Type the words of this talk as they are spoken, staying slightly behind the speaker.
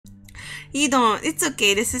You don't. It's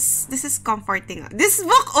okay. This is comforting. This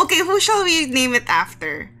book. Okay, who shall we name it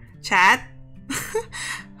after? Chat.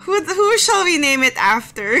 Who shall we name it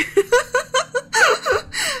after?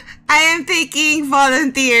 I am taking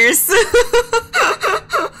volunteers.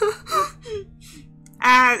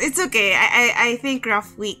 It's okay. I think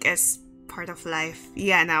rough week is part of life.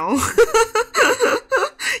 Yeah, now.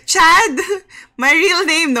 Chad, my real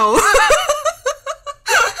name, no.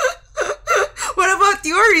 What about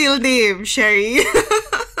your real name, Sherry?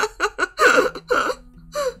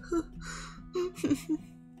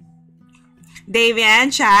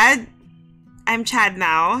 Davian, Chad. I'm Chad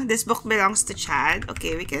now. This book belongs to Chad.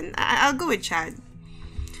 Okay, we can. I'll go with Chad.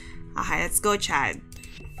 Okay, let's go, Chad.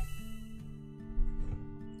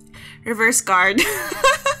 Reverse card.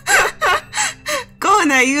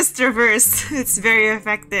 Kona used reverse. It's very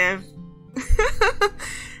effective.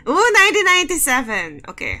 Ooh, 1997.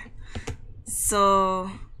 Okay.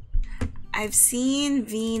 So, I've seen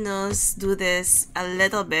Venus do this a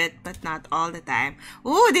little bit, but not all the time.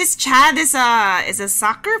 Ooh, this Chad is a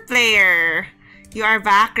soccer player. You are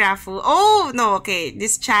back, Rafu. Oh, no, okay.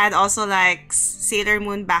 This Chad also likes Sailor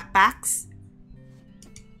Moon backpacks.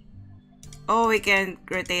 Oh, we can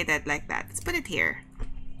rotate it like that. Let's put it here.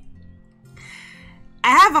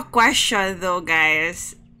 I have a question though,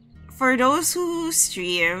 guys. For those who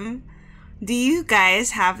stream, do you guys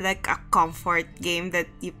have like a comfort game that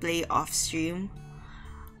you play off stream?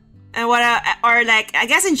 And what or like, I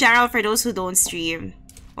guess in general for those who don't stream,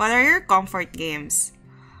 what are your comfort games?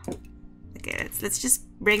 Okay, let's just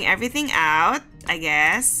bring everything out, I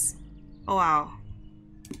guess. Oh wow.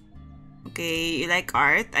 Okay, you like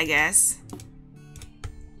art, I guess.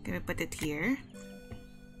 Can we put it here?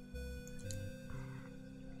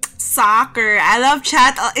 Soccer. I love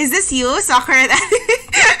chat. Oh, is this you? Soccer. Yeah,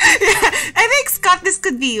 I think, Scott, this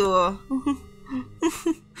could be you.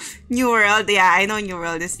 New World. Yeah, I know New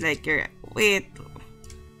World is like your... Wait.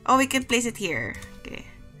 Oh, we can place it here. Okay.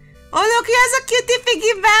 Oh, look, he has a cutie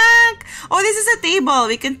piggy bank. Oh, this is a table.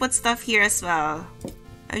 We can put stuff here as well.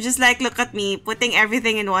 I'm just like, look at me, putting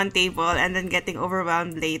everything in one table and then getting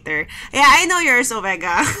overwhelmed later. Yeah, I know yours,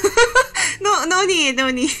 Omega. No need.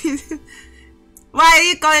 Why do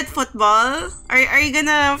you call it football? Are you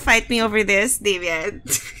gonna fight me over this, David?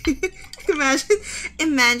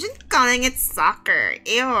 Imagine calling it soccer.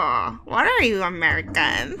 Ew. What are you,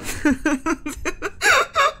 American?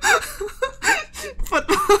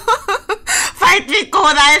 Football. Fight me,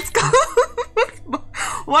 Koda. Let's go.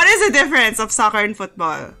 What is the difference of soccer and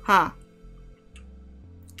football? Huh?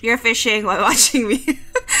 You're fishing while watching me.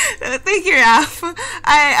 Thank you, Raf.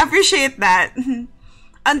 I appreciate that.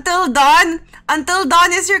 Until Dawn? Until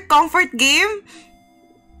Dawn is your comfort game?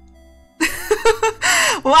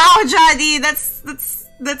 Wow, Jadi, that's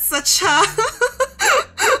such a...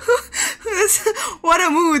 what a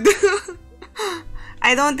mood.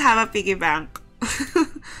 I don't have a piggy bank.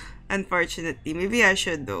 Unfortunately. Maybe I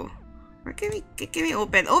should though. Where can we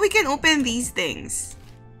open? Oh, we can open these things.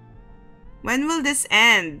 When will this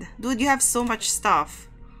end? Dude, you have so much stuff.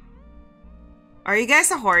 Are you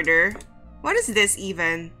guys a hoarder? What is this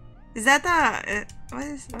even? Is that a... what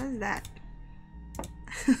is that?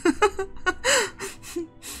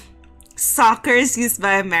 Soccer is used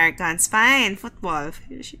by Americans. Fine, football.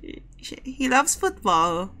 He loves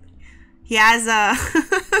football. He has a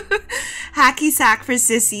hacky sack for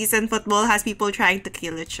sissies, and football has people trying to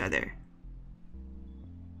kill each other.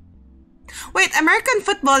 Wait, American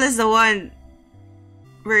football is the one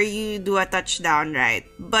where you do a touchdown, right?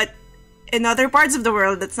 But in other parts of the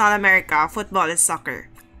world that's not America, football is soccer.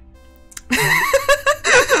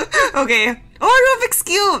 Okay. Oh, Rubik's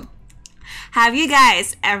Cube! Have you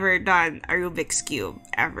guys ever done a Rubik's Cube?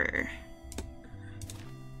 Ever?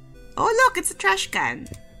 Oh, look, it's a trash can.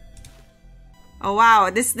 Oh wow,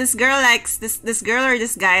 this girl likes this girl or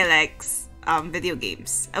this guy likes video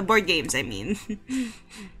games. Board games, I mean.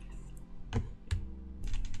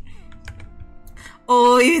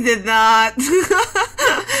 Oh, you did not.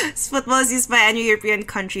 Football is used by any European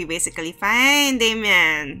country, basically. Fine,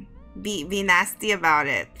 Damien. Be nasty about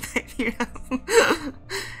it.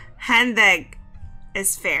 Hand egg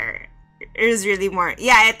is fair. It is really more.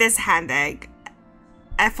 Yeah, it is hand egg.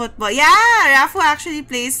 Football. Yeah, Rafu actually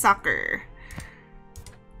plays soccer.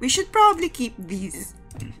 We should probably keep these.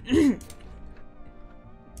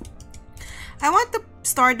 I want to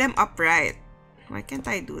store them upright. Why can't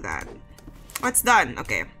I do that? Oh, it's done.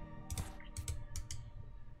 Okay.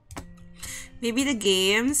 Maybe the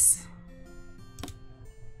games.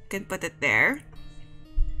 Can put it there.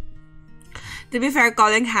 To be fair,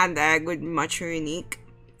 calling hand egg would be much more unique.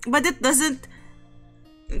 But it doesn't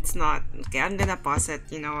It's not. Okay, I'm gonna pause it.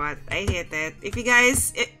 You know what? I hate it. If you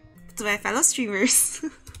guys... to my fellow streamers...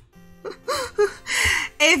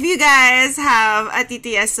 if you guys have a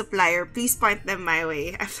TTS supplier, please point them my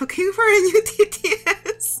way. I'm looking for a new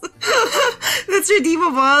TTS that's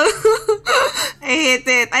redeemable. I hate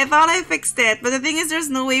it. I thought I fixed it, but the thing is, there's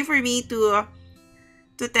no way for me to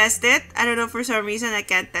test it. I don't know, for some reason I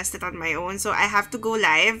can't test it on my own, so I have to go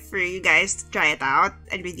live for you guys to try it out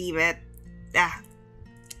and redeem it.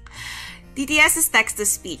 TTS is text to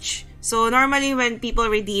speech. So normally when people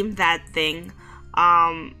redeem that thing,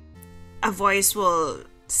 a voice will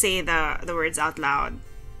say the words out loud.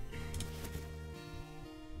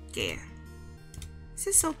 Okay. This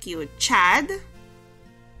is so cute. Chad?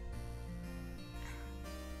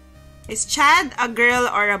 Is Chad a girl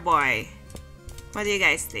or a boy? What do you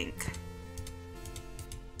guys think?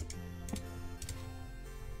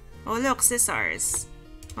 Oh look, scissors.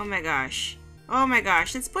 Oh my gosh. Oh my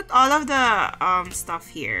gosh. Let's put all of the stuff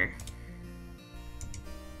here.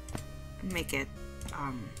 Make it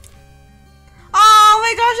oh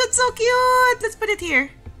my gosh, that's so cute! Let's put it here.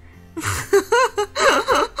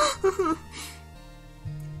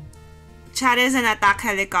 Chad is an attack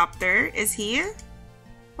helicopter. Is he?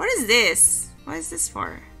 What is this? What is this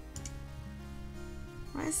for?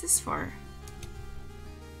 What is this for?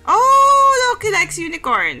 Oh, look, he likes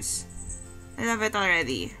unicorns. I love it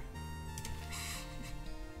already.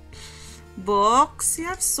 Books? You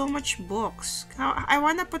have so much books. I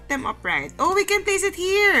want to put them upright. Oh, we can place it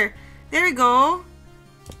here. There we go.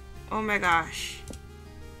 Oh my gosh.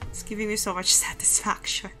 It's giving me so much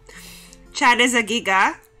satisfaction. Chad is a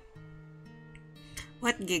giga.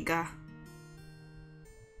 What giga?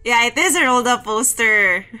 Yeah, it is a rolled up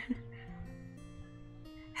poster.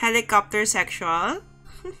 Helicopter sexual.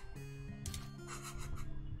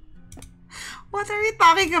 What are we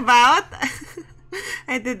talking about?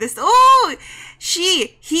 I did this. Oh!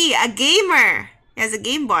 He, a gamer. He has a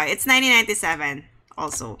Game Boy. It's 1997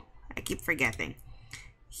 also. I keep forgetting.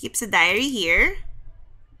 He keeps a diary here.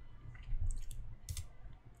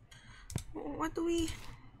 What do we...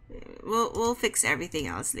 We'll fix everything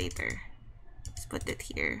else later. Let's put it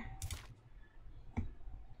here.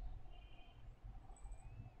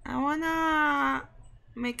 I wanna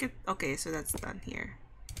make it... Okay, so that's done here.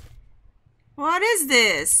 What is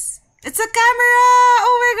this? It's a camera!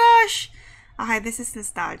 Oh my gosh! Okay, this is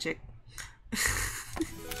nostalgic.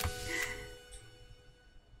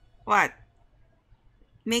 What?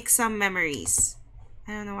 Make some memories.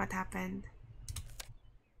 I don't know what happened.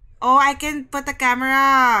 Oh, I can put a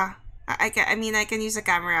camera. I can use a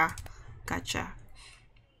camera. Gotcha.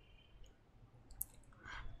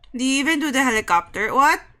 Do you even do the helicopter?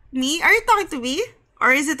 What? Me? Are you talking to me?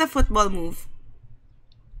 Or is it a football move?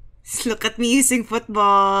 Look at me using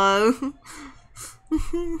football.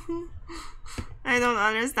 I don't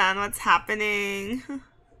understand what's happening.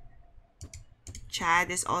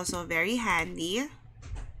 Chad is also very handy.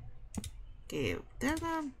 Okay, there's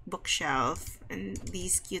a bookshelf and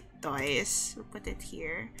these cute toys. We'll put it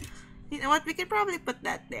here. You know what? We could probably put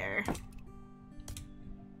that there.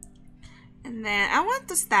 And then I want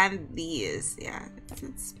to stand these. Yeah,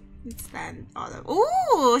 let's stand all of.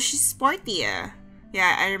 Oh, she's sporty.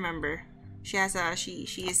 Yeah, I remember. She has a she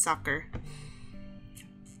is soccer.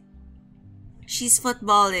 She's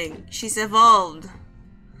footballing. She's evolved.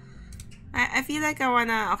 I feel like I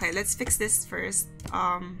wanna. Okay, let's fix this first.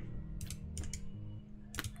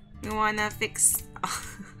 We wanna fix.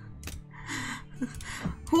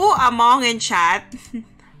 Who among in chat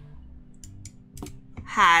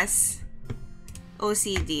has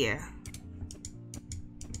OCD?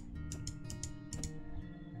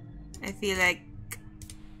 I feel like.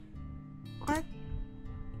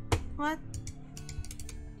 What?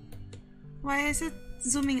 Why is it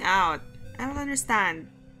zooming out? I don't understand.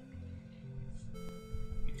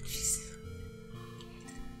 Jeez.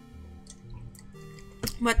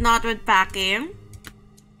 But not with packing.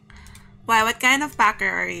 Why? What kind of packer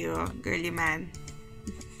are you, girly man?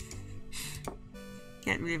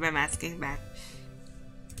 Can't believe I'm asking that.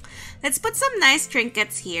 Let's put some nice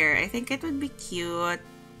trinkets here. I think it would be cute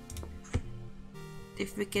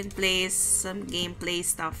if we can place some gameplay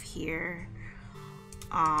stuff here.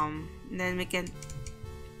 Then we can,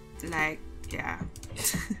 like, yeah.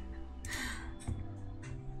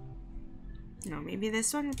 No, maybe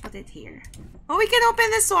this one, we'll put it here. Oh, we can open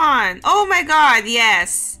this one. Oh my god,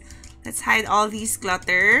 yes. Let's hide all these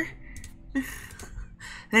clutter.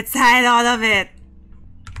 Let's hide all of it.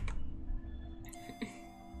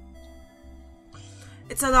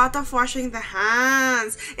 It's a lot of washing the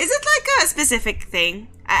hands. Is it like a specific thing?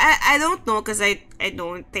 I don't know because I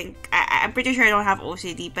don't think... I'm pretty sure I don't have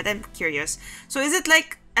OCD, but I'm curious. So is it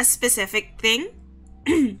like a specific thing?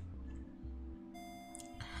 You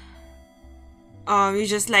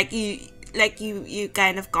just you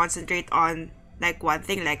kind of concentrate on like one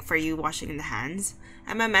thing, like for you washing the hands.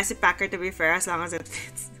 I'm a messy packer, to be fair, as long as it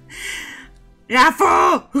fits.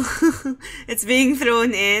 Raffo! It's being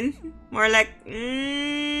thrown in. More like, I'll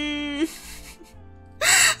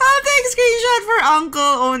take screenshot for uncle.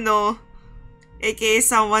 Oh no. AKA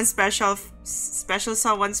someone special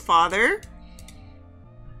someone's father.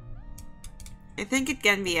 I think it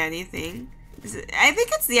can be anything. I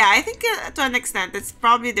think to an extent it's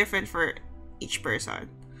probably different for each person.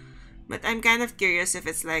 But I'm kind of curious if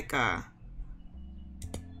it's like a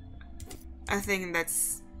thing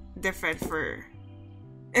that's different for...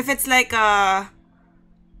 If it's like a...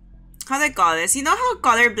 How do I call this? You know how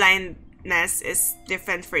colorblindness is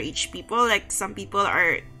different for each people? Like some people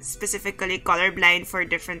are specifically colorblind for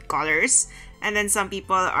different colors. And then some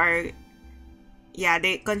people are... Yeah,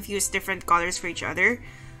 they confuse different colors for each other.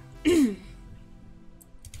 Oh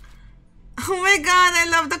my god, I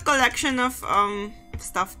love the collection of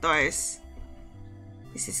stuffed toys.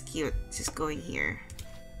 This is cute. This is going here.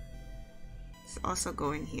 It's also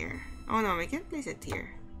going here. Oh no, we can place it here.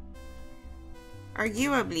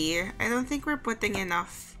 Arguably, I don't think we're putting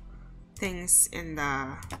enough things in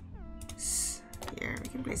the... Here, we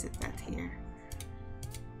can place it that here.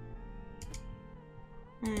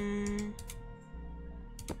 Can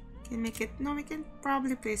make it... No, we can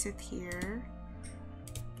probably place it here.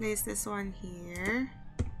 Place this one here.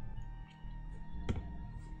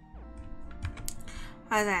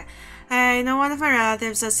 Okay. I know one of my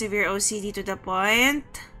relatives has severe OCD to the point...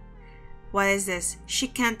 What is this? She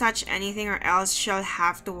can't touch anything or else she'll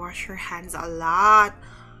have to wash her hands a lot.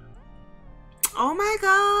 Oh my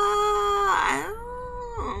god!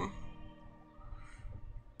 Oh.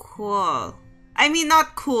 Cool. I mean,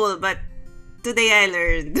 not cool, but today I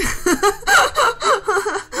learned.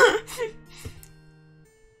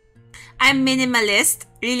 I'm minimalist.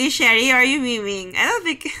 Really, Sherry? Are you memeing? I don't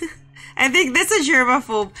think... I think that's a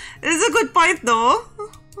germaphobe. That's a good point, though.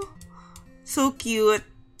 So cute.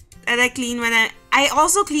 And I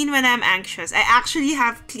also clean when I'm anxious. I actually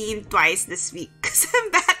have cleaned twice this week because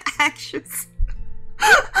I'm that anxious.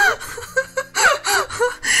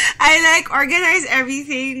 I like organize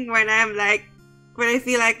everything when I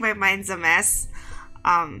feel like my mind's a mess.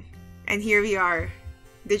 And here we are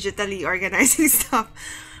digitally organizing stuff.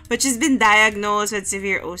 But she's been diagnosed with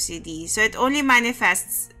severe OCD. So it only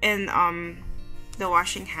manifests in the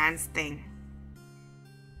washing hands thing.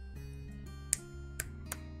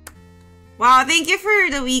 Wow, thank you for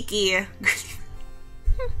the wiki.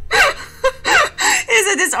 It's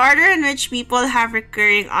a disorder in which people have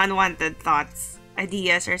recurring unwanted thoughts,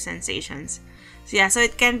 ideas, or sensations. So yeah, so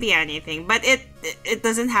it can be anything, but it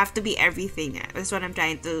doesn't have to be everything. That's what I'm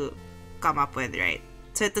trying to come up with, right?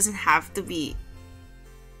 So it doesn't have to be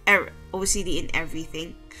OCD in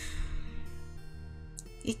everything.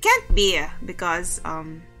 It can't be because are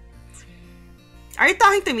you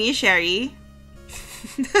talking to me, Sherry?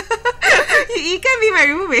 You can be my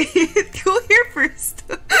roommate. Go here first.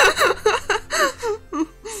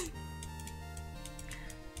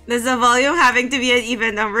 Does the volume having to be an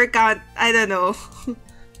even number count? I don't know.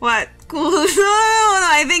 What? Cool. No,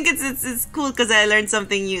 I think it's cool because I learned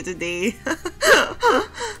something new today.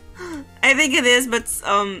 I think it is, but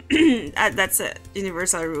that's a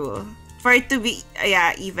universal rule. For it to be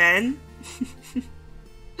even.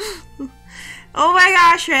 Oh my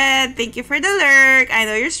gosh, Red! Thank you for the lurk. I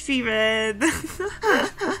know you're streaming.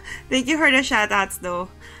 Thank you for the shoutouts, though.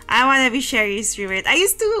 I want to be Sherry's roommate. I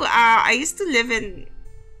used to live in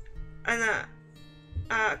a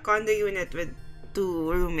condo unit with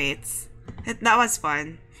 2 roommates. That was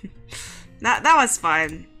fun. that was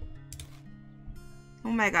fun.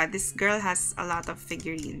 Oh my god, this girl has a lot of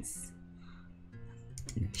figurines.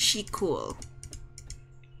 She cool.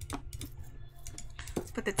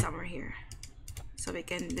 Let's put it somewhere here so we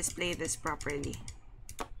can display this properly.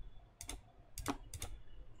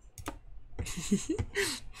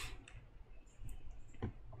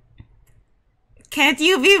 Can't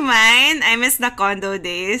you be mine? I miss the condo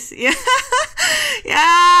days. Yeah, yeah,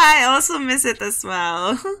 I also miss it as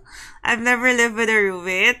well. I've never lived with a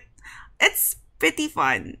roommate. It's pretty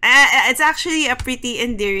fun. It's actually a pretty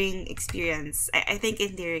endearing experience. I think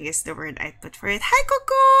endearing is the word I'd put for it. Hi,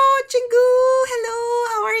 Coco! Chingu! Hello!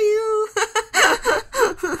 How are you?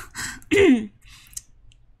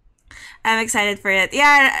 I'm excited for it.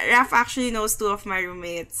 Yeah, Raf actually knows 2 of my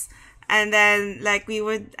roommates. And then like we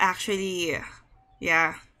would actually,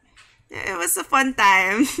 yeah, it was a fun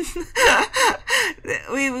time.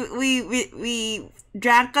 We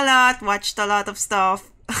drank a lot, watched a lot of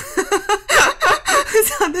stuff. It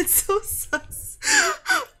sounded so sus.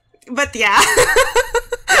 But yeah.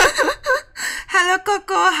 Hello,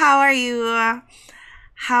 Coco. How are you?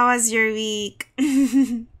 How was your week?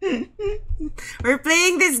 We're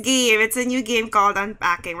playing this game. It's a new game called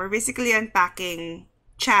Unpacking. We're basically unpacking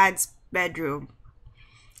Chad's bedroom.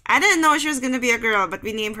 I didn't know she was gonna be a girl, but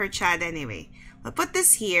we named her Chad anyway. We'll put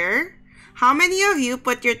this here. How many of you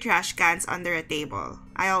put your trash cans under a table?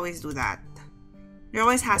 I always do that. There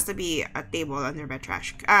always has to be a table under my a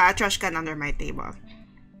trash can under my table.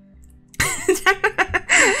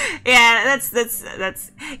 Yeah, that's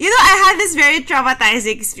you know, I had this very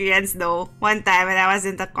traumatizing experience though one time when I was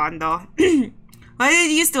in the condo. What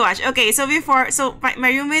did you used to watch? Okay, so my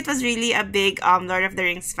roommate was really a big Lord of the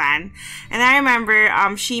Rings fan, and I remember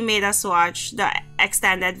she made us watch the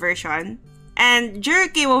extended version, and Jer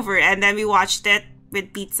came over and then we watched it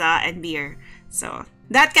with pizza and beer. So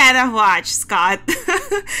that kind of watch, Scott.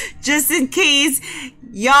 Just in case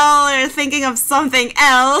y'all are thinking of something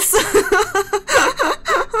else.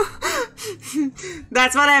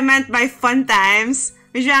 That's what I meant by fun times.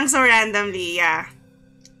 We drank so randomly, yeah.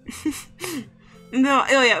 No,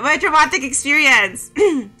 oh yeah, my traumatic experience.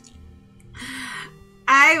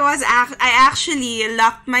 I actually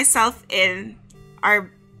locked myself in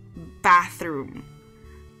our bathroom.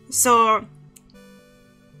 So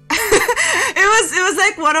it was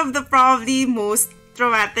like one of the probably most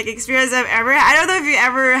traumatic experience I've ever had. I don't know if you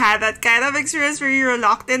ever had that kind of experience where you're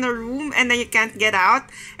locked in a room and then you can't get out.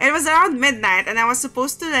 It was around midnight and I was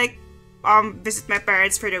supposed to like visit my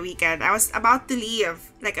parents for the weekend. I was about to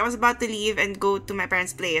leave. Like I was about to leave and go to my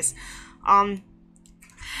parents' place. And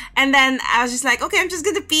then I was just like, okay, I'm just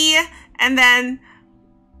gonna pee. And then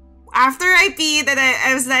after I peed and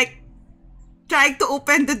I was like trying to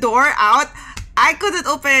open the door out, I couldn't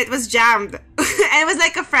open it. It was jammed. And it was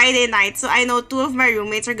like a Friday night, so I know two of my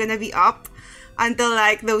roommates are gonna be up until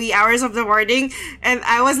like the wee hours of the morning, and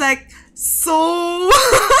I was like so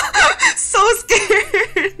so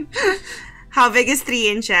scared. How big is 3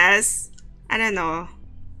 inches? I don't know.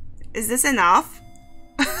 Is this enough?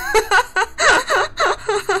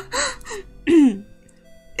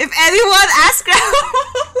 If anyone asks,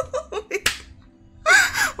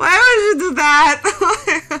 why would you do that?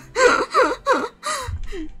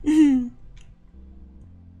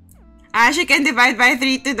 Ashley can divide by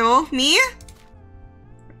 3 to know me?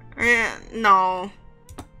 No.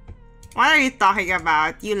 What are you talking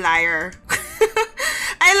about, you liar?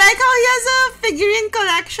 I like how he has a figurine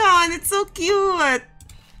collection. It's so cute.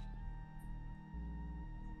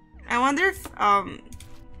 I wonder if I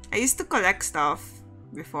used to collect stuff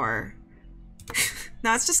before.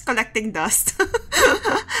 Now it's just collecting dust.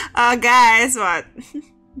 Guys, what?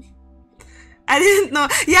 I didn't know.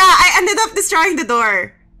 Yeah, I ended up destroying the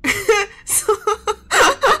door. So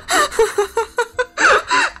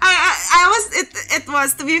it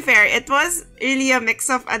was, to be fair, it was really a mix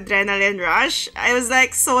of adrenaline rush. I was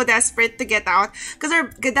like so desperate to get out because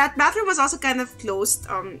that bathroom was also kind of closed.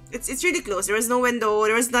 It's really closed. There was no window.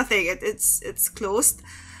 There was nothing. It's closed.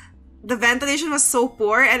 The ventilation was so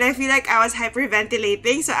poor, and I feel like I was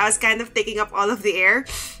hyperventilating, so I was kind of taking up all of the air.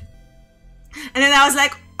 And then I was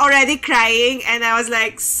like already crying, and I was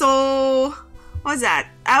like so. What was that?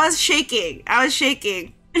 I was shaking. I was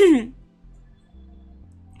shaking.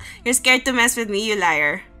 You're scared to mess with me, you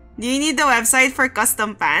liar. Do you need the website for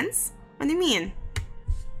custom pants? What do you mean?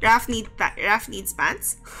 Raph needs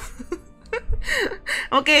pants?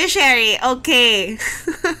 Okay, Sherry. Okay.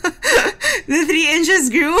 The 3 inches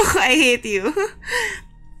grew. I hate you.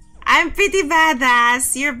 I'm pretty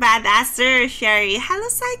badass. You're badasser, Sherry. Hello,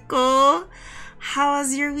 Psycho. How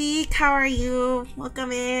was your week? How are you?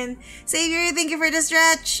 Welcome in. Xavier, thank you for the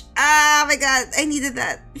stretch. Oh my god, I needed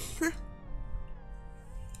that.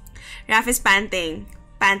 Raph is panting.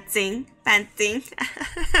 Panting.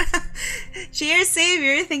 Cheers,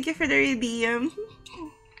 Xavier. Thank you for the redeem.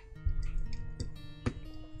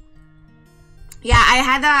 Yeah,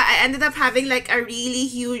 I ended up having like a really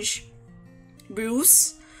huge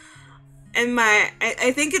bruise in my,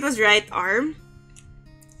 I think it was right arm.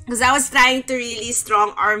 Because I was trying to really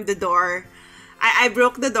strong arm the door. I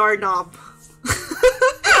broke the doorknob.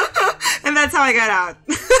 And that's how I got out.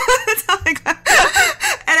 That's how I got out.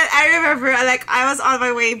 And then I remember, like, I was on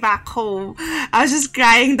my way back home. I was just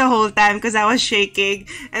crying the whole time because I was shaking.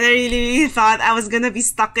 And I really thought I was gonna be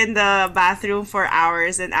stuck in the bathroom for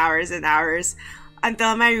hours and hours and hours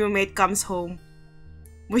until my roommate comes home.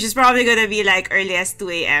 which is probably gonna be like early as 2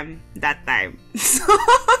 a.m. that time. So,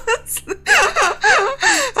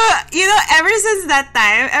 you know, ever since that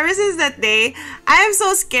time, ever since that day, I am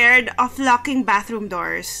so scared of locking bathroom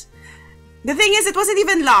doors. The thing is, it wasn't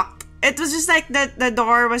even locked. It was just like the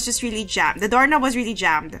door was just really jammed. The doorknob was really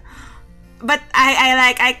jammed. But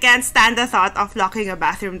I can't stand the thought of locking a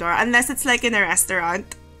bathroom door unless it's like in a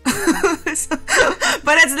restaurant. So,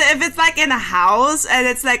 but if it's like in a house and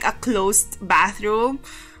it's like a closed bathroom.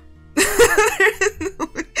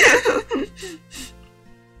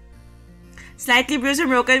 Slightly bruised and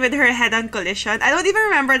broken with her head-on collision. I don't even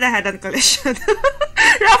remember the head-on collision.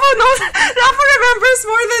 Rafa remembers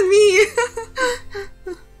more than me.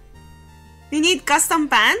 You need custom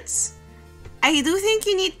pants? I do think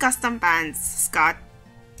you need custom pants, Scott.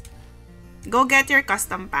 Go get your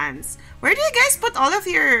custom pants. Where do you guys put all of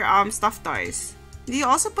your stuffed toys? Do you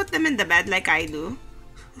also put them in the bed like I do?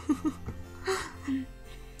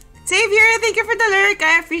 Xavier, thank you for the lurk.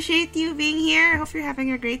 I appreciate you being here. I hope you're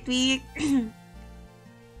having a great week.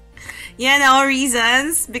 Yeah, no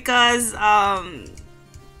reasons. Because,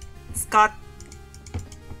 Scott...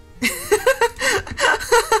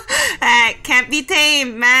 can't be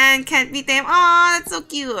tamed, man. Can't be tamed. Oh, that's so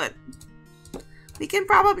cute. We can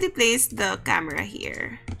probably place the camera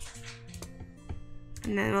here.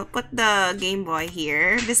 And then we'll put the Game Boy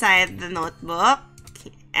here beside the notebook.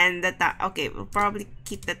 And the okay, we'll probably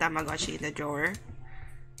keep the Tamagotchi in the drawer.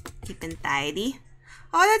 Keep it tidy.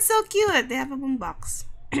 Oh, that's so cute. They have a boombox.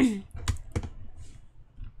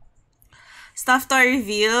 Stuffed toy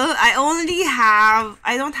reveal. I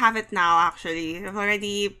don't have it now actually. I've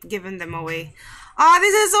already given them away. Oh,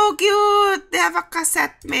 this is so cute. They have a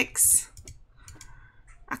cassette mix.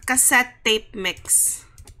 A cassette tape mix.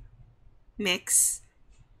 Mix.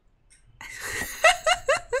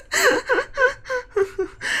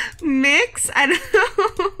 Mix? I don't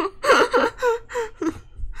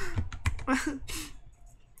know.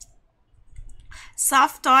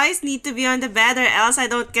 Soft toys need to be on the bed or else I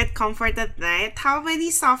don't get comfort at night. How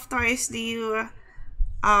many soft toys do you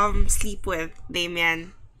sleep with,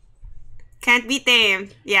 Damien? Can't be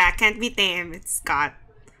tamed. Yeah, can't be tamed. It's Scott.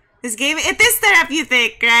 This game, it is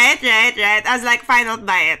therapeutic, right? I was like, fine, I'll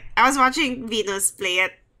buy it. I was watching Venus play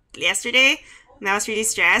it yesterday, and I was really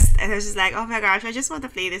stressed, and I was just like, oh my gosh, I just want to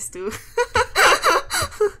play this too.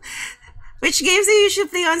 Which games do you usually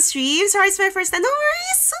play on stream? Sorry, it's my first time. No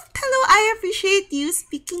worries. So, hello, I appreciate you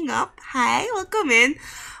speaking up. Hi, welcome in.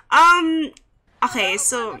 Okay,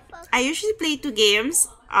 so I usually play 2 games.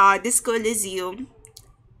 Disco Elysium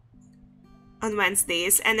on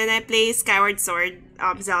Wednesdays, and then I play Skyward Sword,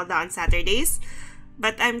 Zelda on Saturdays.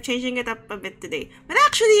 But I'm changing it up a bit today. But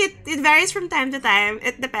actually, it varies from time to time.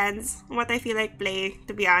 It depends on what I feel like playing,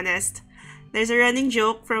 to be honest. There's a running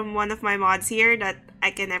joke from one of my mods here that I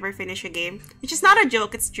can never finish a game. Which is not a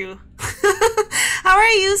joke, it's true. How are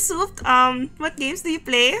you, Soot? What games do you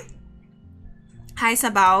play? Hi,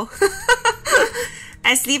 Sabaw.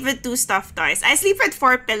 I sleep with 2 stuffed toys. I sleep with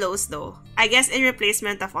 4 pillows though. I guess in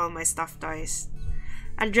replacement of all my stuffed toys.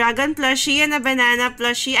 A dragon plushie and a banana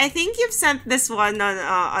plushie. I think you've sent this one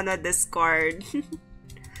on a Discord.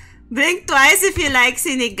 Blink twice if you like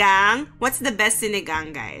sinigang. What's the best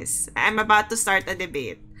sinigang, guys? I'm about to start a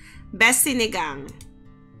debate. Best sinigang.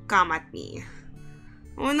 Come at me.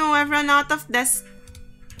 Oh no, I've run out of this.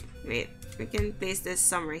 Wait, we can place this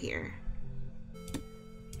somewhere here.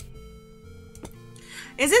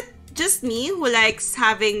 Is it just me who likes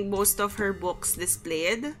having most of her books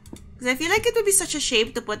displayed? Because I feel like it would be such a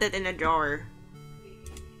shame to put it in a drawer.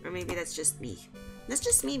 Or maybe that's just me. That's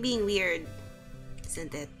just me being weird,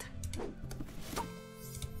 isn't it?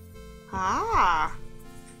 Ah.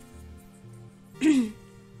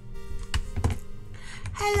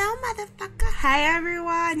 Hello, motherfucker. Hi,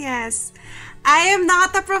 everyone. Yes. I am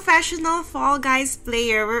not a professional Fall Guys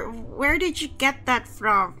player. Where did you get that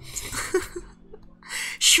from?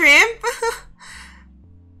 Shrimp?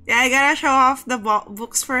 Yeah, I gotta show off the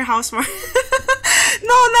books for housework.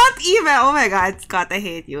 No, not even. Oh my god, Scott, I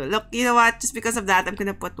hate you. Look, you know what? Just because of that, I'm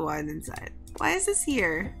gonna put one inside. Why is this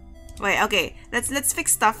here? Wait, okay. Let's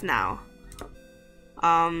fix stuff now.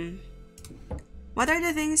 What are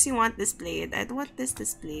the things you want displayed? I don't want this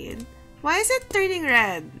displayed. Why is it turning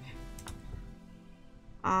red?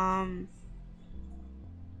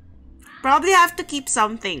 Probably have to keep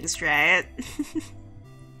some things, right?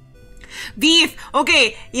 Beef!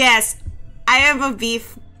 Okay, yes. I am a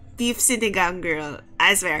beef sinigang girl.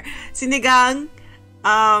 I swear. Sinigang,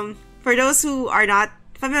 for those who are not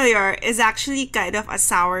familiar, is actually kind of a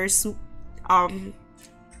sour soup,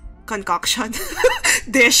 concoction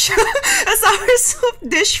dish. A sour soup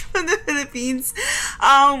dish from the Philippines.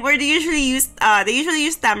 Where they usually use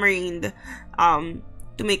tamarind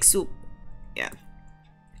to make soup. Yeah.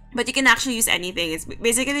 But you can actually use anything. It's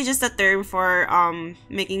basically just a term for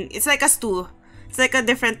making, it's like a stew. It's like a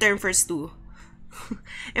different term for stew.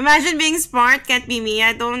 Imagine being smart, can't be me.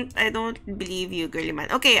 I don't believe you, girly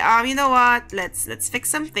man. Okay, you know what? Let's fix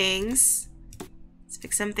some things. Let's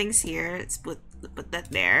fix some things here. Let's put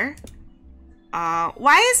that there.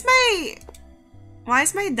 Why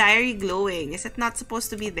is my diary glowing? Is it not supposed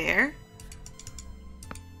to be there?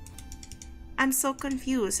 I'm so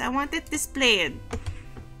confused. I want it displayed.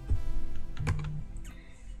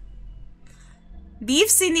 Beef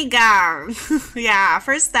sinigang. Yeah,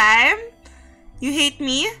 first time. You hate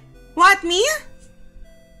me? What, me?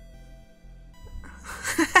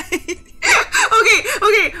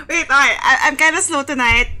 Okay, wait, alright. I'm kind of slow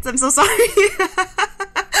tonight. I'm so sorry.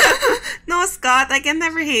 No, Scott, I can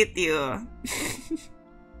never hate you.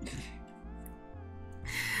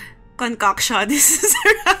 Concoction, this is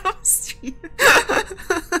around stream.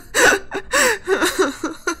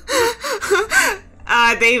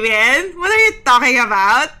 David, what are you talking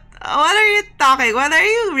about? What are you talking? What are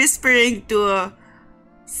you whispering to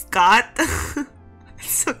Scott?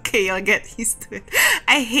 It's okay, I'll get used to it.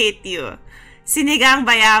 I hate you. Sinigang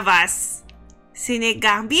bayabas.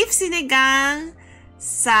 Beef sinigang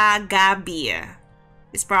sa gabi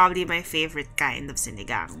is probably my favorite kind of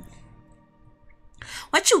sinigang.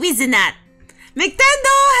 What you whizzing at?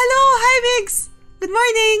 Migtendo! Hello! Hi, Migs! Good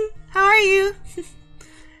morning! How are you?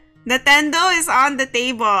 Nintendo is on the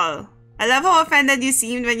table. I love how offended you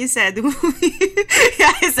seemed when you said movie.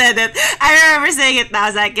 Yeah, I said it. I remember saying it now. I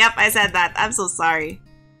was like, yep, I said that. I'm so sorry.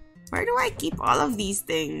 Where do I keep all of these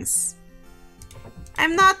things?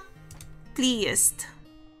 I'm not pleased.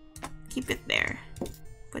 Keep it there.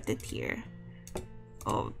 Put it here.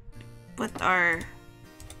 Oh, put our...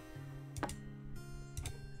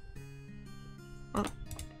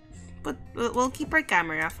 We'll keep our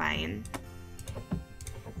camera fine.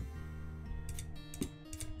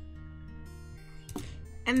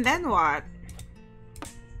 And then what?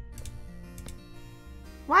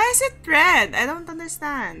 Why is it red? I don't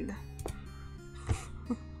understand.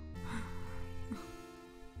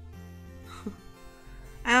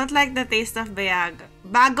 I don't like the taste of bayag.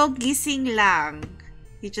 Bago gising lang.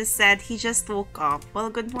 He just said he just woke up. Well,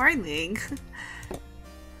 good morning.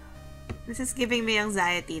 This is giving me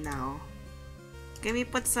anxiety now. Can we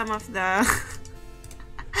put some of the...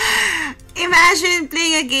 Imagine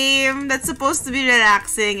playing a game that's supposed to be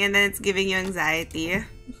relaxing and then it's giving you anxiety.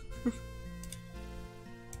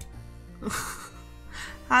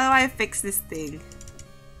 How do I fix this thing?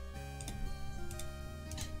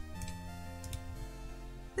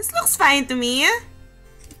 This looks fine to me.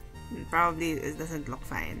 Probably it doesn't look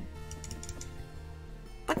fine.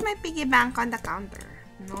 Put my piggy bank on the counter.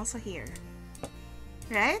 And also here.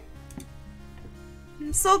 Right?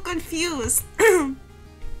 I'm so confused.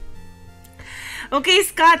 Okay,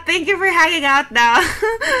 Scott, thank you for hanging out now.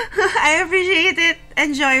 I appreciate it.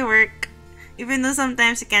 Enjoy work. Even though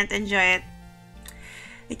sometimes you can't enjoy it.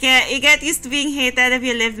 You get used to being hated if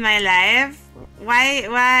you lived my life.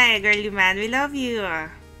 Why, girly man? We love you.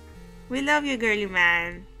 We love you, girly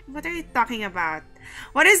man. What are you talking about?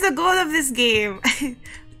 What is the goal of this game?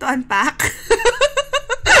 To unpack?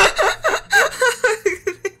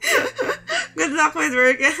 Good luck with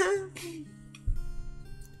work.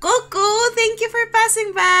 Coco, thank you for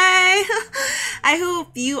passing by. I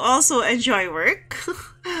hope you also enjoy work.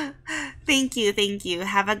 Thank you, thank you.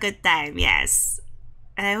 Have a good time, yes.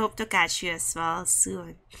 And I hope to catch you as well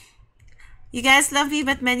soon. You guys love me,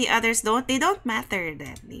 but many others don't. They don't matter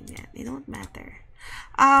then. They don't matter.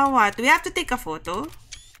 What? Do we have to take a photo?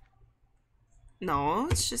 No,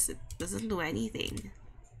 it's just, it doesn't do anything.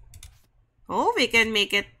 Oh, we can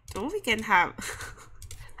make it. Oh, we can have...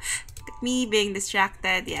 Me being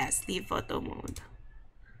distracted. Yes, leave photo mode.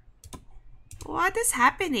 What is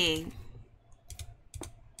happening?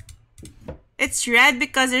 It's red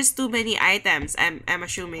because there's too many items. I'm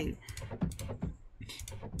assuming.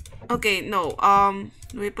 Okay, no.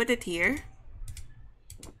 Do we put it here?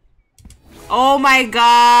 Oh my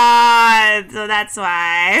god! So that's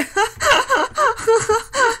why.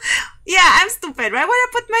 Yeah, I'm stupid. Why would I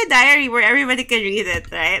put my diary where everybody can read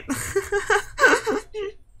it, right?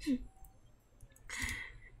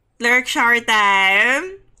 Lurk shower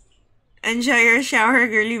time. Enjoy your shower,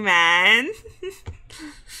 girly man.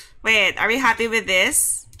 Wait, are we happy with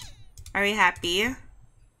this? Are we happy?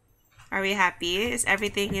 Are we happy? Is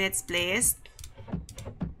everything in its place?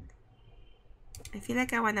 I feel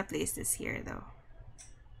like I want to place this here though.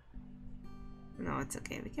 No, it's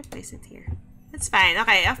okay. We can place it here. It's fine.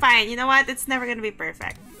 Okay, fine. You know what? It's never gonna be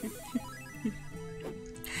perfect.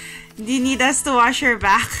 Do you need us to wash your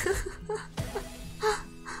back?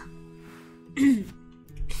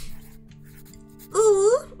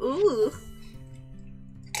 Ooh, ooh.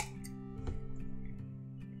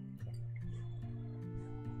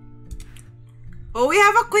 Oh, we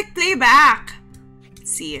have a quick playback.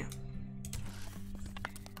 Let's see.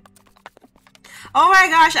 Oh my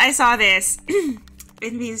gosh, I saw this.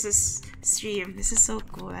 It means this stream. This is so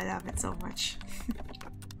cool. I love it so much.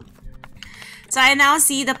 So I now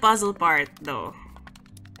see the puzzle part though.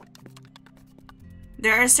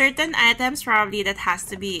 There are certain items probably that has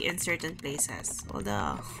to be in certain places. Hold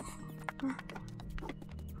on.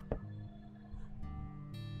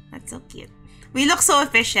 That's so cute. We look so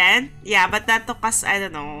efficient. Yeah, but that took us, I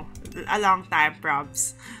don't know, a long time,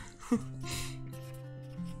 probs.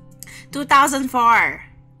 2004.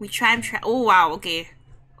 We try and try. Oh, wow, okay.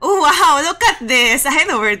 Oh, wow, look at this. I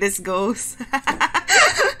know where this goes.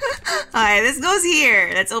 Alright, this goes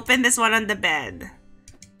here. Let's open this one on the bed.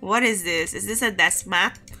 What is this? Is this a desk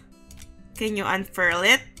mat? Can you unfurl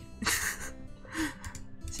it?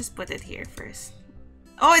 Just put it here first.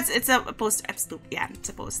 Oh, it's a poster. I'm stupid. Yeah, it's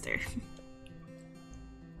a poster.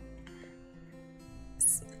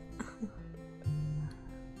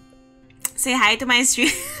 Say hi to my stream.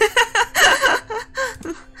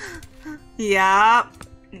 Yup.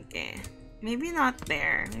 Okay. Maybe not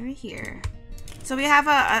there. Maybe here. So we have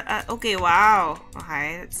a okay, wow.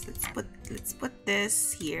 Okay, let's put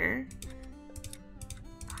this here.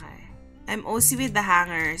 Okay. I'm OC with the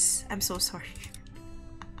hangers. I'm so sorry.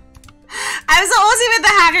 I'm so OC with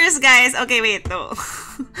the hangers, guys. Okay, wait, no.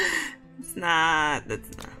 It's not.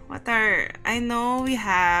 That's not. What are, I know we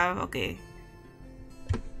have, okay.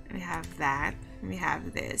 We have that. We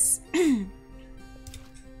have this.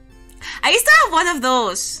 I used to have one of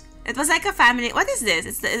those. It was like a family. What is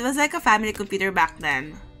this? It was like a family computer back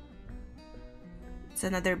then. It's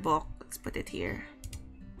another book. Let's put it here.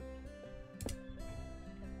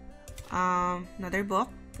 Another book.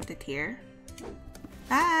 Put it here.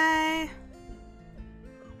 Bye.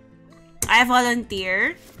 I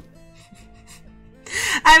volunteer.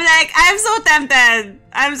 I'm so tempted.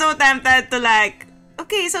 I'm so tempted to like.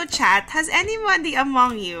 Okay, so chat, has anybody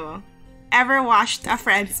among you ever washed a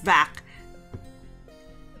friend's back?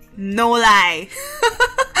 No lie.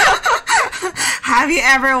 Have you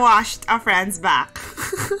ever washed a friend's back?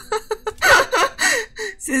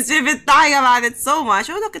 Since we've been talking about it so much.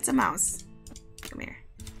 Oh, look, it's a mouse. Come here.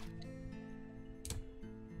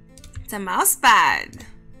 It's a mouse pad.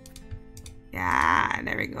 Yeah,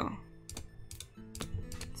 there we go.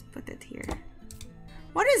 Let's put it here.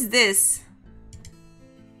 What is this?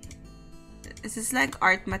 This is like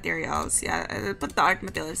art materials. Yeah, I'll put the art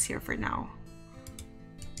materials here for now.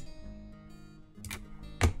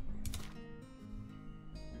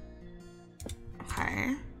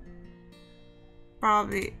 Okay.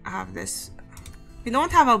 Probably have this. We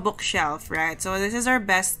don't have a bookshelf, right? So this is our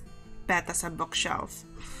best bet as a bookshelf.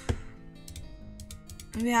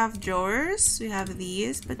 We have drawers. We have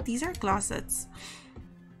these, but these are closets.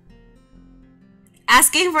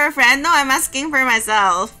 Asking for a friend? No, I'm asking for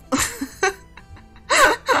myself.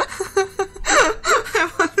 I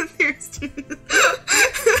volunteer student.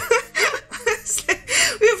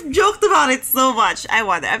 We've joked about it so much. I'm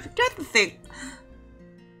trying to think.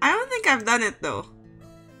 I don't think I've done it though.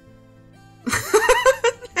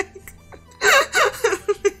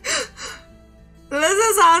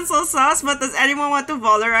 This sounds so sus, but does anyone want to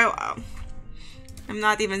volunteer? I'm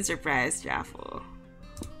not even surprised, Raffle.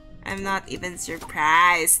 I'm not even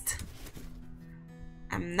surprised.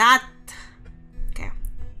 I'm not. Okay.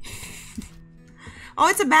 Oh,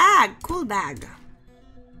 it's a bag. Cool bag.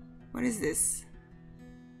 What is this?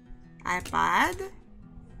 iPad?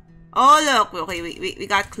 Oh, look. Okay, we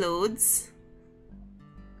got clothes.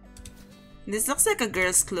 This looks like a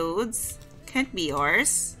girl's clothes. Can't be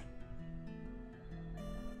yours.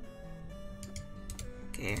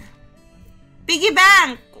 Okay. Piggy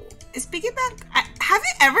bank! Is piggy bank? Have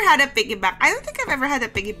you ever had a piggy bank? I don't think I've ever had a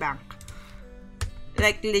piggy bank.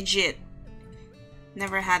 Like, legit.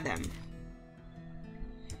 Never had them.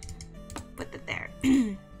 Put it there.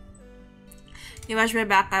 You wash my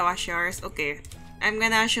back, I wash yours. Okay. I'm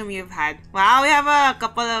gonna assume you've had. Wow, we have a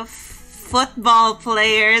couple of football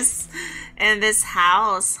players in this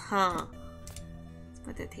house. Huh. Let's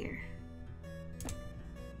put it here.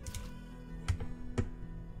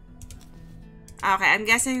 Okay, I'm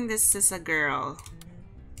guessing this is a girl.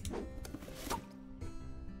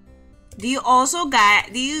 Do you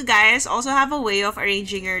guys also have a way of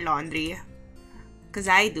arranging your laundry? Cause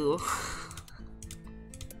I do.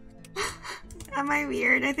 Am I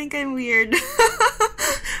weird? I think I'm weird.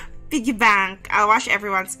 Piggy bank. I'll wash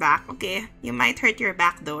everyone's back. Okay. You might hurt your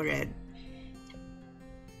back though, Red.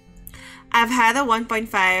 I've had a 1.5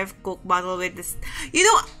 Coke bottle with this. You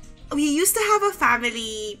know, we used to have a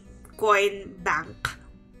family coin bank.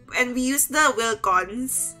 And we used the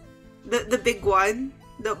Wilcons. The big one.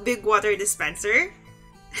 The big water dispenser.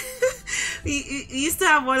 we used to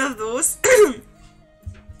have one of those.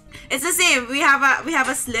 It's the same. We have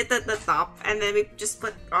a slit at the top, and then we just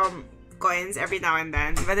put coins every now and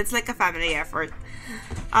then. But it's like a family effort.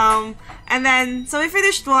 And then so we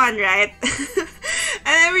finished one, right? And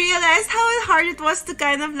I realized how hard it was to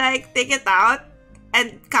kind of like take it out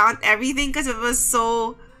and count everything because it was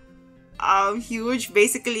so huge.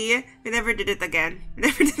 Basically, we never did it again. We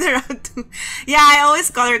never did the round 2. Yeah, I always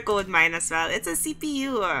color code mine as well. It's a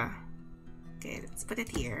CPU. Okay, let's put it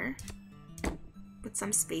here. Put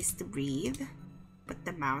some space to breathe. Put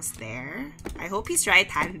the mouse there. I hope he's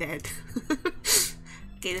right-handed.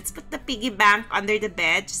 Okay, let's put the piggy bank under the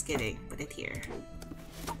bed. Just kidding. Put it here.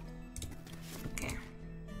 Okay.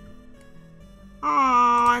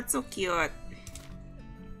 Aww, it's so cute.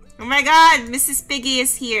 Oh my god, Mrs. Piggy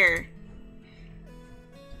is here.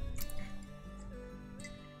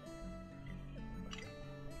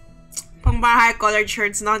 Pangbahay colored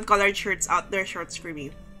shirts, non-colored shirts, outdoor shorts for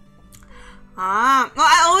me. Well,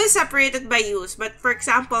 I always separate it by use, but for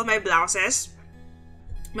example, my blouses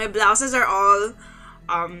are all,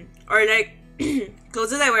 or like,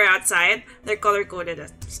 clothes that I wear outside, they're color-coded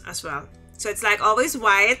as well. So it's like always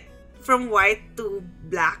white, from white to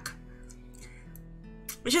black.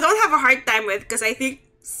 Which I don't have a hard time with, because I think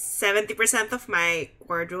 70% of my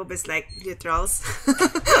wardrobe is like neutrals.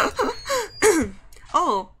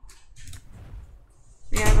 Oh!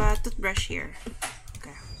 We have a toothbrush here.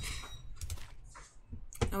 Okay.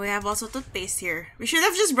 Oh, we have also toothpaste here. We should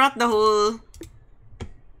have just brought the whole...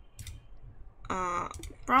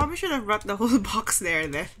 probably should have brought the whole box there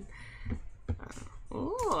then.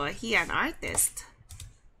 Oh, he an artist.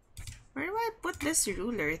 Where do I put this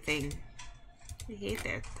ruler thing? I hate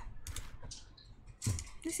it.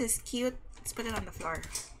 This is cute. Let's put it on the floor.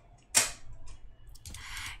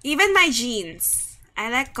 Even my jeans. I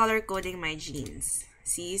like color coding my jeans.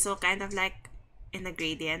 See, so kind of like in a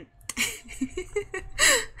gradient.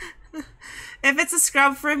 If it's a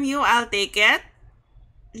scrub from you, I'll take it.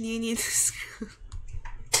 You need to scrub.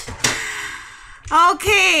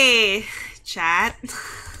 Okay, chat.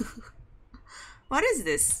 What is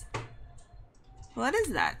this? What is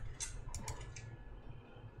that?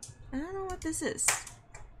 I don't know what this is.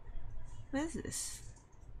 What is this?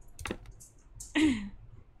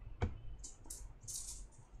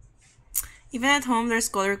 Even at home, there's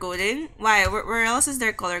color coding? Why? Where else is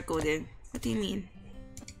there color coding? What do you mean?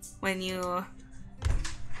 When we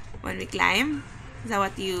climb? Is that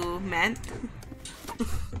what you meant?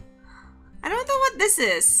 I don't know what this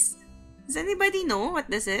is. Does anybody know what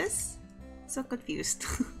this is? So confused.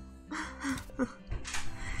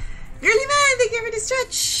 Girly man, thank you for the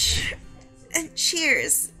stretch! And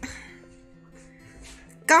cheers!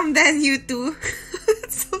 Come then, you two.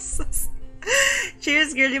 It's so sus.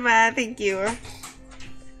 Cheers, girly man. Thank you.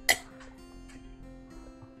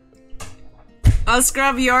 I'll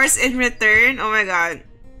scrub yours in return. Oh my god.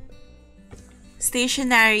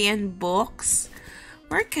 Stationery and books.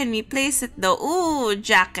 Where can we place it though? Ooh,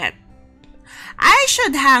 jacket. I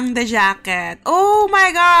should hang the jacket. Oh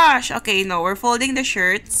my gosh. Okay, no. We're folding the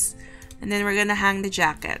shirts. And then we're gonna hang the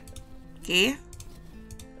jacket. Okay?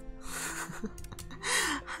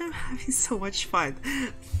 I'm having so much fun.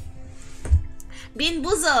 Bean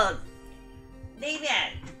Boozled!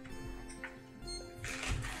 David!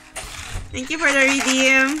 Thank you for the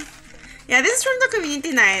redeem. Yeah, this is from the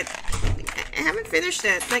community night. I haven't finished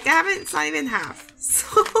it. Like, it's not even half. So,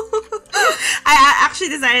 I actually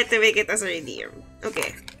decided to make it as a redeem.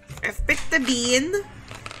 Okay. I've picked the bean.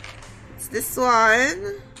 It's this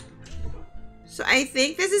one. So, I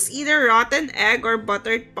think this is either rotten egg or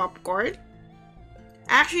buttered popcorn.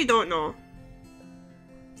 I actually don't know.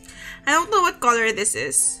 I don't know what color this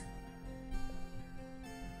is.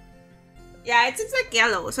 Yeah, it seems like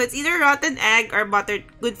yellow. So it's either rotten egg or buttered.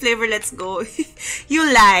 Good flavor, let's go.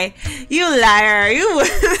 You lie. You liar. You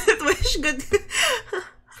wouldn't wish good.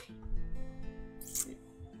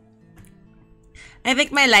 I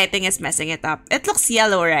think my lighting is messing it up. It looks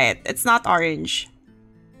yellow, right? It's not orange.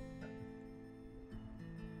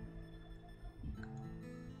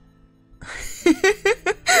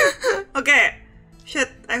 Okay. Shit,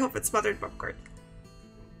 I hope it's buttered popcorn.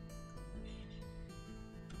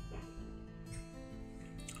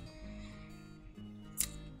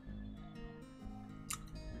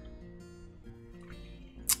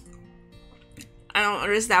 I don't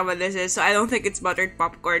understand what this is, so I don't think it's buttered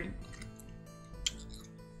popcorn.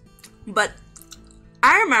 But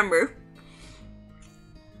I remember,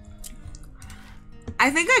 I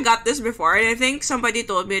think I got this before, and I think somebody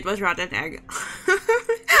told me it was rotten egg.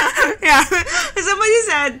 Yeah, somebody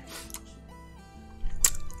said,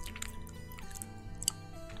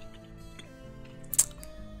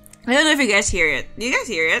 I don't know if you guys hear it. Do you guys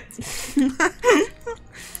hear it?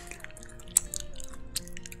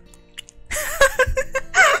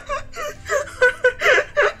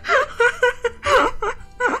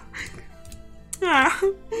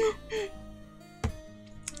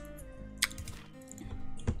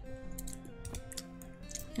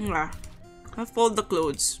 Yeah. I'll fold the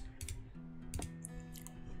clothes.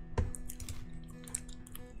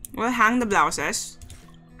 We'll hang the blouses.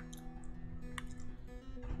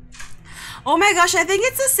 Oh my gosh, I think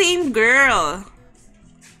it's the same girl.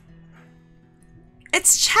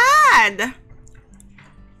 It's Chad!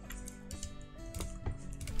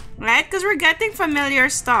 Right? Because we're getting familiar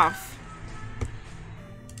stuff.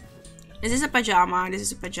 Is this a pajama? This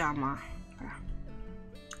is a pajama.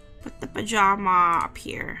 Put the pajama up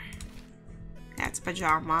here. That's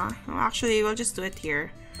pajama. Oh, actually, we'll just do it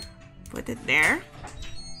here. Put it there.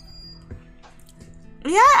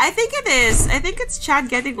 Yeah, I think it is. I think it's Chad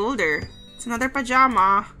getting older. It's another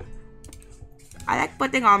pajama. I like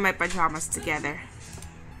putting all my pajamas together.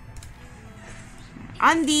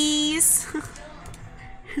 Undies.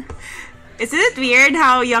 Isn't it weird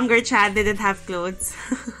how younger Chad didn't have clothes?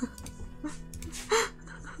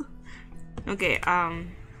 Okay,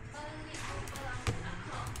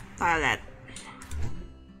 toilet.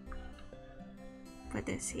 Put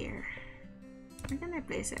this here. Where can I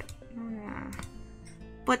place it?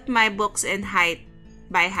 Put my books in height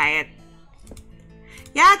by height.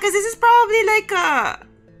 Yeah, because this is probably like a...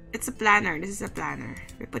 It's a planner. This is a planner.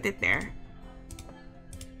 We put it there.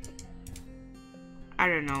 I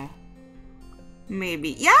don't know. Maybe.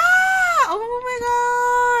 Yeah! Oh my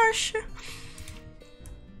gosh!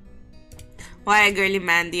 Why, girly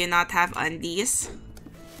man, do you not have undies?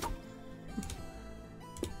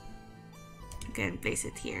 You can place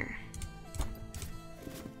it here.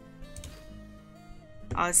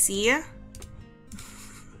 I'll see ya.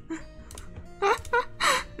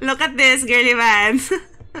 Look at this, girly man.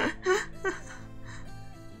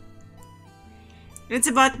 It's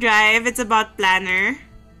about drive, it's about planner.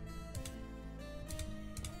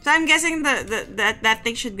 So I'm guessing that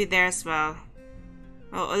thing should be there as well.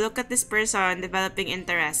 Oh, look at this person developing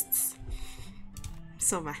interests.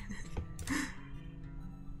 So mad.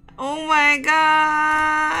 Oh my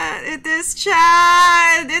god! It is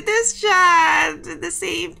Chad! It is Chad! The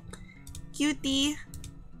same cutie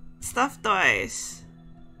stuffed toys.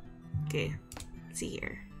 Okay, let's see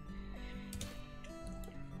here.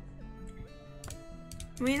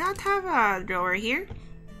 Do we not have a drawer here?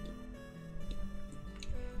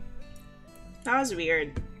 That was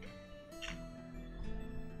weird.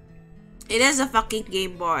 It is a fucking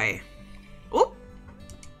Game Boy. Oop!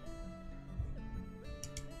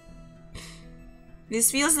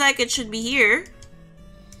 This feels like it should be here.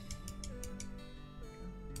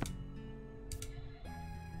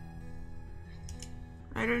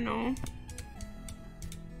 I don't know.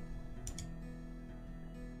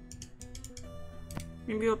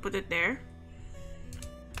 Maybe we'll put it there.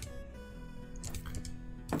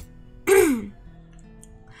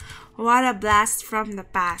 What a blast from the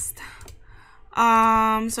past.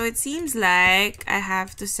 So it seems like I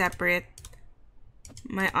have to separate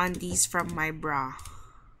my undies from my bra.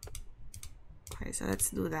 Okay, so let's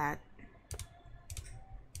do that.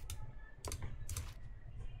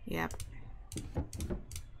 Yep.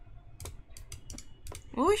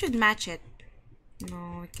 Oh, we should match it.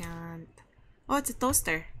 No, we can't. Oh, it's a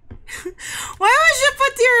toaster. Why would you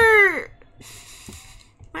put your...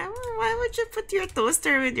 Why would you put your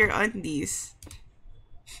toaster with your undies?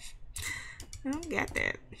 I don't get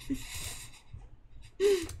it.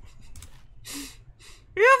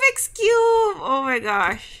 Rubik's Cube! Oh my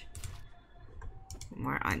gosh.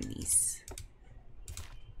 More undies.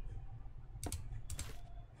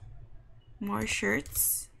 More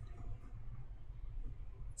shirts.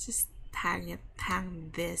 Just hang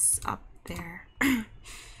this up there.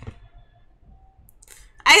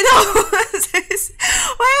 I know.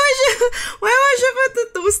 Why would you put the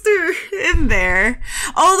toaster in there?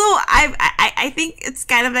 Although I think it's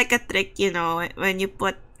kind of like a trick, you know, when you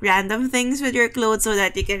put random things with your clothes so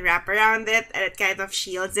that you can wrap around it and it kind of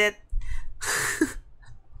shields it.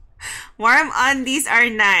 Warm undies are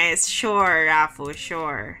nice. Sure, Rafu,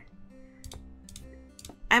 sure.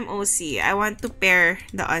 I'm OC. I want to pair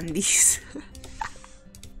the undies.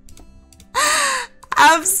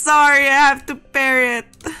 I'm sorry, I have to pair it.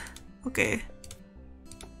 Okay.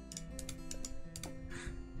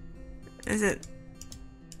 Is it?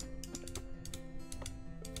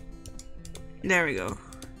 There we go.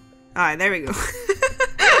 Alright, there we go.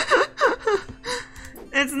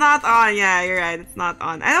 It's not on. Yeah, you're right. It's not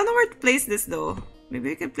on. I don't know where to place this though. Maybe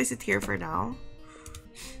we can place it here for now.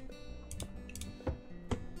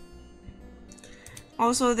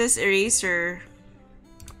 Also, this eraser.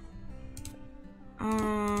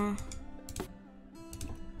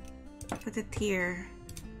 Put it here.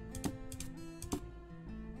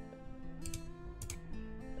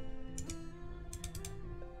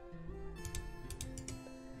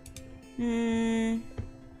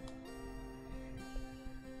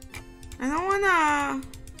 I don't wanna.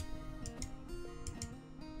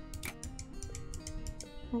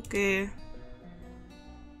 Okay.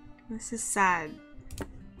 This is sad.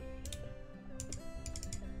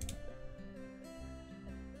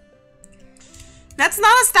 That's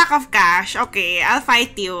not a stack of cash. Okay, I'll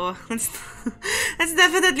fight you. That's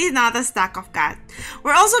definitely not a stack of cash.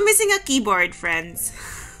 We're also missing a keyboard, friends.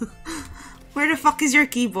 Where the fuck is your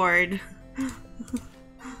keyboard?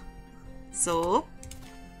 Soap.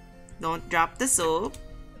 Don't drop the soap.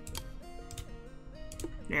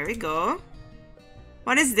 There we go.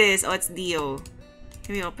 What is this? Oh, it's Dio.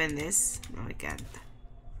 Can we open this? No, we can't.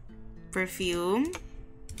 Perfume.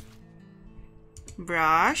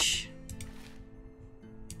 Brush.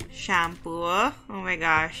 Shampoo. Oh my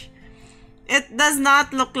gosh. It does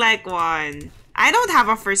not look like one. I don't have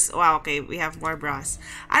a first... Wow, okay, we have more bras.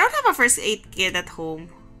 I don't have a first aid kit at home.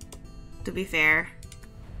 To be fair.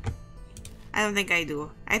 I don't think I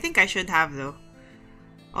do. I think I should have though.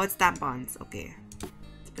 Oh, it's tampons. Okay.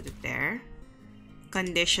 Let's put it there.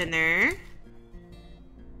 Conditioner.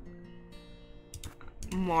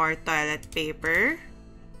 More toilet paper.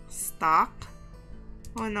 Stock.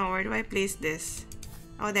 Oh no, where do I place this?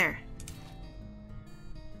 Oh, there.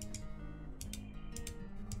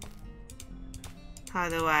 How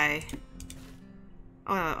do I...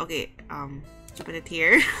 Oh, no, okay. Put it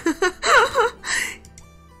here.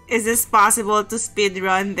 Is this possible to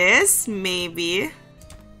speedrun this? Maybe.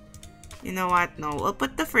 You know what? No. We'll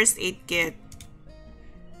put the first aid kit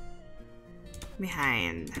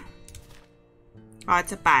behind. Oh,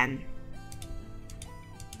 it's a pan.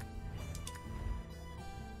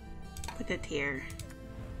 Put it here.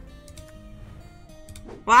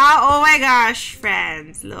 Wow! Oh my gosh,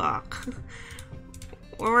 friends. Look.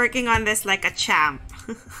 We're working on this like a champ.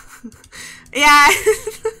 Yeah.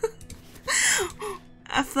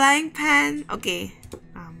 A flying pan. Okay.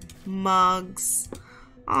 Mugs.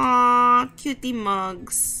 Aww, cutie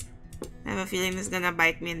mugs. I have a feeling this is gonna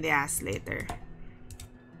bite me in the ass later.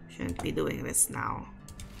 Shouldn't be doing this now.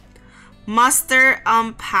 Muster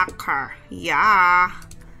Unpacker. Yeah.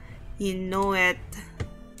 You know it.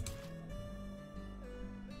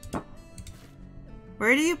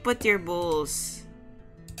 Where do you put your bowls?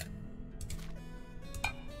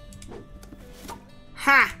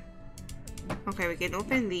 Ha! Okay, we can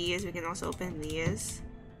open these. We can also open these.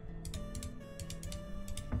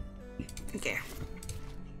 Okay.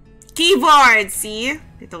 Keyboard! See?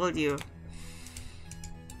 I told you.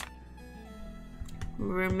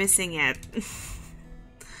 We're missing it.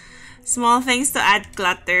 Small things to add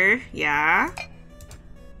clutter. Yeah.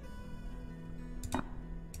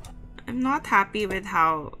 I'm not happy with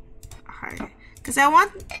how hard. Because I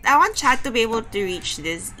want chat to be able to reach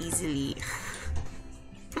this easily.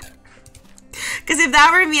 Because if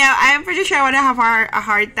that were me, I'm pretty sure I would have a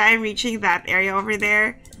hard time reaching that area over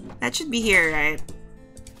there. That should be here, right?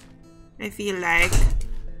 I feel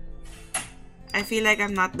like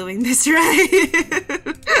I'm not doing this right.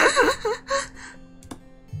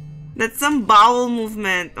 That's some bowel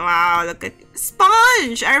movement. Wow, look at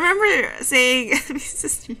sponge. I remember saying,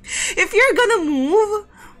 if you're gonna move,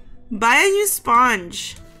 buy a new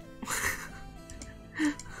sponge.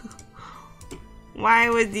 Why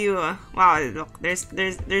would you? Wow, look,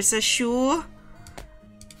 there's a shoe.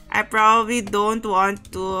 I probably don't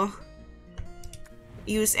want to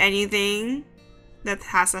use anything that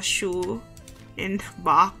has a shoe in the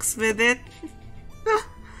box with it.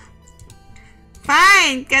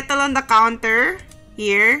 Fine! Kettle on the counter.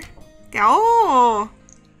 Here. Oh!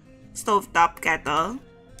 Stovetop kettle.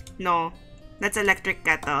 No. That's electric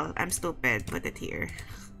kettle. I'm stupid. Put it here.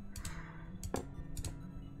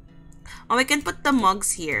 Oh, we can put the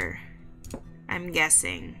mugs here. I'm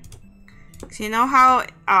guessing. So you know how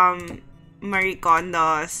Marie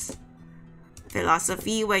Kondo's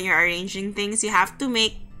philosophy when you're arranging things, you have to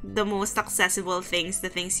make the most accessible things the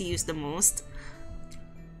things you use the most.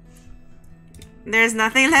 There's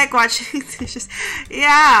nothing like watching dishes.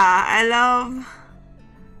 Yeah, I love...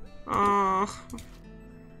 Oh,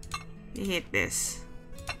 I hate this.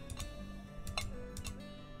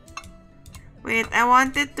 Wait, I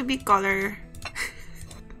want it to be color.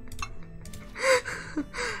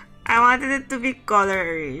 I wanted it to be color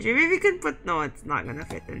arranged. Maybe we can put... No, it's not gonna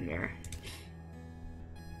fit in there.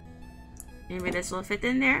 Maybe this will fit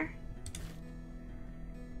in there.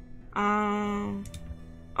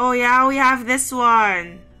 Oh yeah, we have this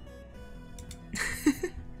one.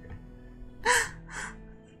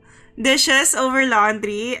 Dishes over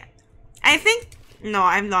laundry. I think... No,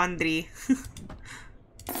 I'm laundry.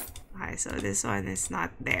 Okay, so this one is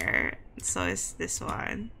not there. So is this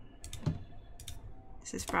one.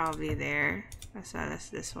 This is probably there. As well as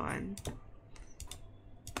this one.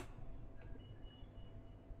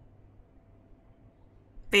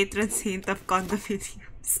 Patron saint of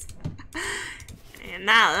condominiums. You're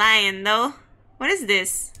not lying though. What is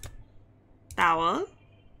this? Towel?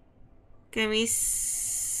 Can we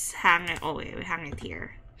hang it? Oh wait, we hang it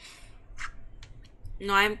here.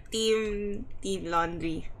 No, I'm team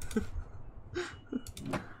laundry.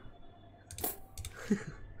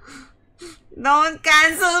 Don't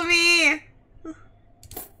cancel me!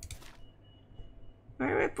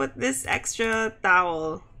 Where do I put this extra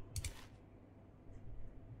towel?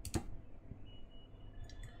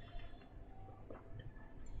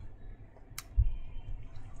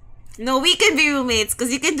 No, we can be roommates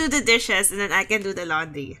because you can do the dishes and then I can do the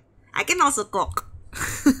laundry. I can also cook.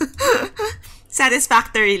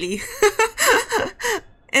 Satisfactorily.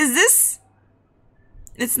 Is this?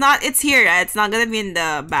 It's not, it's here, right? It's not gonna be in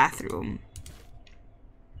the bathroom.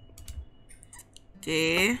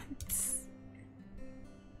 Okay.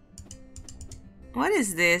 What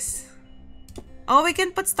is this? Oh, we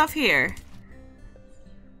can put stuff here.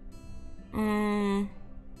 I'm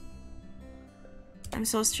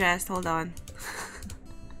so stressed. Hold on.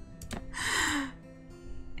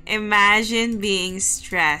 Imagine being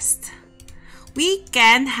stressed. We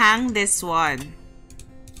can hang this one.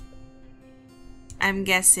 I'm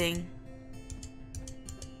guessing.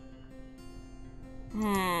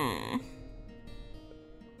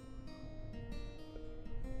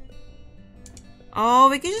 Oh,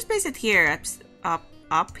 we can just place it here.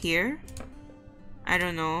 Up here. I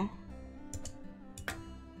don't know.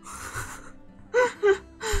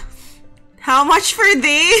 How much per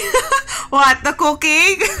day? What, the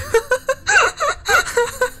cooking?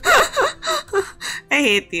 I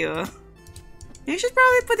hate you. You should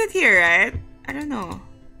probably put it here, right? I don't know.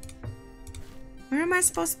 Where am I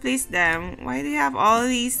supposed to place them? Why do you have all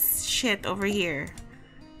these shit over here?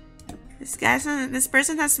 This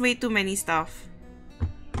person has way too many stuff.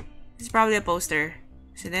 It's probably a poster,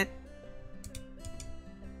 isn't it?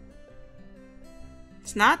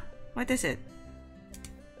 It's not? What is it?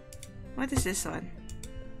 What is this one?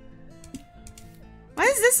 What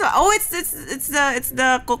is this one? Oh, it's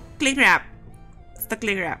the cling wrap. It's the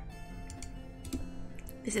cling wrap.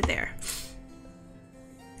 Is it there?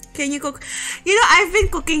 Can you cook? You know, I've been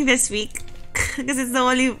cooking this week because it's the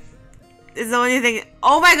only thing.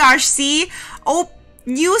 Oh my gosh! See? Oh,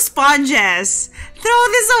 new sponges. Throw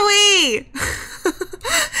this away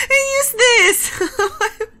and use this.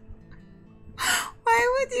 Why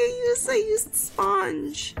would you use a used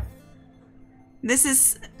sponge? This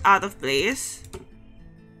is out of place.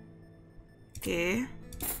 Okay. Is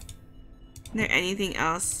there anything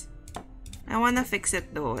else? I wanna fix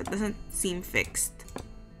it though. It doesn't seem fixed.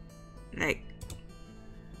 Like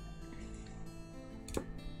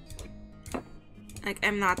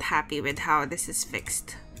I'm not happy with how this is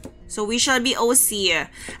fixed. So we shall be OC.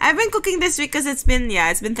 I've been cooking this week because it's been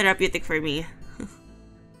therapeutic for me.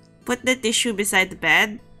 Put the tissue beside the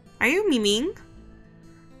bed. Are you memeing?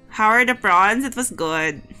 How are the prawns? It was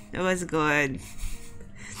good. It was good.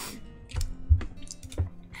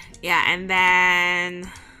 Yeah, and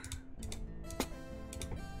then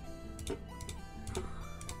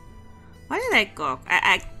what did I cook?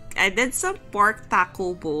 I did some pork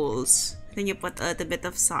taco bowls. Then you put a little bit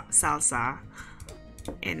of salsa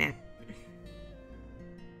in it.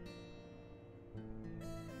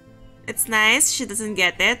 It's nice. She doesn't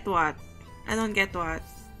get it. What? I don't get what.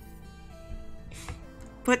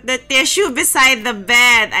 Put the tissue beside the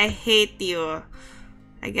bed. I hate you.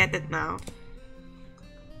 I get it now.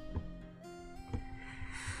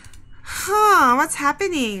 Huh, what's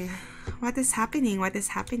happening? What is happening? What is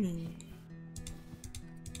happening?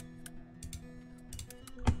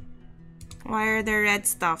 Why are there red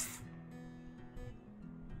stuff?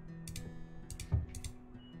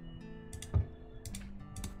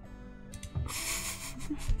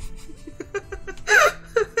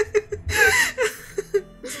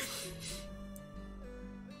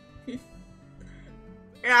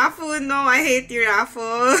 Rafu, no, I hate you,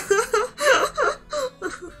 Rafu.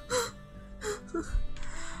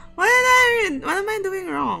 What am I doing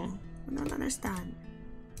wrong? I don't understand.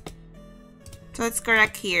 So it's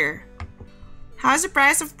correct here. How's the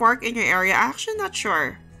price of pork in your area? Actually, not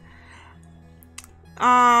sure.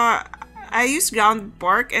 I use ground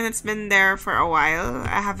pork and it's been there for a while.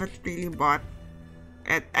 I haven't really bought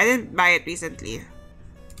it. I didn't buy it recently.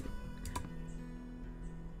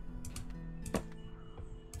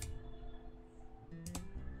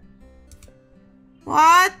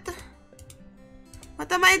 What?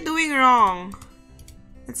 What am I doing wrong?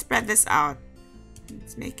 Let's spread this out.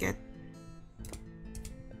 Let's make it.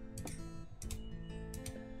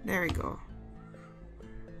 There we go.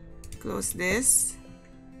 Close this.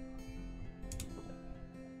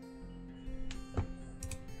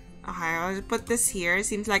 Okay, I'll just put this here.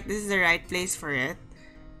 Seems like this is the right place for it.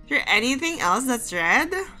 Is there anything else that's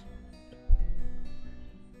red?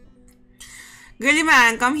 Girly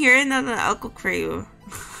man, come here and I'll cook for you.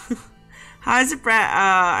 How's the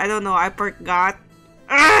I don't know, I forgot.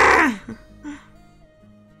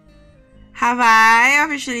 Have I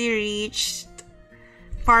officially reached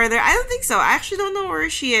farther? I don't think so. I actually don't know where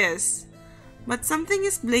she is. But something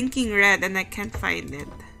is blinking red and I can't find it.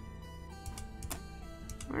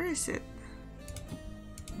 Where is it?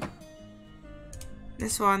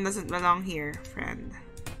 This one doesn't belong here, friend.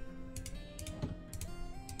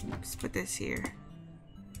 Let's put this here.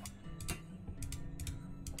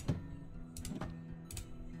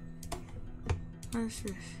 What is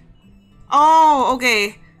this? Oh,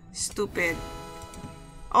 okay. Stupid.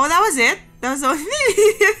 Oh, that was it? That was the only thing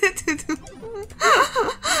I needed to do.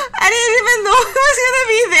 I didn't even know it was gonna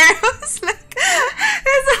be there. I was like,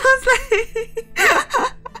 it sounds like...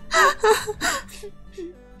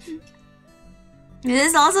 This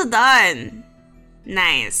is also done.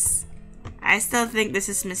 Nice. I still think this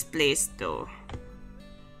is misplaced though.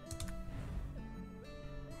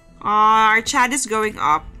 Our chat is going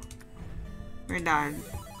up. We're done.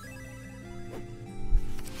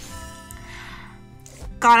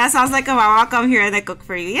 Kana sounds like a mama. Come here and I cook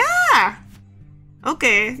for you. Yeah!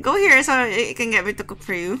 Okay, go here so you can get me to cook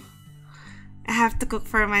for you. I have to cook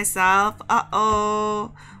for myself.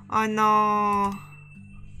 Uh-oh. Oh no.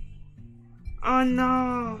 Oh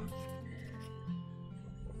no.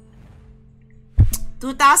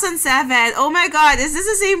 2007. Oh my god, is this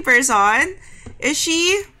the same person? Is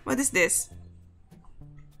she? What is this?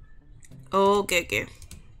 Oh, okay, okay.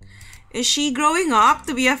 Is she growing up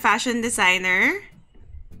to be a fashion designer?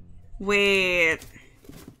 Wait.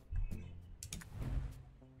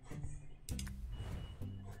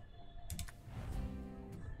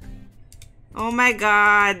 Oh my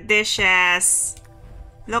god, dishes.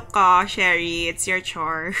 Look, oh, Sherry, it's your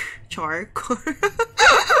chore. Chore?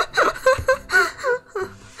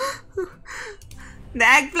 The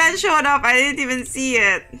eggplant showed up. I didn't even see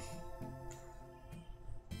it.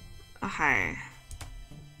 Okay.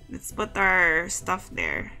 Let's put our stuff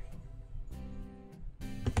there.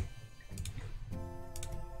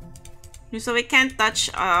 So we can't touch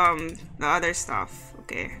the other stuff.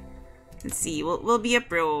 Okay. Let's see. We'll be a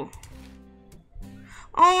pro.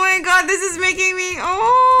 Oh my god, this is making me...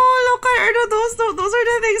 Oh, look at her. Those are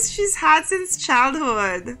the things she's had since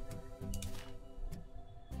childhood.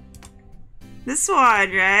 This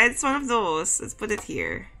one, right? It's one of those. Let's put it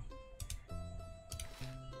here.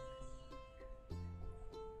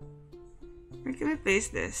 Where can we place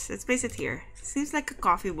this? Let's place it here. Seems like a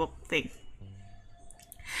coffee book thing.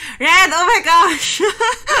 Red! Oh my gosh!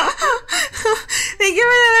 Thank you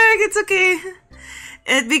for the lyric. It's okay.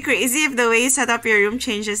 It'd be crazy if the way you set up your room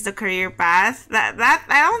changes the career path. That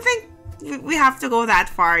I don't think we have to go that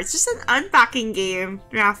far. It's just an unpacking game,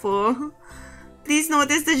 Rafu. Please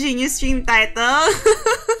notice the genius stream title.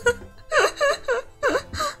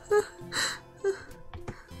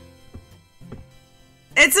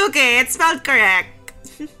 It's okay. It's spelled correct.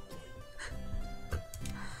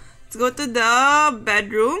 Let's go to the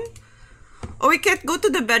bedroom. Oh, we can't go to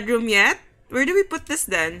the bedroom yet? Where do we put this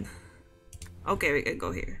then? Okay, we can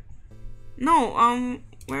go here. No,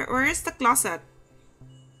 where is the closet?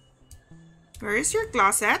 Where is your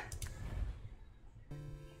closet?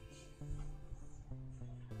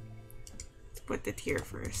 Let's put it here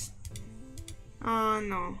first. Oh,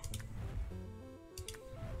 no.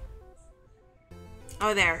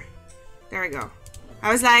 Oh, there. There we go.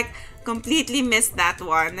 I was like, completely missed that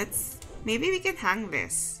one. Maybe we can hang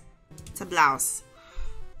this. It's a blouse.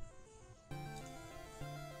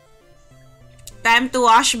 Time to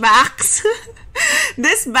wash backs.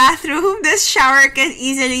 This bathroom, this shower can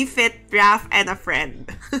easily fit Raph and a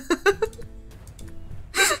friend.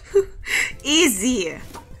 Easy.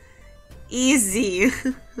 Easy.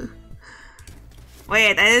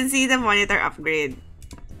 Wait, I didn't see the monitor upgrade.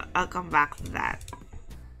 I'll come back to that.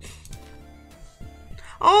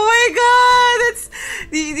 Oh my god! It's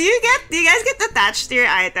do you guys get attached to your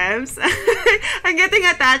items? I'm getting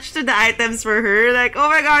attached to the items for her. Like, oh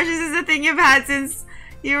my gosh, this is the thing you've had since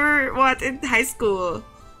you were what, in high school.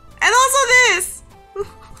 And also this!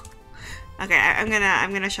 Okay, I'm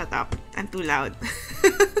gonna shut up. I'm too loud.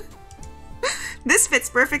 This fits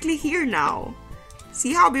perfectly here now.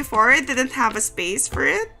 See how before it didn't have a space for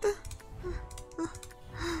it?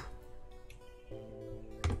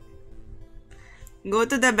 Go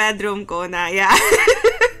to the bedroom, Kona. Yeah.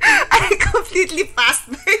 I completely passed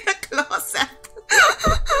by the closet.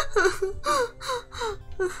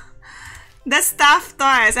 The stuffed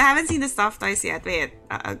toys. I haven't seen the stuffed toys yet. Wait,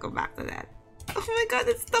 I'll go back to that. Oh my god,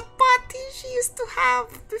 it's the potty she used to have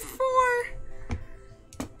before.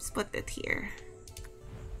 Let's put it here.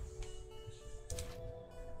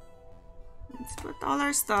 Let's put all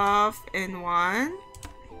our stuff in one.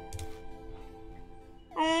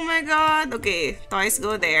 Oh my god. Okay, toys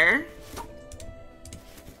go there.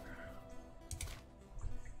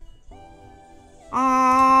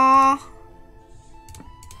 Oh.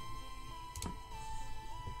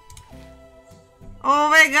 Oh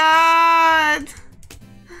my god.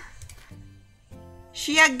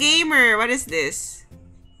 She a gamer. What is this?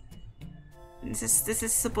 This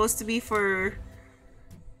is supposed to be for...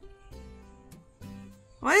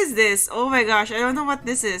 What is this? Oh my gosh, I don't know what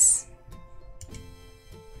this is.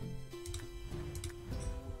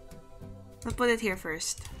 I'll put it here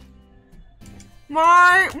first.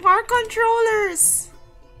 More controllers.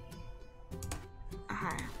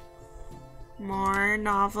 More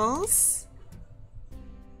novels.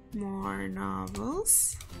 More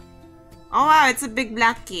novels. Oh wow, it's a big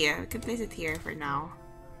black key. We can place it here for now.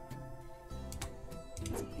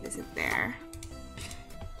 Let's place it there.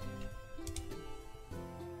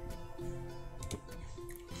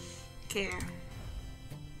 Okay.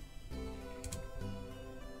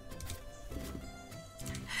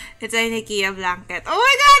 It's a Ikea blanket. Oh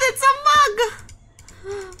my god, it's a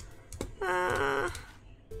mug!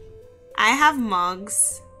 I have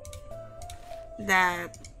mugs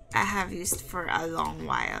that I have used for a long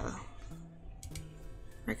while.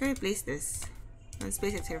 Where can we place this? Let's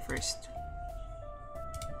place it here first.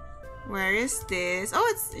 Where is this?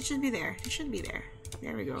 Oh, it should be there. It should be there.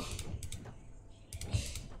 There we go.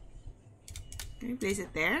 Can we place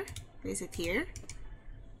it there? Place it here.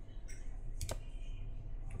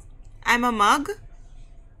 I'm a mug?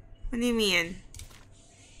 What do you mean?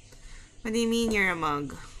 What do you mean you're a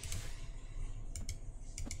mug?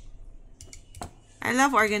 I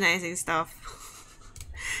love organizing stuff.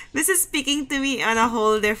 This is speaking to me on a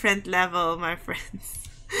whole different level, my friends.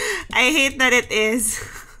 I hate that it is.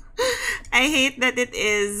 I hate that it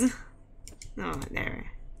is. No,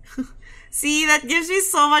 there. See, that gives me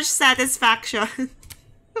so much satisfaction.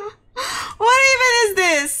 What even is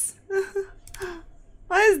this?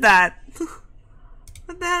 What is that?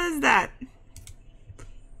 What the hell is that?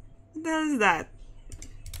 What the hell is that?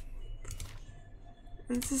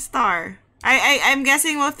 It's a star. I'm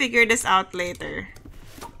guessing we'll figure this out later.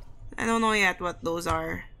 I don't know yet what those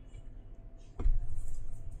are.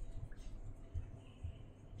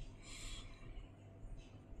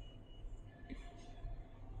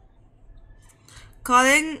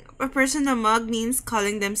 Calling a person a mug means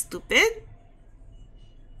calling them stupid?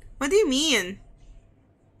 What do you mean?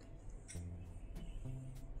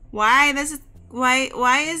 Why does it, why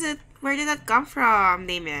is it, where did that come from,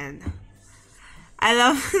 Damien? I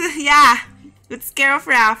love, yeah, it's Scare of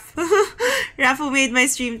Raph. Raph who made my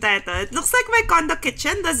stream title. It looks like my condo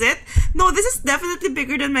kitchen, does it? No, this is definitely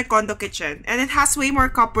bigger than my condo kitchen. And it has way more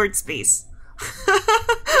cupboard space.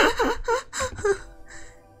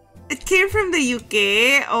 It came from the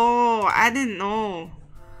UK? Oh, I didn't know.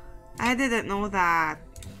 I didn't know that.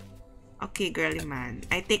 Okay, girly man.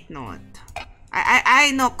 I take note.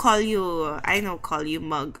 I know call you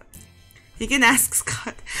mug. You can ask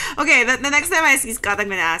Scott. Okay, the next time I see Scott, I'm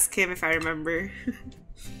gonna ask him if I remember.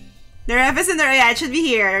 The ref is in the... Yeah, it should be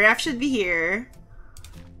here. Ref should be here.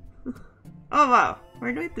 Oh, wow.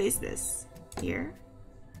 Where do we place this? Here?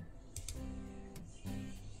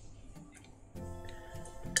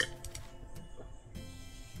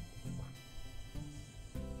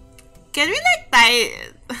 Can we like tie...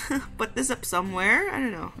 put this up somewhere? I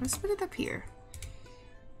don't know. Let's put it up here.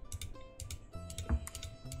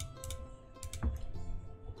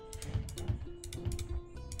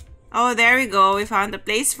 Oh, there we go. We found a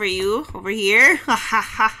place for you over here. Ha ha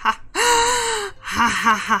ha ha. Ha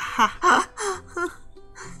ha ha ha.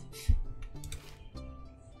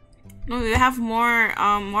 No, we have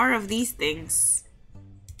more of these things.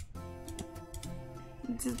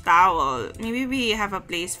 It's a towel. Maybe we have a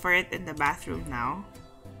place for it in the bathroom now.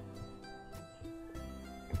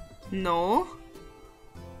 No?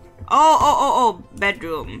 Oh,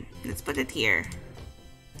 bedroom. Let's put it here.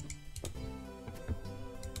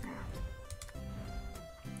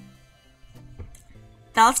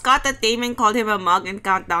 Tell Scott that Damon called him a mug and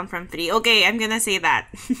count down from 3. Okay, I'm gonna say that.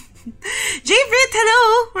 Jay Britt,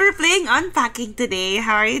 hello! We're playing Unpacking today.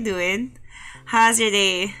 How are you doing? How's your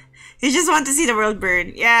day? You just want to see the world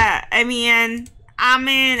burn. Yeah, I mean,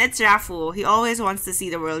 it's Rafu. He always wants to see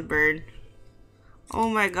the world burn. Oh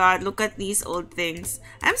my god, look at these old things.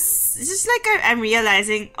 I'm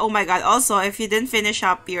realizing, oh my god, also, if you didn't finish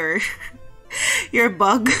up your your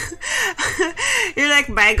bug, you're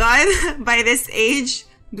like, by god, by this age,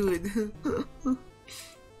 dude.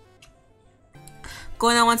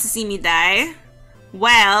 Kona wants to see me die.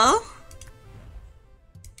 Well,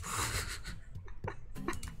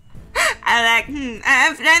 I'm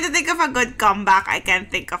trying to think of a good comeback. I can't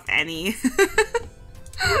think of any.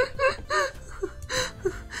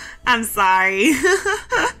 I'm sorry.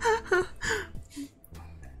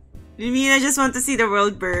 You mean I just want to see the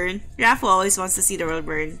world burn? Rafu always wants to see the world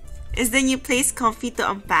burn. Is the new place comfy to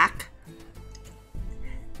unpack?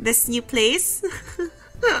 This new place?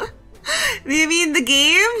 Do you mean the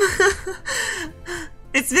game?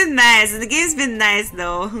 It's been nice. The game's been nice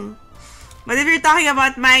though. But if you're talking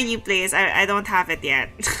about my new place, I don't have it yet.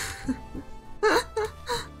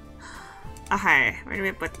 Okay, where do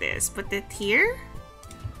we put this? Put it here?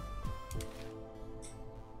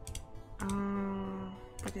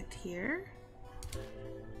 Put it here?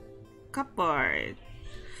 Cupboard.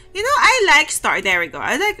 You know, I like there we go.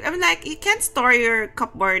 I'm like, you can't store your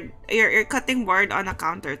cupboard, your cutting board on a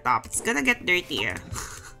countertop. It's gonna get dirty.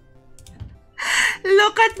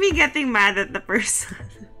 Look at me getting mad at the person.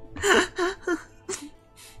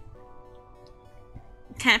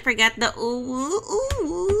 Can't forget the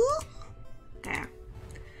ooh. Okay.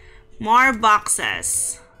 More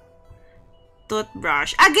boxes.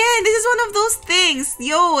 Toothbrush. Again, this is one of those things.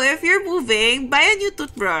 Yo, if you're moving, buy a new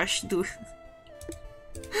toothbrush, dude.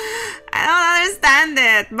 I don't understand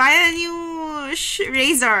it. Buy a new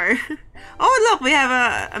razor. Oh, look, we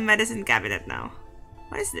have a medicine cabinet now.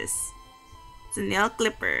 What is this? It's a nail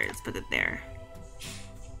clipper. Let's put it there.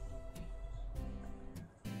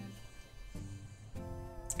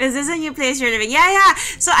 Is this a new place you're living? Yeah.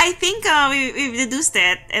 So I think we've deduced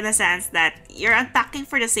it in a sense that you're unpacking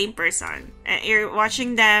for the same person. And you're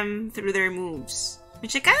watching them through their moves.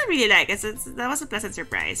 Which I kind of really like. That was a pleasant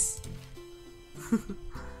surprise.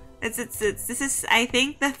 This is, I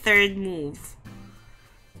think, the third move.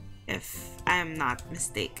 If I'm not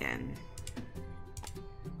mistaken.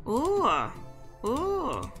 Oh,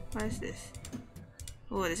 what is this?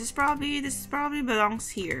 Oh, this probably belongs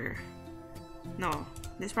here. No,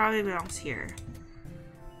 this probably belongs here.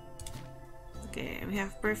 Okay, we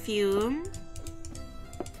have perfume.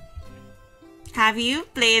 Have you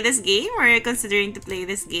played this game or are you considering to play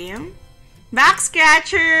this game? Back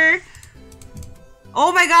scratcher!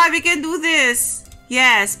 Oh my god, we can do this!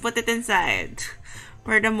 Yes, put it inside.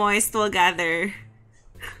 Where the moist will gather.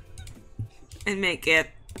 And make it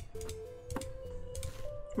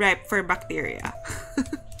ripe for bacteria.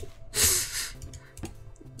 Let's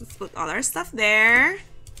put all our stuff there.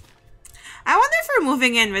 I wonder if we're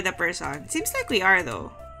moving in with a person. Seems like we are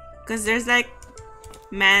though. Because there's like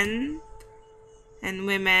men and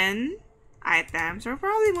women items. We're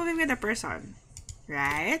probably moving with a person.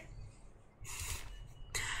 Right?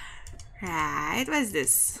 Right, what is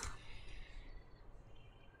this?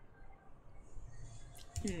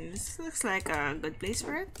 This looks like a good place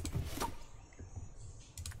for it.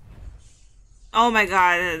 Oh my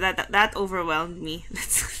god, that overwhelmed me.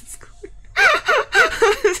 Let's go.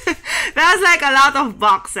 That was like a lot of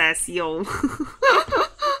boxes, yo.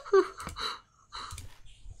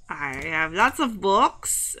 I have lots of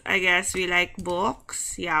books. I guess we like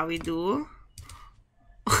books. Yeah, we do.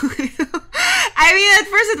 I mean, at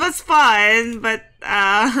first it was fun, but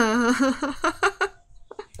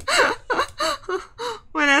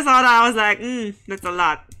when I saw that, I was like, that's a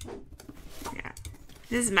lot. Yeah,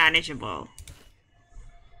 this is manageable.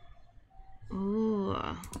 Ooh,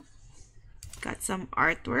 got some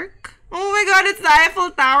artwork. Oh my god, it's the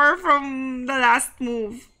Eiffel Tower from the last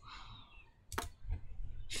move.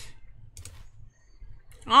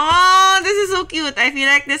 Oh, this is so cute. I feel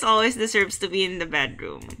like this always deserves to be in the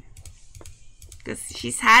bedroom. Because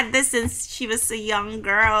she's had this since she was a young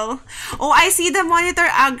girl. Oh, I see the monitor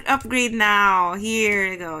upgrade now.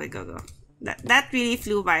 Here, go. That really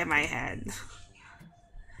flew by my head.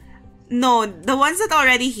 No, the ones that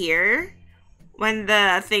already here, when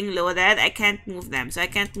the thing loaded, I can't move them. So I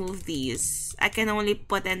can't move these. I can only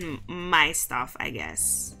put in my stuff, I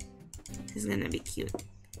guess. This is gonna be cute.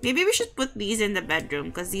 Maybe we should put these in the bedroom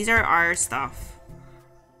because these are our stuff.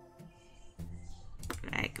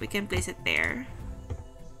 Like, we can place it there.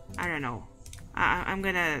 I don't know. I'm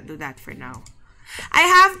gonna do that for now. I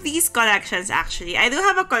have these collections actually. I do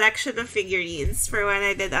have a collection of figurines for when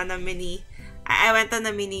I did on a mini. I went on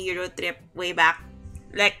a mini Euro trip way back,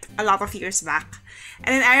 like a lot of years back.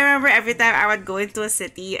 And then I remember every time I would go into a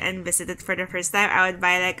city and visit it for the first time, I would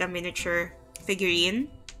buy like a miniature figurine.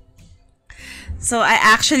 So I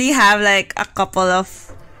actually have like a couple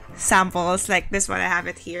of samples, like this one. I have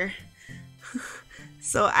it here.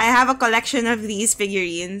 So I have a collection of these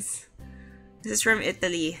figurines. This is from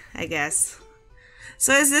Italy, I guess.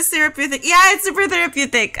 So is this therapeutic? Yeah, it's super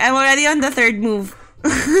therapeutic. I'm already on the third move.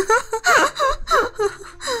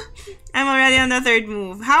 I'm already on the third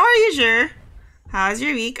move. How are you, Jer? How's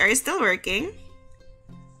your week? Are you still working?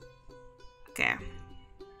 Okay.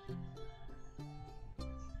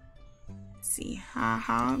 Let's see.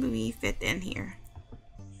 How do we fit in here?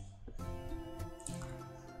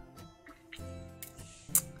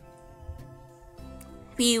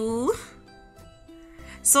 Pew.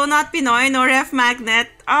 So not Pinoy, no ref magnet.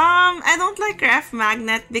 I don't like ref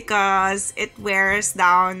magnet because it wears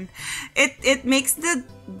down. It makes the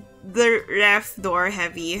ref door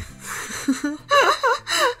heavy.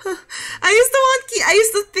 I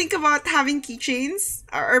used to think about having keychains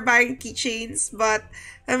or buying keychains, but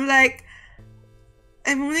I'm like,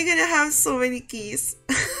 I'm only gonna have so many keys.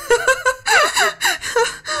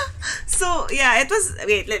 So yeah, it was.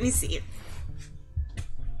 Wait, let me see.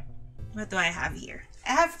 What do I have here?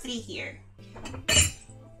 I have 3 here.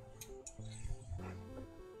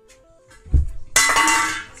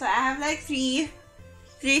 So I have like three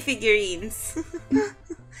figurines.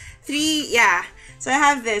 3, yeah. So I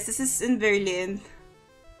have this. This is in Berlin.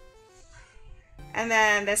 And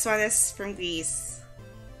then this one is from Greece.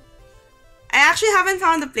 I actually haven't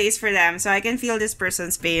found a place for them, so I can feel this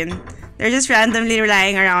person's pain. They're just randomly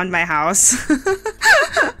lying around my house.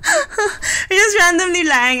 They're just randomly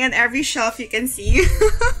lying on every shelf you can see.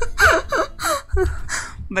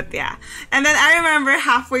 But yeah. And then I remember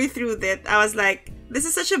halfway through that, I was like, this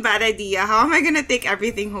is such a bad idea. How am I gonna take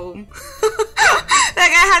everything home?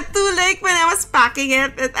 Like, I had to, like, when I was packing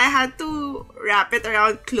it, I had to wrap it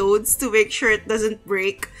around clothes to make sure it doesn't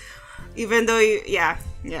break. Even though, yeah.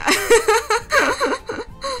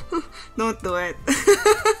 Don't do it.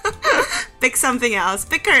 Pick something else.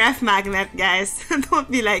 Pick a ref magnet, guys. Don't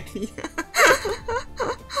be like me.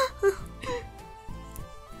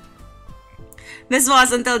 This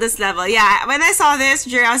was until this level. Yeah, when I saw this,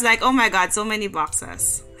 I was like, oh my god, so many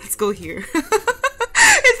boxes. Let's go here.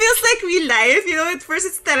 It feels like real life, you know. At first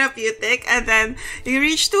it's therapeutic, and then you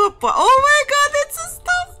reach to a point. Oh my god, it's a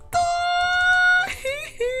stuffed toy!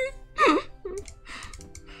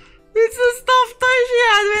 It's a stuffed toy she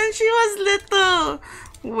had when she was little.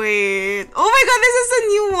 Wait. Oh my god, this is a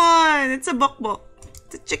new one. It's a bok-bok.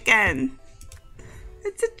 It's a chicken.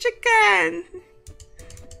 It's a chicken.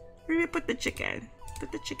 Where do we put the chicken?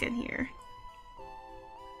 Put the chicken here.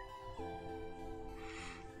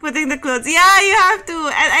 Putting the clothes. Yeah, you have to.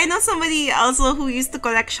 And I know somebody also who used to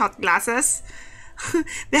collect shot glasses.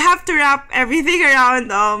 They have to wrap everything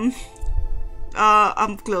around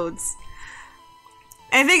clothes.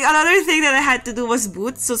 I think another thing that I had to do was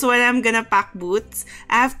boots. So when I'm gonna pack boots,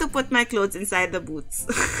 I have to put my clothes inside the boots.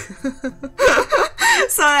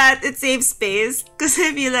 So that it saves space. Because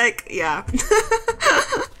I feel like, yeah.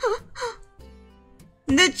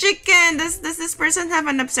 The chicken! Does this person have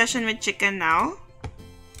an obsession with chicken now?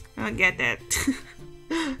 I don't get it.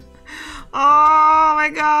 Oh my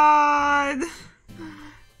god!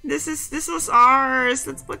 This was ours.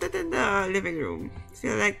 Let's put it in the living room. I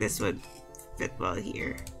feel like this would fit well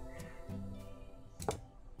here.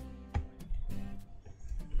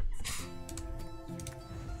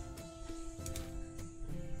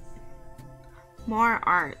 More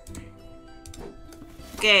art.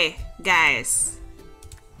 Okay, guys.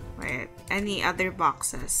 Wait, any other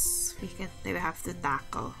boxes we have to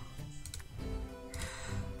tackle?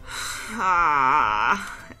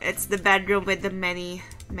 It's the bedroom with the many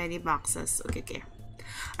boxes. Okay.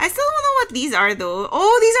 I still don't know what these are though.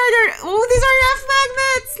 Oh, these are ref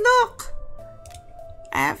magnets. Look,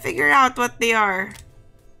 I have figured out what they are.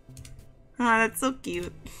 That's so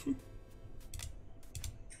cute.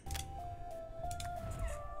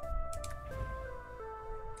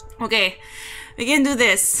 Okay, we can do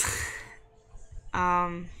this.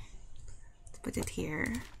 Let's put it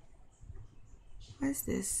here. What is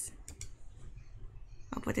this?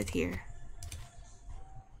 I'll put it here.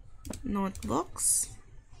 Notebooks.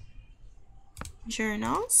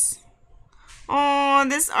 Journals. Oh,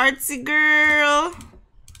 this artsy girl.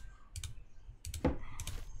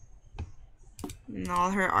 And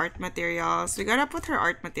all her art materials. We gotta put her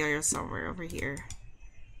art materials somewhere over here.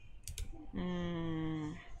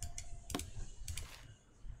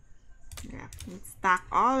 Yeah, let's stack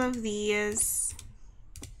all of these.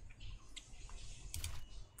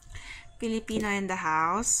 Filipino in the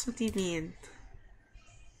house? What do you mean?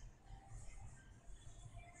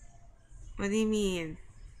 What do you mean?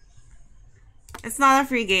 It's not a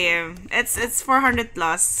free game. It's 400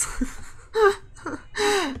 plus.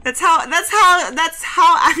 that's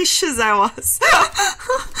how anxious I was.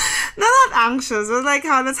 No, not anxious, but like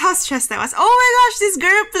that's how stressed I was. Oh my gosh, this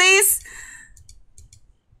girl plays.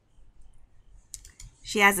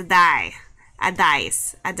 She has a die. A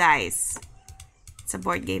dice. It's a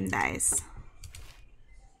board game dice.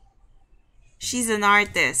 She's an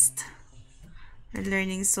artist. We're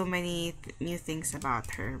learning so many new things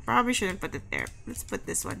about her. Probably shouldn't put it there. Let's put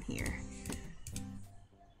this one here.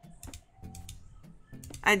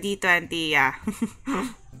 A D20, yeah.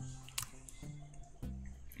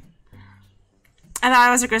 I thought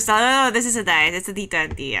it was a crystal. No, this is a dice. It's a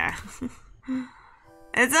D20, yeah.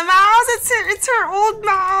 It's a mouse! It's her old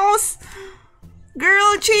mouse!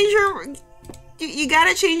 Girl, change your... You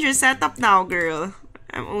gotta change your setup now, girl.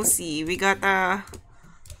 I'm OC. We gotta...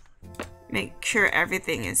 make sure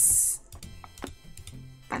everything is...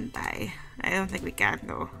 pantay. I don't think we can,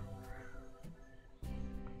 though.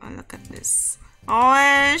 Oh, look at this.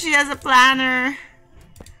 Oh, she has a planner.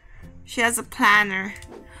 She has a planner.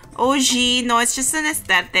 OG. No, it's just an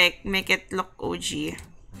aesthetic. Make it look OG.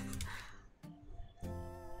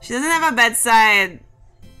 She doesn't have a bedside.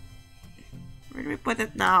 Where do we put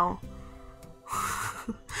it now?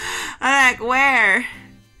 I'm like, where?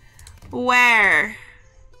 Where?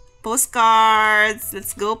 Postcards.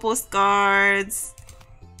 Let's go, postcards.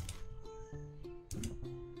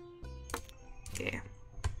 Okay.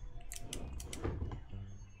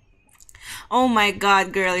 Oh my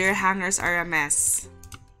god, girl, your hangers are a mess.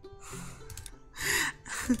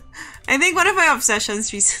 I think one of my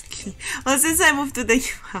obsessions recently, well, since I moved to the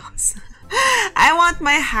new house, I want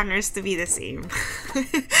my hangers to be the same.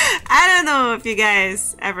 I don't know if you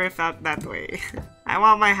guys ever felt that way. I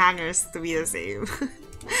want my hangers to be the same.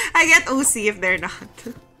 I get OC if they're not.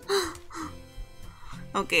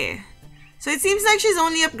 Okay. So it seems like she's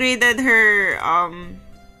only upgraded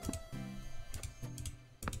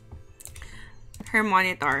her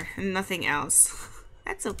monitor and nothing else.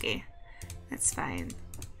 That's okay. That's fine.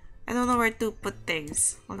 I don't know where to put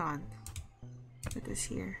things. Hold on. Put this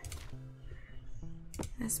here.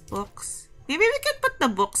 There's books. Maybe we can put the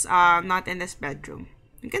books not in this bedroom.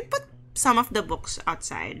 We can put some of the books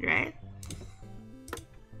outside, right?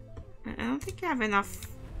 I don't think you have enough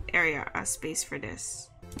area, space for this.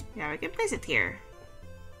 Yeah, we can place it here.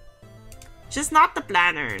 Just not the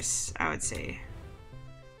planners, I would say.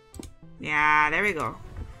 Yeah, there we go.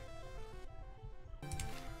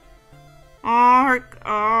 Oh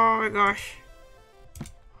my gosh.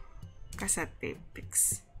 Cassette tape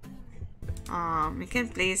pics. We can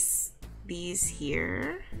place these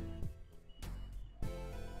here.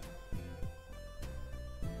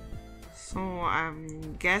 So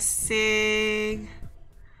I'm guessing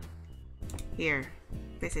here.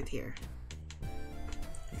 Place it here.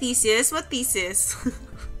 Thesis? What thesis?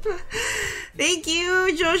 Thank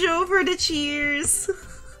you, Jojo, for the cheers.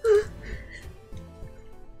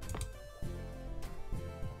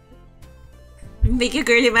 Make a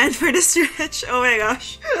girly man for the stretch. Oh my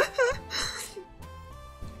gosh.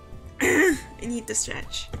 I need to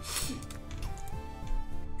stretch.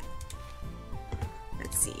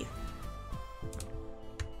 Let's see.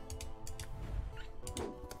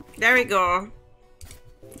 There we go.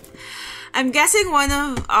 I'm guessing one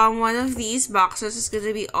of these boxes is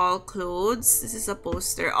gonna be all clothes. This is a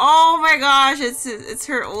poster. Oh my gosh, it's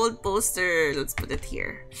her old poster. Let's put it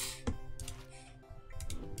here.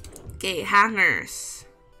 Okay, hangers.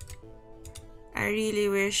 I really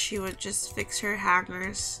wish she would just fix her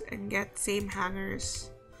hangers and get same hangers.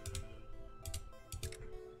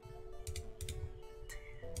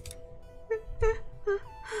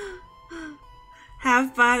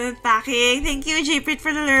 Have fun unpacking. Thank you, JPrit,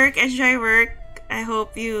 for the lurk. Enjoy work. I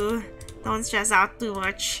hope you don't stress out too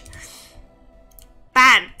much.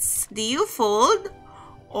 Pants. Do you fold?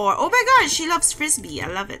 Or, oh my god, she loves frisbee. I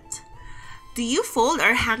love it. Do you fold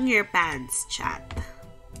or hang your pants, chat?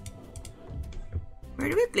 Where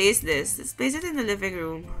do we place this? Let's place it in the living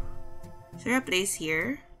room. Is there a place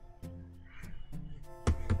here?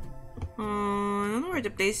 I don't know where to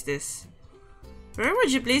place this. Where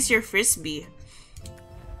would you place your frisbee?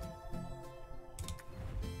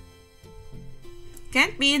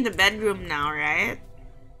 Can't be in the bedroom now, right?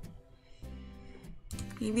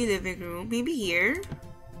 Maybe living room. Maybe here?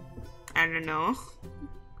 I don't know.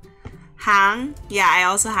 Hang? Yeah, I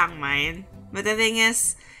also hang mine. But the thing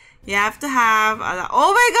is, you have to have a lot.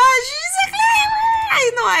 Oh my gosh, she's a climber!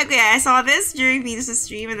 I know. Okay, I saw this during Venus'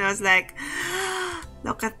 stream and I was like,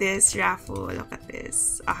 look at this, Raffo. Look at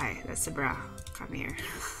this. Okay, that's a bra. Come here.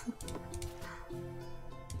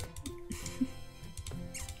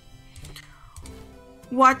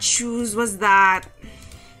 What shoes was that?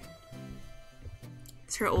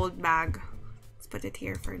 It's her old bag. Let's put it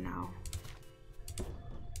here for now.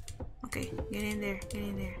 Okay, get in there, get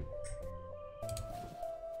in there.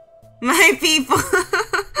 My people!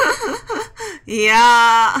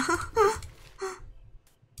 Yeah!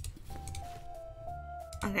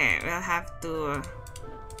 Okay, we'll have to...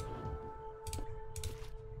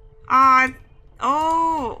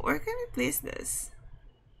 oh, where can we place this?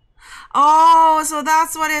 Oh, so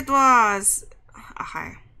that's what it was.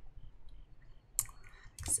 Okay.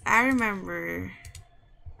 'Cause I remember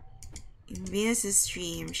in Venus'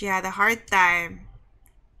 stream, she had a hard time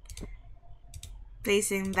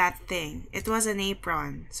placing that thing. It was an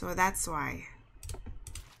apron, so that's why.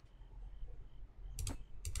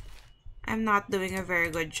 I'm not doing a very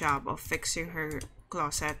good job of fixing her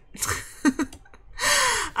closet.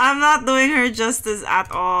 I'm not doing her justice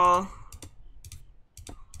at all.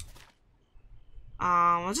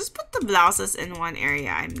 We'll just put the blouses in one area,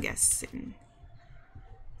 I'm guessing.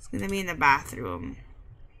 It's gonna be in the bathroom.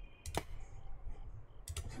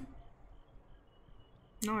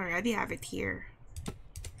 No, I already have it here.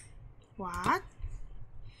 What?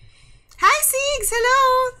 Hi, Sigs!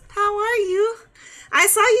 Hello! How are you? I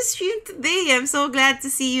saw you stream today. I'm so glad to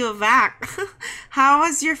see you back. How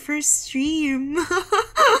was your first stream?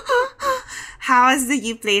 How is the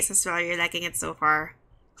new place as well? You're liking it so far?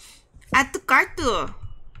 Add to cart too.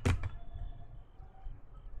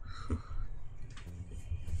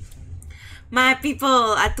 My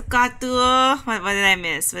people, add to cart too. What did I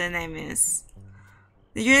miss? What did I miss?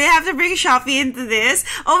 Did you really have to bring Shopee into this?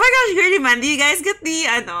 Oh my gosh, girly man, do you guys get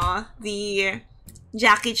the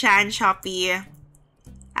Jackie Chan Shopee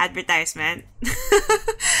advertisement?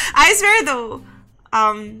 I swear though,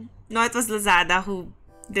 no, it was Lazada who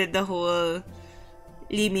did the whole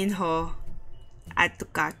Lee Min Ho add to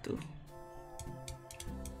cart.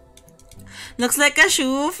 Looks like a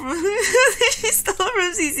shoe from she stole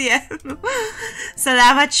from CCM.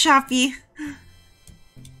 Salamat, Shopee.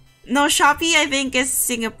 No, Shopee I think is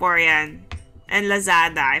Singaporean. And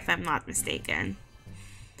Lazada, if I'm not mistaken.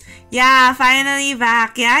 Yeah, finally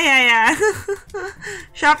back. Yeah.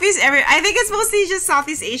 Shopee's I think it's mostly just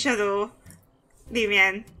Southeast Asia though.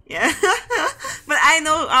 Damien. Yeah. But I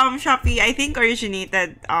know Shopee I think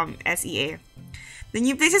originated SEA. The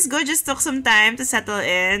new place is good, just took some time to settle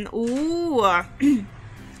in. Ooh.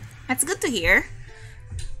 That's good to hear.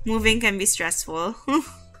 Moving can be stressful.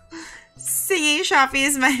 Singing Shopee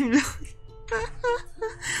is my blog.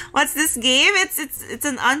 What's this game? It's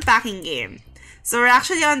an unpacking game. So we're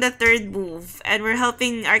actually on the third move and we're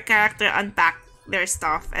helping our character unpack their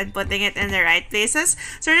stuff and putting it in the right places.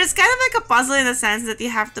 So it's kind of like a puzzle in the sense that you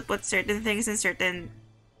have to put certain things in certain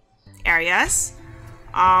areas.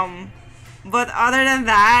 But other than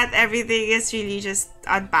that, everything is really just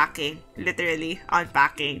unpacking. Literally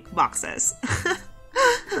unpacking boxes.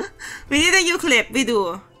 We need a new clip. We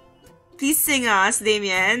do. Please sing us,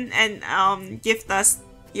 Damien, and gift us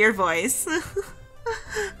your voice.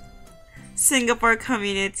 Singapore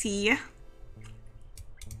community.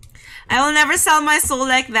 I will never sell my soul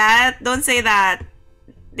like that. Don't say that,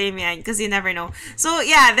 Damien, because you never know. So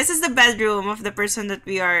yeah, this is the bedroom of the person that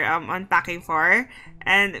we are unpacking for.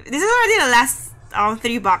 And this is already the last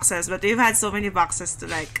 3 boxes, but we've had so many boxes to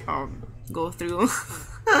like go through.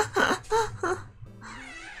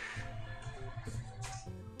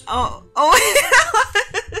 Oh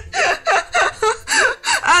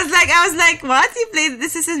I was like, what? You played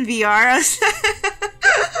this is in VR?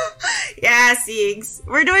 Yeah, Sigs.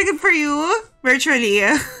 We're doing it for you virtually.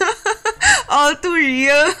 All too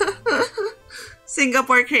real.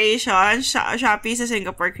 Singapore creation. Shopee is a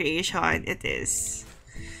Singapore creation. It is.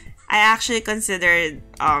 I actually considered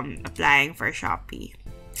applying for Shopee.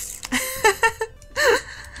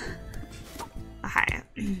 Okay.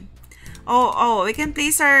 Oh, we can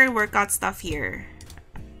place our workout stuff here.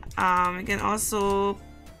 We can also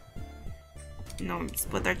let's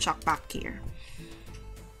put our chalk back here.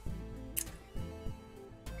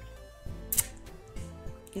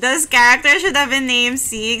 This character should have been named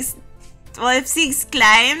Six. Well, if Siegs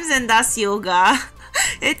climbs and does yoga,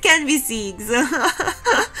 it can be Siegs.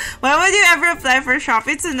 Why would you ever apply for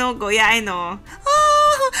Shopee? It's a no-go. Yeah, I know.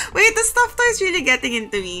 Oh, wait, the stuffed toy is really getting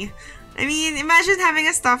into me. I mean, imagine having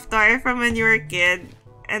a stuffed toy from when you were a kid.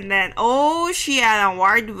 And then, oh, she had an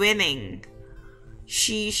award winning.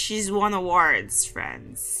 She's won awards,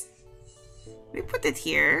 friends. Can we put it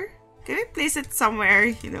here? Can we place it somewhere,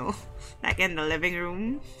 you know, like in the living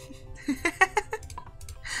room?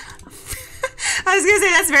 I was gonna say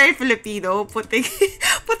that's very Filipino, putting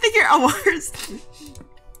your awards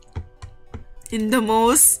in the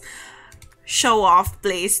most show-off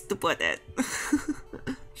place to put it.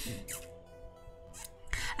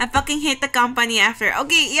 I fucking hate the company after.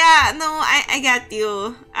 Okay, yeah, no, I get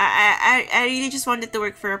you. I really just wanted to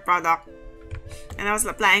work for a product, and I was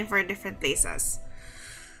applying for different places.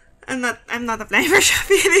 I'm not applying for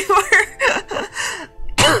Shopee anymore.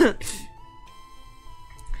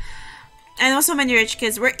 And also, many rich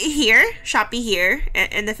kids were here, Shopee here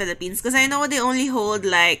in the Philippines, because I know they only hold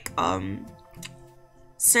like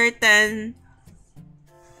certain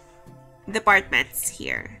departments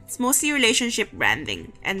here. It's mostly relationship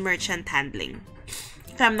branding and merchant handling,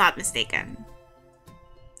 if I'm not mistaken.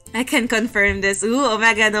 I can confirm this. Ooh,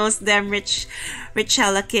 Omega knows them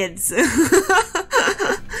Richella kids.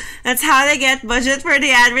 That's how they get budget for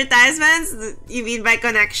the advertisements? You mean by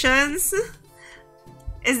connections?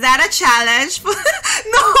 Is that a challenge?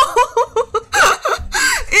 No!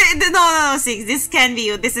 No, Six. This can be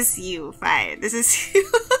you. This is you. Fine. This is you.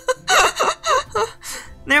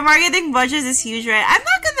 Their marketing budget is huge, right? I'm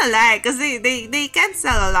not gonna lie, because they can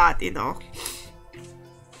sell a lot, you know.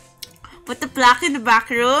 Put the plaque in the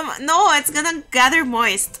back room? No, it's gonna gather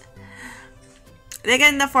moist. They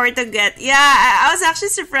can afford to get... Yeah, I was actually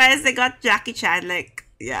surprised they got Jackie Chan, like...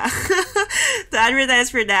 Yeah. To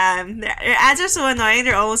advertise for them. Their ads are so annoying,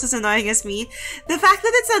 they're almost as annoying as me. The fact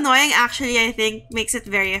that it's annoying actually, I think, makes it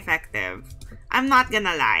very effective. I'm not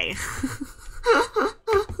gonna lie.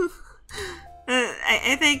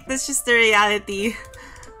 I think that's just the reality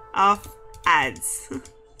of ads.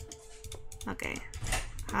 Okay.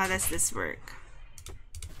 How does this work?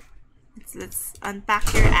 Let's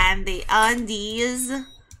unpack your undies.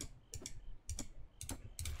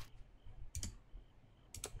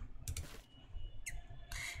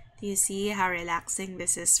 Do you see how relaxing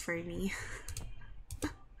this is for me?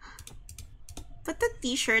 Put the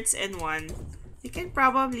t-shirts in one. You can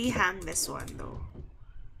probably hang this one though.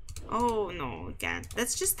 Oh no, we can't.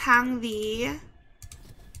 Let's just hang the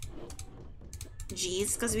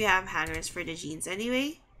jeans because we have hangers for the jeans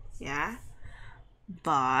anyway. Yeah.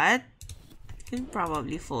 But I can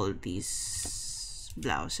probably fold these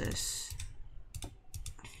blouses.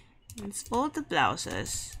 Let's fold the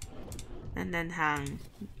blouses and then hang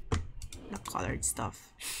the colored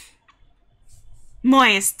stuff.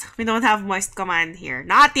 Moist. We don't have moist command here.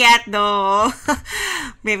 Not yet though.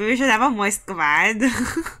 Maybe we should have a moist command.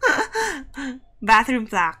 Bathroom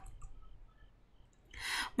plaque.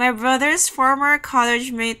 My brother's former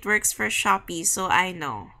college mate works for Shopee, so I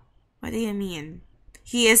know. What do you mean?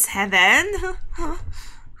 He is heaven?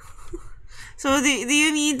 So do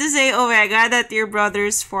you mean to say, Omega, that your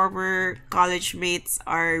brother's former college mates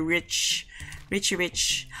are rich?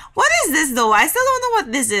 What is this though? I still don't know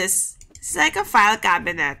what this is. It's like a file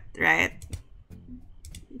cabinet, right?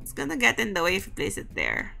 It's gonna get in the way if you place it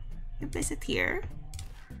there. You place it here.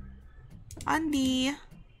 Undie.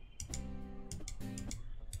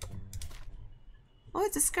 Oh,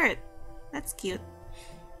 it's a skirt. That's cute.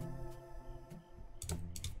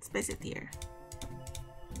 Let's place it here.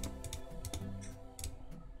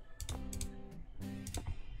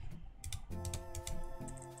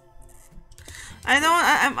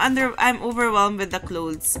 I'm overwhelmed with the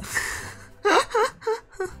clothes.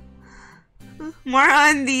 More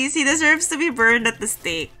on these. He deserves to be burned at the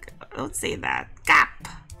stake. Don't say that. Cap.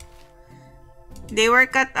 They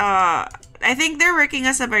work at I think they're working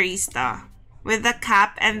as a barista. With the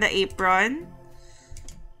cap and the apron.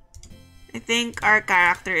 I think our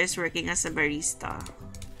character is working as a barista.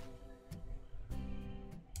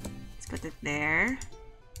 Let's put it there.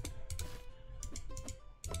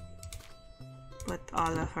 Put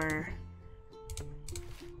all of her...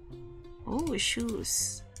 Oh,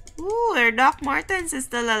 shoes. Ooh, our Doc Martens is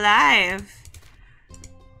still alive.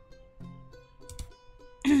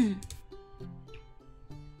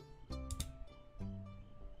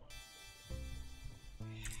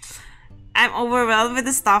 I'm overwhelmed with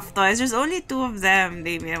the stuffed toys. There's only 2 of them,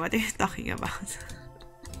 Damien. What are you talking about?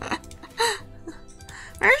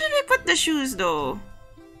 Where should we put the shoes, though?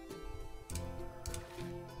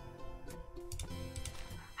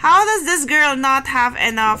 How does this girl not have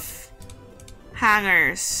enough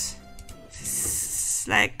hangers.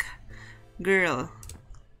 Like, girl.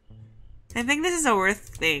 I think this is a work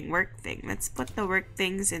thing. Let's put the work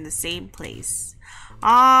things in the same place.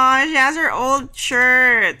 Oh, she has her old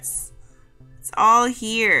shirts. It's all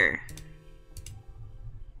here.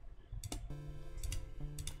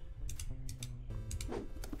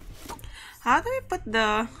 How do we put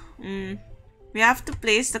the... we have to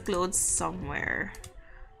place the clothes somewhere.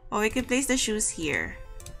 Oh, we can place the shoes here.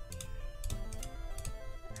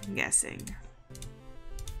 I'm guessing.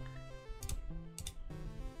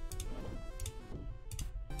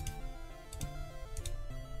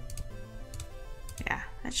 Yeah,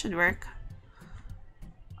 that should work.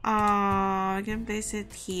 We can place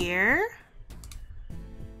it here.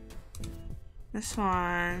 This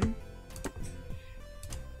one.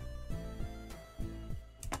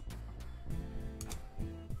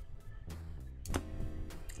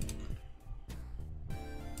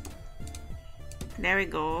 There we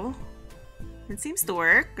go. It seems to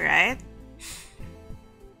work, right?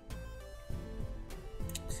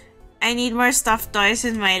 I need more stuffed toys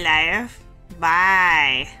in my life.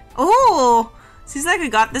 Bye. Oh! Seems like we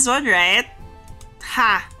got this one right.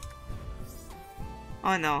 Ha!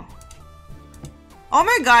 Oh no. Oh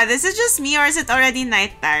my god, this is just me or is it already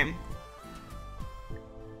nighttime?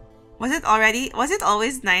 Was it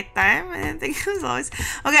always nighttime? I didn't think it was always...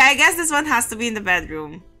 Okay, I guess this one has to be in the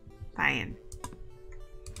bedroom. Fine.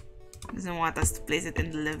 Doesn't want us to place it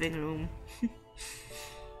in the living room.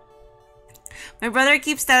 My brother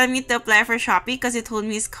keeps telling me to apply for Shopee because he told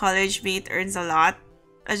me his college mate earns a lot.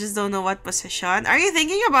 I just don't know what position. Are you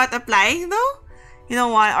thinking about applying though? You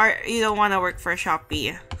don't want to work for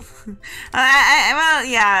Shopee. Well,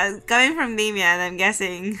 yeah, coming from Damien, I'm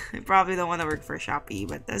guessing I probably don't want to work for Shopee,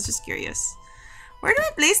 but I was just curious. Where do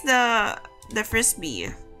we place the frisbee?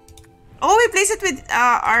 Oh, we place it with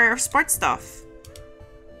our sports stuff.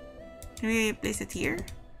 Can we place it here?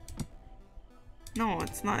 No,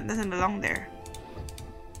 it's not. It doesn't belong there.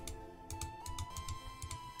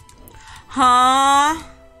 Huh?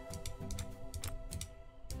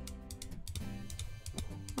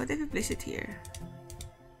 What if we place it here?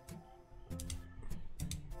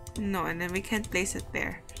 No, and then we can't place it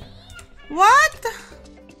there. What?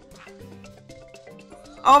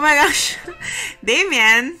 Oh my gosh.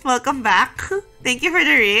 Damien, welcome back. Thank you for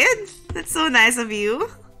the raid. That's so nice of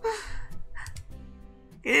you.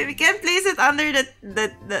 Okay, we can place it under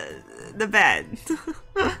the bed.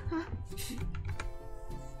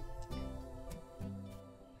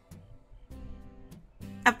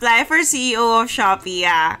 Apply for CEO of Shopee,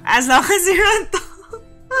 yeah. As long as you're on top.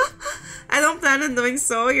 I don't plan on doing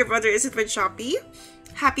so. Your brother isn't with Shopee.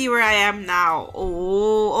 Happy where I am now.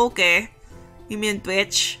 Oh, okay. You mean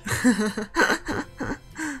Twitch?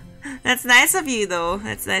 That's nice of you though.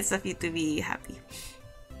 That's nice of you to be happy.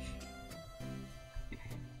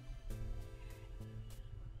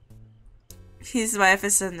 His wife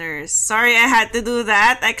is a nurse. Sorry, I had to do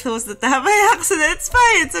that. I closed the tab by accident. It's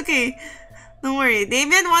fine. It's okay. Don't worry.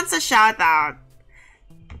 Damien wants a shout out.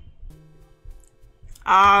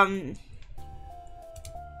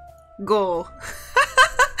 Go.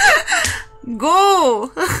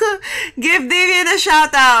 Go. Give Damien a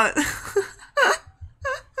shout out.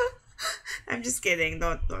 I'm just kidding.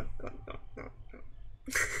 Don't.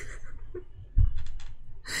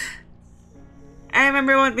 I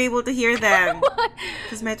remember I won't be able to hear them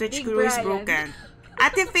because my Twitch guru is broken.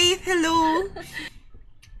 Ate Faith, hello.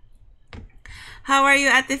 How are you,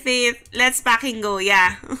 Ate Faith? Let's pack and go.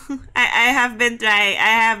 Yeah, I have been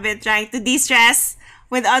trying to de-stress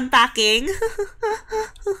with unpacking.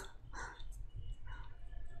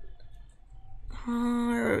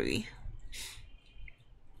 Where are we?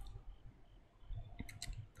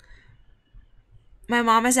 My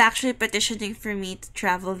mom is actually petitioning for me to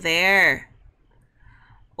travel there.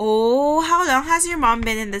 Oh, how long has your mom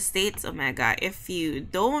been in the States? Oh my god, if you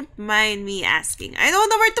don't mind me asking. I don't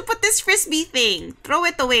know where to put this frisbee thing. Throw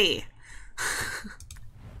it away.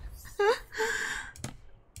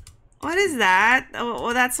 What is that?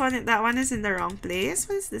 Oh, that one is in the wrong place.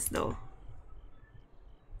 What is this though?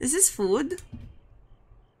 Is this food?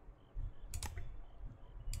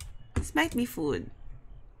 This might be food.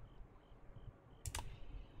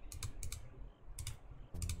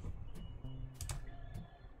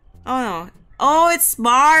 Oh no. Oh, it's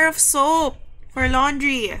bar of soap for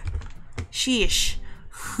laundry. Sheesh.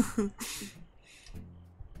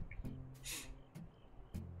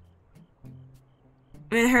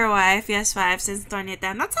 With her wife, yes, 5 since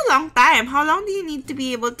 2010. That's a long time. How long do you need to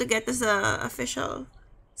be able to get this official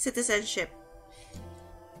citizenship?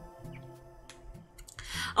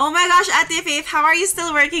 Oh my gosh, Ate Faith, how are you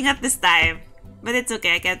still working at this time? But it's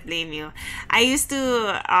okay, I can't blame you. I used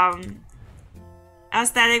to I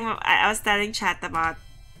was telling chat about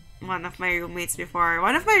one of my roommates before.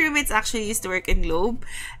 One of my roommates actually used to work in Globe,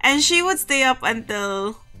 and she would stay up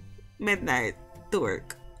until midnight to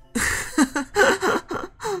work.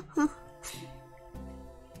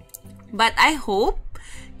 But I hope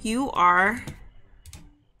you are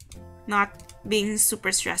not being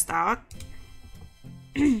super stressed out.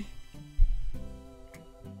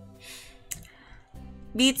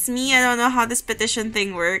 Beats me. I don't know how this petition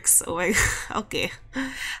thing works. Oh my god. Okay.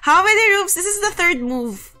 How many rooms? This is the third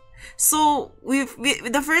move. So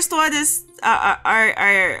the first one is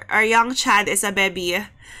our young Chad is a baby.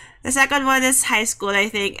 The second one is high school, I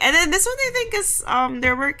think. And then this one I think is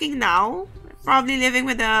they're working now. Probably living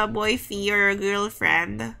with a boyfriend or a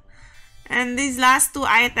girlfriend. And these last two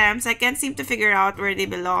items, I can't seem to figure out where they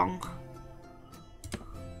belong.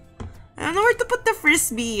 I don't know where to put the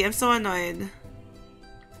frisbee. I'm so annoyed.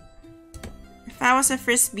 If I was a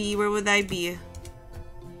frisbee, where would I be?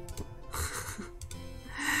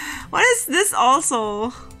 What is this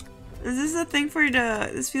also? Is this a thing for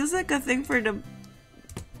the... This feels like a thing for the...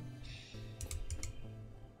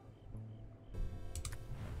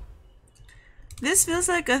 This feels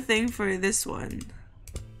like a thing for this one.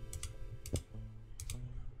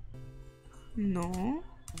 No.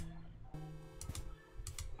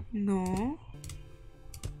 No.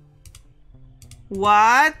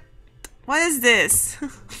 What? What is this?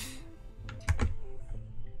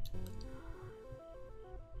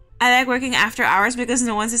 I like working after hours because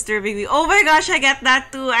no one's disturbing me. Oh my gosh, I get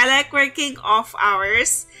that too. I like working off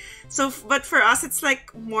hours. So, but for us, it's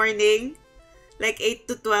like morning, like 8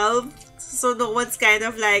 to 12. So no one's kind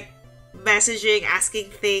of like messaging,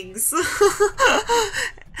 asking things.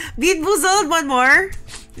 Beat Boozled, one more.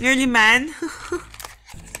 Early man.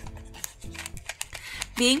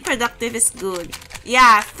 Being productive is good.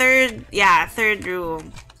 Yeah, third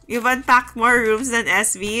room. You've unpacked more rooms than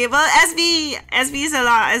SB. Well, SB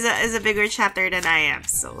is a bigger chapter than I am,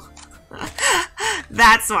 so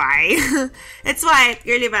that's why. It's white,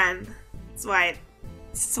 girly man. It's white.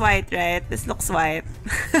 It's white, right? This looks white.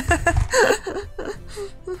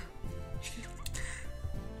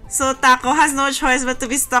 So Taco has no choice but to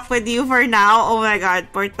be stuck with you for now. Oh my god,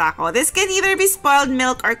 poor Taco. This can either be spoiled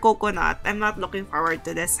milk or coconut. I'm not looking forward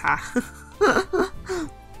to this, huh?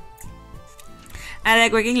 I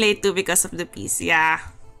like working late too because of the piece. Yeah.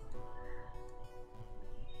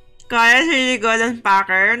 God, that's really good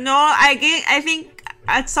unpacker. No, I think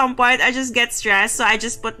at some point I just get stressed, so I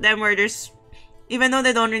just put them where there's, even though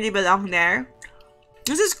they don't really belong there.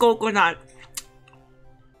 This is coconut.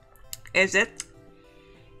 Is it?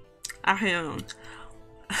 Actually, no.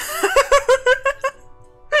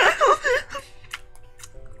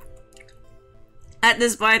 At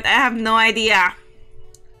this point, I have no idea.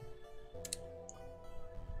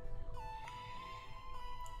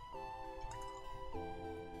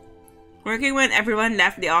 Working when everyone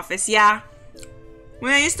left the office, yeah.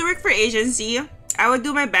 When I used to work for agency, I would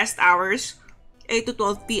do my best hours, 8 to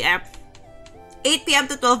 12 p.m. 8 p.m.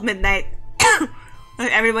 to 12 midnight.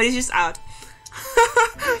 Everybody's just out.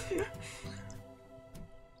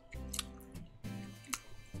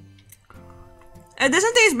 It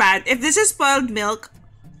doesn't taste bad. If this is spoiled milk,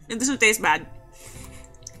 it doesn't taste bad.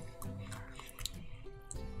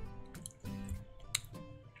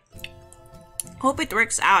 Hope it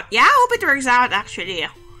works out. Yeah, hope it works out actually.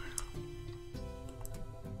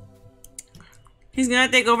 He's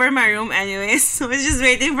gonna take over my room anyways, so I was just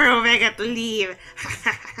waiting for Omega to leave.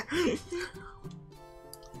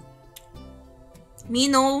 Me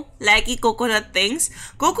no likey coconut things.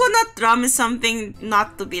 Coconut rum is something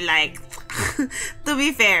not to be liked. To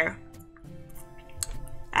be fair.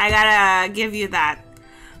 I gotta give you that.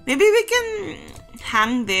 Maybe we can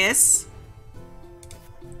hang this.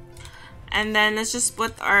 And then let's just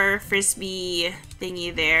put our frisbee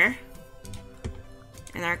thingy there.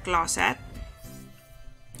 In our closet.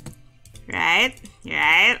 Right?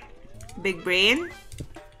 Right? Big brain.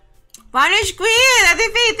 Punish Queen!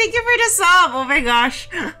 Ate thank you for the sub! Oh my gosh.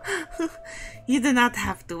 You do not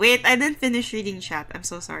have to. Wait, I didn't finish reading chat. I'm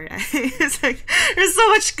so sorry. It's like, there's so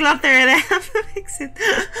much clutter and I have to fix it.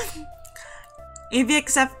 Maybe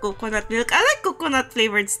except coconut milk. I like coconut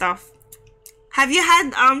flavored stuff. Have you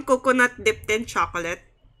had coconut dipped in chocolate?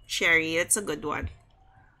 Sherry, that's a good one.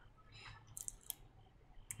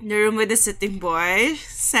 The room with the sitting boy.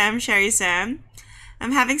 Sam, Sherry Sam.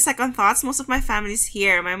 I'm having second thoughts. Most of my family's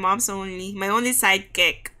here. My mom's my only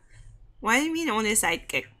sidekick. Why do you mean only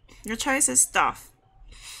sidekick? Your choice is tough.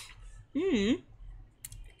 Do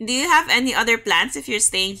you have any other plans if you're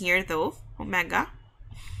staying here though, Omega?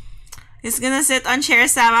 He's gonna sit on chair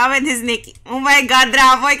Sama with his Nikki. Oh my god,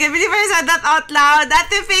 Rapo, I can't believe I said that out loud.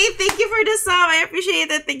 Ate Faye, thank you for the sum. I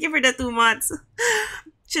appreciate it. Thank you for the 2 months.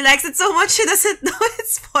 She likes it so much she doesn't know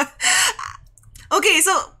it's fun. Okay,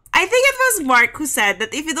 so I think it was Mark who said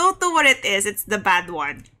that if you don't know what it is, it's the bad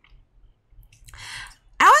one.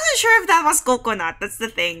 I wasn't sure if that was coconut. That's the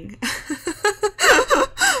thing.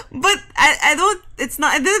 But I don't, it's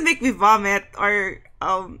not, it didn't make me vomit or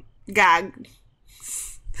gag.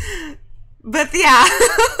 But yeah.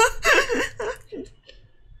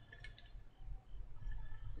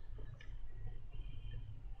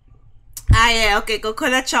 Yeah, okay,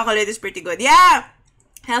 coconut chocolate is pretty good. Yeah!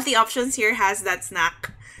 Healthy Options here has that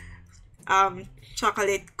snack.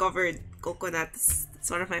 Chocolate covered coconuts.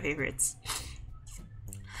 It's one of my favorites.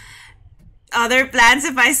 Other plans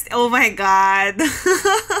if I oh my god.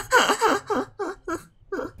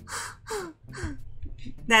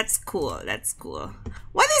 That's cool. That's cool.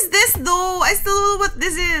 What is this though? I still don't know what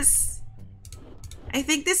this is. I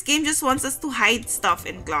think this game just wants us to hide stuff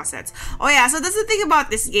in closets. Oh yeah, so that's the thing about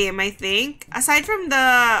this game, I think. Aside from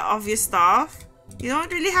the obvious stuff, you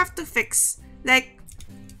don't really have to fix, like,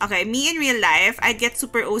 okay, me in real life, I'd get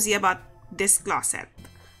super OZ about this closet.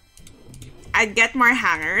 I'd get more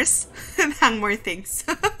hangers and hang more things.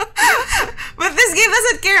 But this game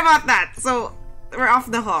doesn't care about that, so we're off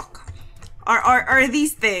the hook. Or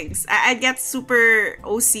these things. I'd get super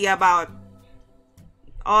OC about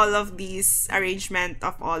all of these, arrangement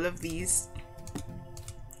of all of these.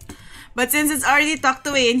 But since it's already tucked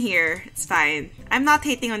away in here, it's fine. I'm not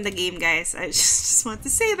hating on the game, guys. I just want to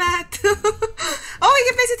say that. Oh, we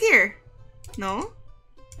can place it here. No?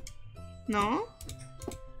 No?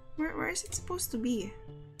 Where is it supposed to be?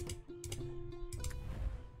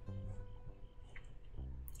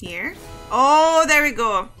 Here? Oh, there we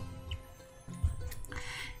go.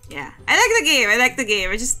 Yeah, I like the game. I like the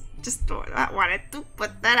game. I just wanted to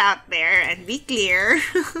put that out there and be clear.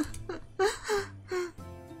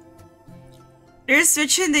 There's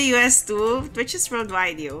Twitch in the US too. Twitch is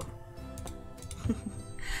worldwide, yo.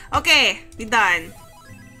 Okay, we done.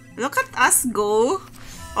 Look at us go.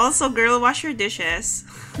 Also, girl, wash your dishes.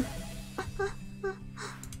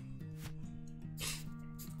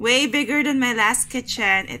 Way bigger than my last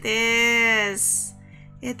kitchen. It is.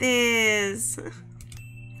 It is.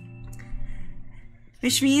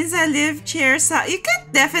 Which means I live chair sama. You can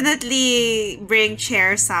definitely bring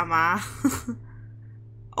chair sama.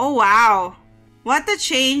 Oh wow. What a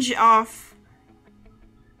change of.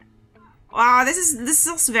 Wow, this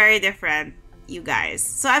looks very different, you guys.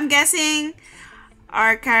 So I'm guessing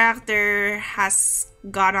our character has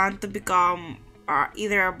gone on to become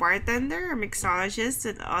either a bartender or mixologist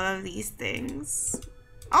and all of these things.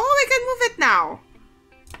 Oh, we can move it now.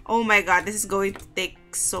 Oh my god, this is going to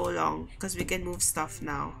take so long because we can move stuff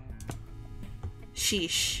now.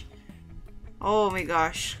 Sheesh. Oh my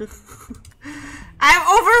gosh. I'm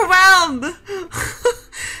overwhelmed!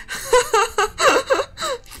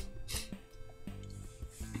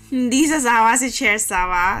 Hindi sasama si Chair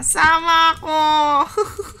Sama. Sama ako!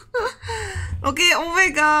 Okay, oh my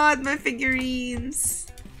god, my figurines.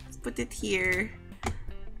 Let's put it here.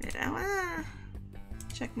 Wait, I wanna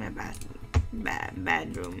check my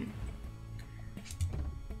bedroom.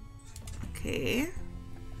 Okay.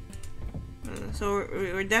 So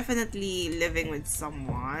we're definitely living with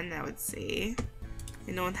someone, I would say.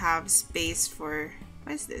 We don't have space for...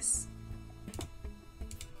 What is this?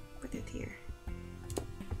 Put it here.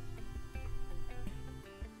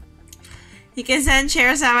 You can send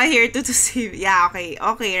Chair Sama here to save. Yeah, okay.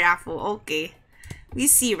 Okay, Rafu. Okay. We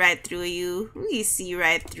see right through you. We see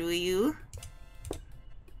right through you.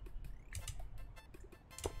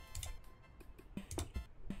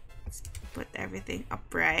 Let's put everything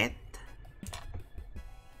upright.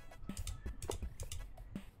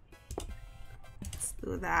 Let's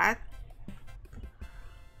do that.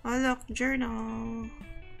 Oh look, journal.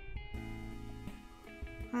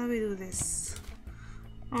 How do we do this?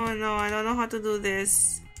 Oh no, I don't know how to do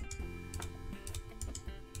this.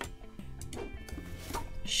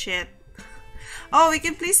 Shit. Oh, we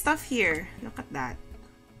can place stuff here. Look at that.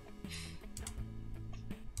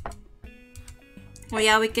 Oh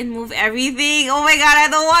yeah, we can move everything. Oh my god, I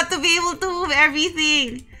don't want to be able to move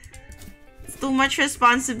everything. It's too much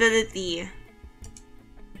responsibility.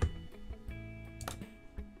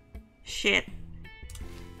 Shit.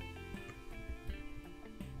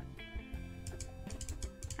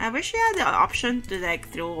 I wish you had the option to like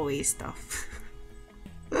throw away stuff.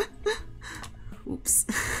 Oops.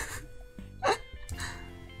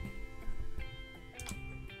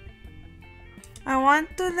 I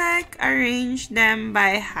want to like arrange them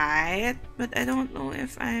by height, but I don't know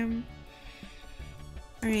if I'm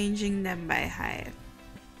Arranging them by height.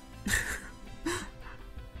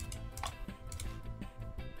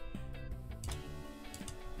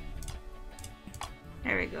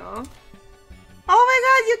 There we go. Oh my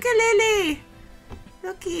god, ukulele!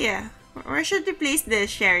 Look here. Where should we place this,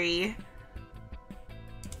 Sherry?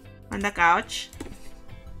 On the couch?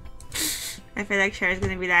 I feel like Sherry's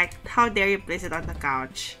gonna be like, how dare you place it on the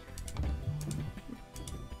couch?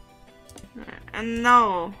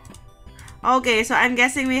 No. Okay, so I'm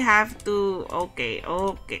guessing we have to... Okay,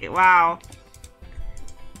 wow.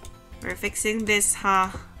 We're fixing this, huh?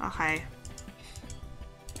 Okay.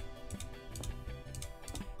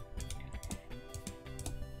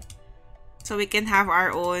 So we can have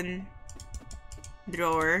our own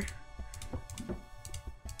drawer.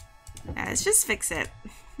 Yeah, let's just fix it.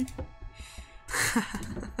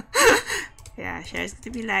 Yeah, Sherry's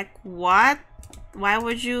gonna be like, what? Why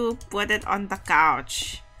would you put it on the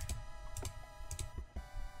couch?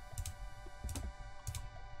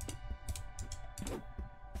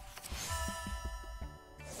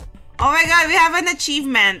 Oh my god, we have an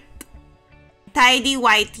achievement. Tidy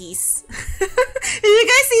whiteys. Did you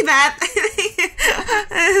guys see that?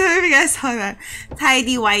 I don't know if you guys saw that.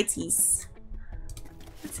 Tidy whiteys.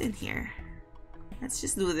 What's in here? Let's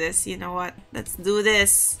just do this. You know what? Let's do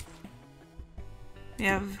this. We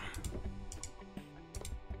have...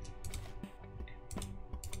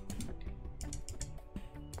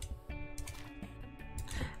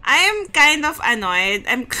 I am kind of annoyed.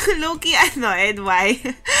 I'm low-key annoyed why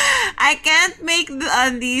I can't make the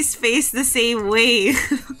undies face the same way.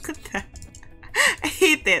 Look at that. I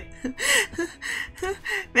hate it.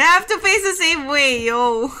 They have to face the same way,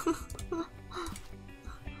 yo.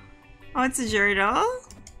 Oh, it's a journal?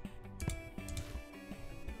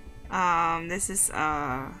 This is,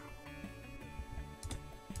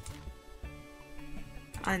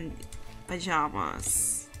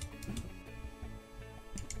 pajamas.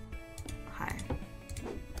 Hi.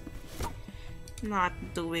 Not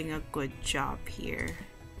doing a good job here.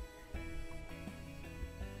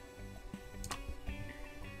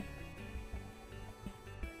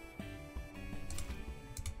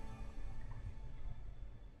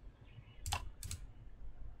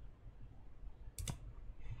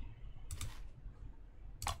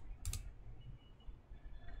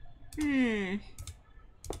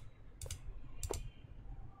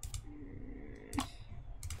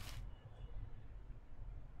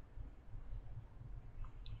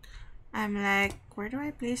 I'm like, where do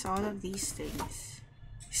I place all of these things?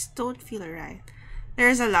 These don't feel right.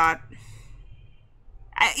 There's a lot.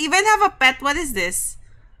 I even have a pet. What is this?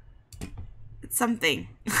 It's something.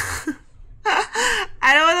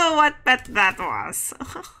 I don't know what pet that was.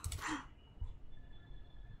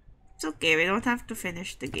 It's okay. We don't have to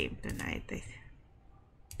finish the game tonight. Let's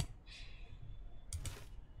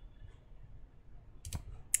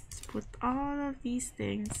put all of these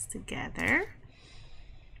things together.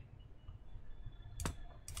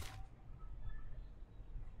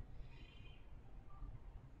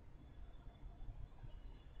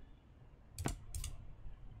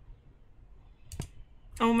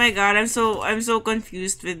 Oh my god, I'm so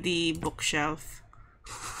confused with the bookshelf.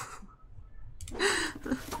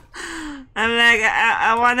 I'm like,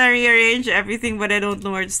 I wanna rearrange everything, but I don't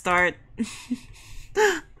know where to start.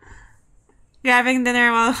 Grabbing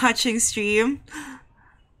dinner while watching stream.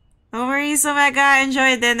 No worries, Omega.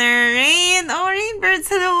 Enjoy dinner. Rain! Oh, Rainbirds,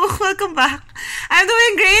 hello. Welcome back. I'm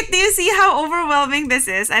doing great. Do you see how overwhelming this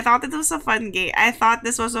is? I thought it was a fun game. I thought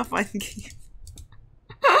this was a fun game.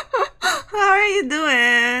 How are you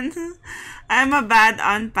doing? I'm a bad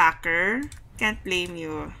unpacker. Can't blame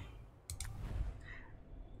you.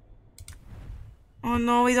 Oh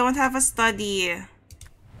no, we don't have a study.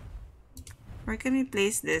 Where can we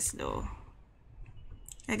place this though?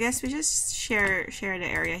 I guess we just share the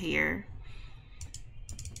area here.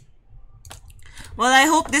 Well, I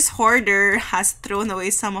hope this hoarder has thrown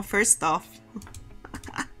away some of her stuff.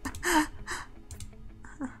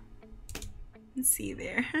 Let's see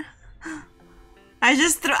there. I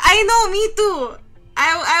know, me too.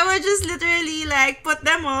 I would just literally like put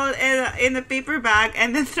them all in a paper bag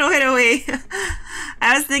and then throw it away.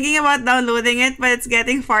 I was thinking about downloading it, but it's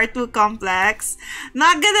getting far too complex.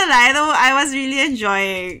 Not gonna lie though, I was really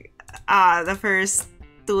enjoying the first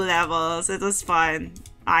 2 levels. It was fun.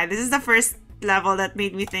 This is the first level that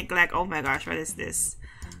made me think like, oh my gosh, what is this?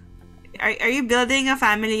 Are you building a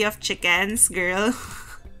family of chickens, girl?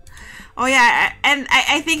 Oh yeah, and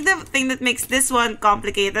I think the thing that makes this one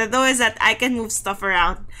complicated though is that I can move stuff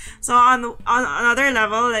around. So on another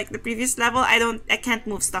level, like the previous level, I can't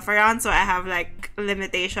move stuff around, so I have like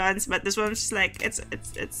limitations. But this one's just like it's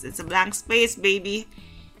a blank space, baby.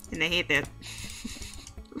 And I hate it.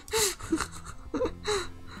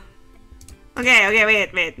 Okay,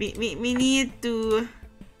 wait. We need to,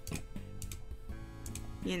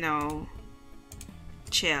 you know,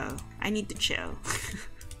 chill. I need to chill.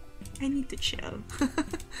 I need to chill.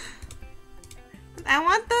 I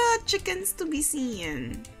want the chickens to be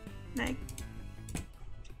seen. Like,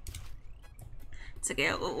 it's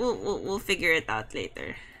okay. We'll figure it out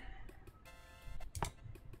later.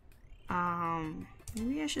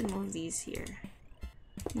 Maybe I should move these here.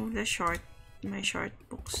 Move my short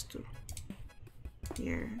books to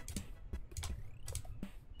here.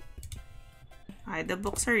 The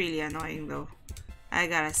books are really annoying though, I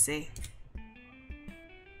gotta say.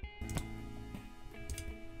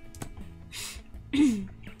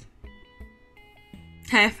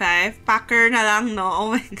 High five. Packer na lang, no?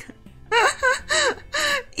 Oh my god.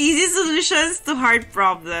 Easy solutions to hard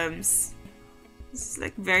problems. This is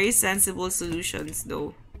like very sensible solutions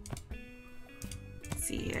though. Let's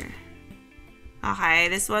see here. Okay,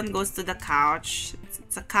 this one goes to the couch.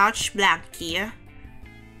 It's a couch blankie.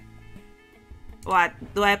 What?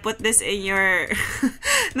 Do I put this in your...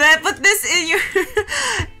 Do I put this in your...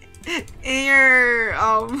 in your...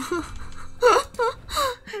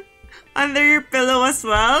 under your pillow as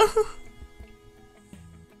well?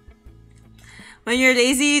 When you're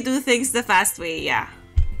lazy, you do things the fast way. Yeah.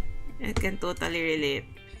 I can totally relate.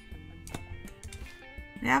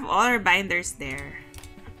 We have all our binders there.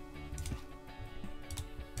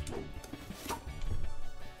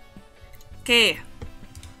 Okay.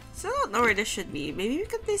 So I don't know where this should be. Maybe we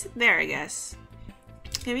could place it there, I guess.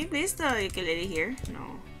 Can we place the ukulele here?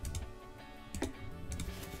 No.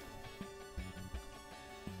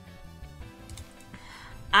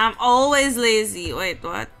 I'm always lazy. Wait,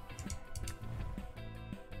 what?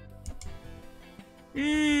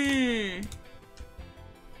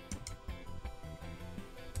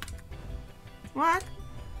 What?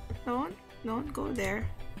 Don't go there.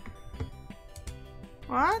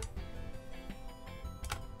 What?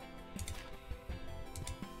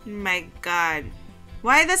 My god.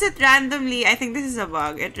 Why does it randomly... I think this is a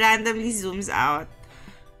bug. It randomly zooms out.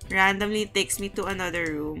 Randomly takes me to another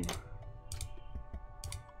room.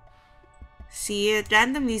 See, it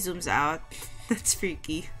randomly zooms out. That's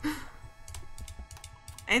freaky.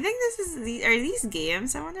 I think this is... Are these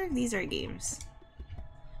games? I wonder if these are games.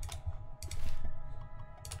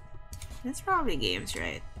 That's probably games,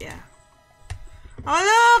 right? Yeah. Oh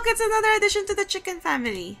look! It's another addition to the chicken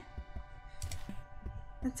family.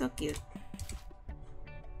 That's so cute.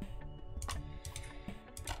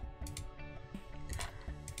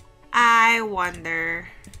 I wonder...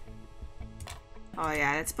 Oh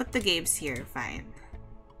yeah, let's put the games here. Fine.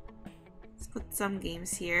 Let's put some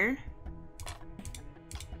games here.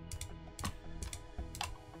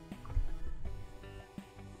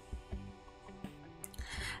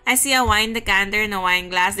 I see a wine decanter and a wine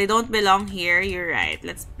glass. They don't belong here. You're right.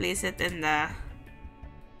 Let's place it in the...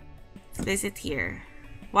 Let's place it here.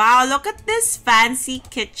 Wow, look at this fancy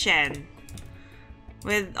kitchen.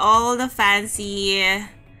 With all the fancy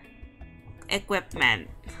equipment.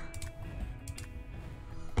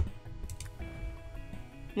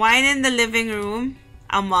 Wine in the living room.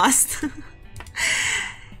 A must.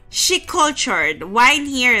 Chic cultured. Wine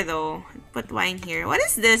here though. Put wine here. What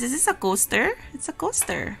is this? Is this a coaster? It's a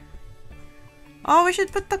coaster. Oh, we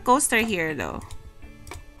should put the coaster here though.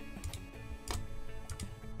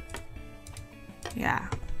 Yeah.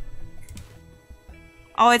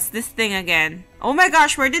 Oh, it's this thing again. Oh my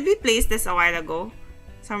gosh, where did we place this a while ago?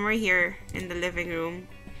 Somewhere here in the living room.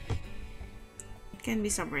 Can be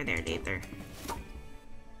somewhere there later.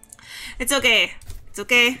 It's okay. It's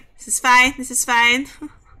okay. This is fine. This is fine.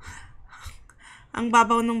 Ang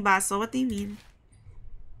babaw ng baso. What do you mean?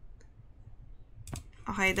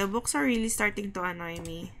 Okay, the books are really starting to annoy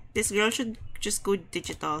me. This girl should just go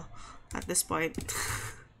digital at this point.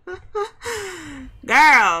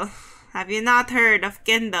 Girl! Have you not heard of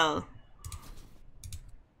Kindle?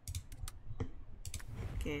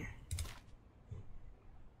 Okay.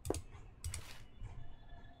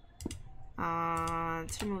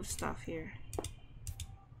 Let's remove stuff here.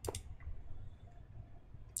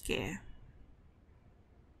 Okay.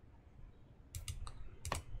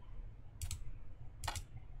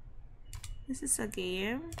 This is a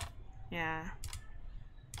game? Yeah.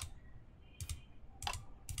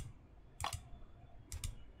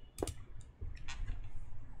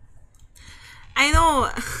 I know.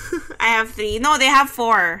 I have 3. No, they have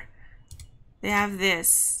 4. They have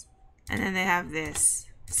this. And then they have this.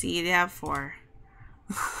 See, they have 4.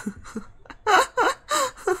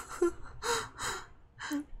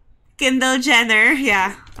 Kindle Jenner.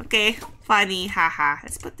 Yeah. Okay. funny. Haha.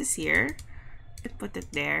 Let's put this here. Let's put it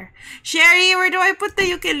there. Sherry, where do I put the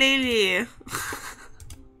ukulele?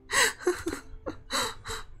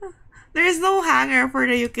 There's no hanger for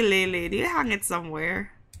the ukulele. Do you hang it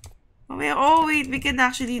somewhere? Oh wait, we can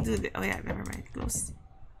actually do this. Oh yeah, never mind. Close.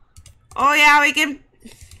 Oh yeah, we can.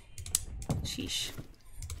 Sheesh.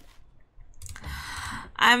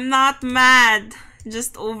 I'm not mad,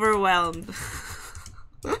 just overwhelmed.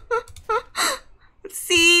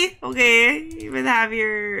 See? Okay, you will have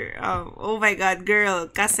your oh my god, girl,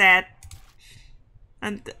 cassette.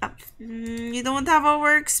 And you don't have a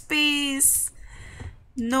workspace.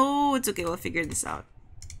 No, it's okay, we'll figure this out.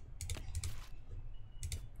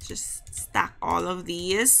 Just stack all of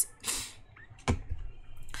these.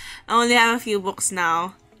 I only have a few books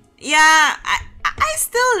now. Yeah, I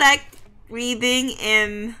still like reading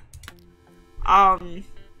in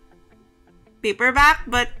paperback,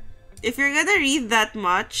 but if you're gonna read that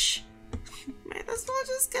much, might as well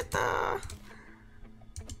just get the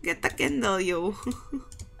Kindle, yo.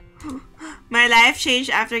 My life changed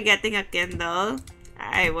after getting a Kindle.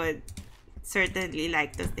 I would certainly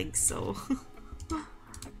like to think so.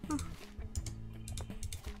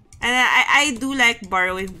 And I do like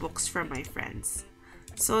borrowing books from my friends.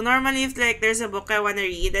 So normally if like there's a book I want to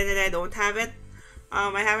read and then I don't have it,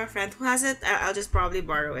 I have a friend who has it, I'll just probably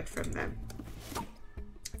borrow it from them.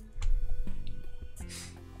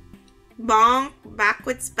 Bonk, back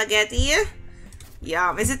with spaghetti.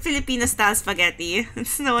 Yum. Is it Filipino style spaghetti?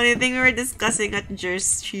 It's the only thing we were discussing at Jer's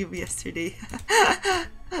stream yesterday.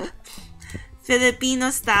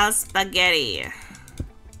 Filipino style spaghetti.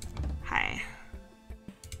 Hi.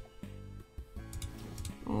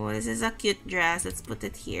 Oh, this is a cute dress. Let's put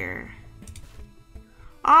it here.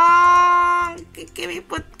 Oh, can we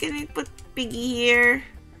put Piggy here?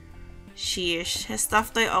 Sheesh. His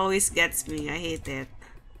stuffed toy always gets me. I hate it.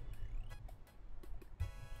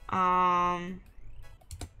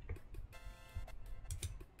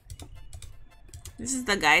 This is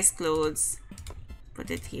the guy's clothes.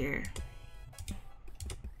 Put it here.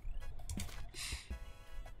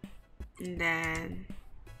 And then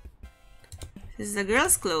this is the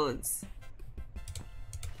girl's clothes.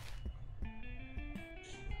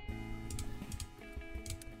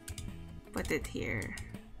 Put it here.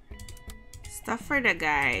 Stuff for the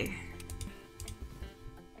guy.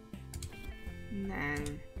 And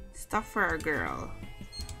then stuff for a girl.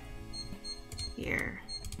 Here.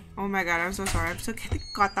 Oh my god, I'm so sorry. I'm so getting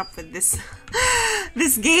caught up with this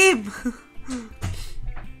this game.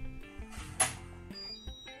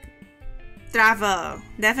 Travel.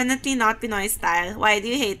 Definitely not Pinoy style. Why do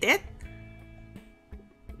you hate it?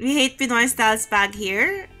 We hate Pinoy style spag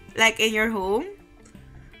here? Like in your home?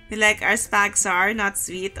 You like our spags are not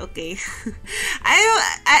sweet? Okay.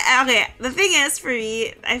 Okay, the thing is for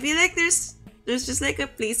me, I feel like there's just like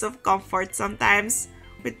a place of comfort sometimes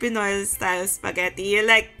with Pinoy style spaghetti.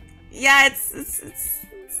 Like, yeah,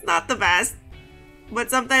 it's not the best,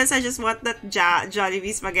 but sometimes I just want that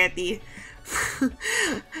Jollibee spaghetti.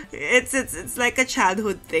 it's like a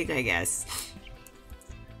childhood thing, I guess.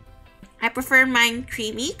 I prefer mine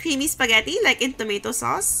creamy spaghetti, like in tomato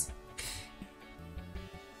sauce.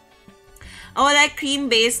 Oh, I like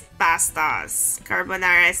cream-based pastas.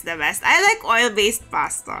 Carbonara is the best. I like oil-based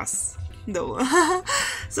pastas. No.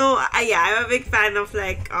 So, yeah, I'm a big fan of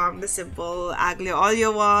like the simple aglio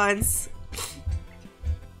olio ones.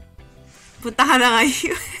 Punta ka na nga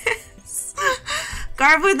US.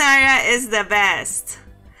 Carbonara is the best.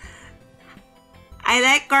 I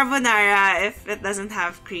like carbonara if it doesn't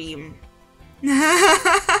have cream.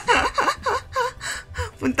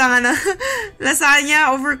 Punta nga na.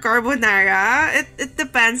 Lasagna over carbonara. It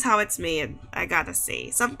depends how it's made, I gotta say.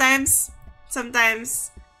 Sometimes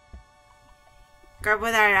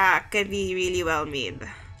carbonara can be really well made.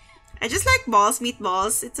 I just like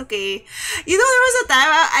meatballs. It's okay. You know, there was a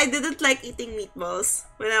time I didn't like eating meatballs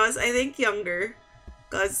when I was, I think, younger.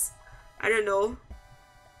 Because, I don't know,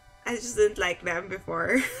 I just didn't like them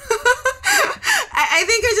before. I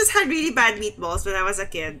think I just had really bad meatballs when I was a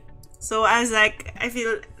kid. So I was like, I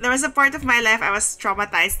feel, there was a part of my life I was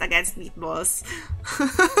traumatized against meatballs.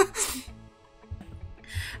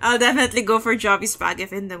 I'll definitely go for Joby Spag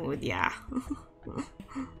if in the mood, yeah.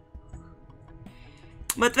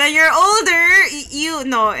 But when you're older, you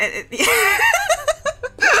know.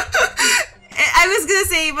 I was gonna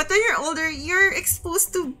say, but when you're older, you're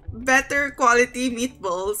exposed to better quality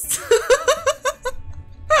meatballs.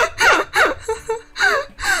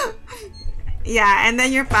 Yeah, and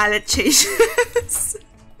then your palate changes.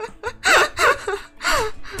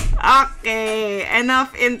 Okay,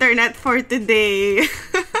 enough internet for today.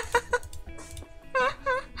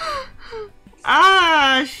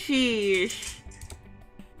 Ah, sheesh.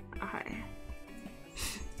 Okay.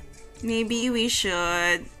 Maybe we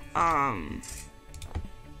should hang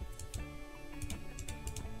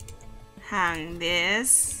this.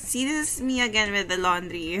 See, this is me again with the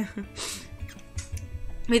laundry.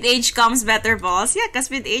 With age comes better balls. Yeah, because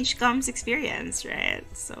with age comes experience, right?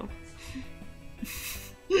 So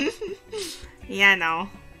yeah, no.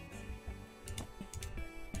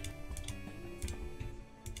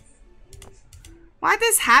 What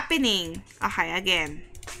is happening? Okay, again.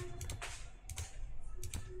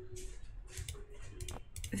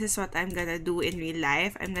 This is what I'm gonna do in real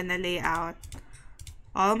life. I'm gonna lay out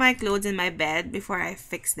all my clothes in my bed before I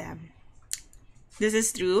fix them. This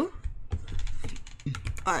is true.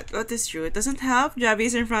 What is true? It doesn't help. Jabby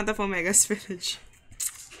is in front of Omega's village.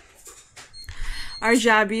 Our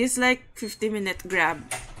Jabby is like 50-minute grab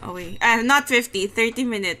away. Not 50, 30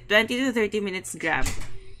 minute. 20 to 30 minutes grab.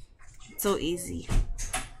 So easy.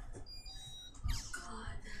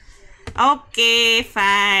 Okay,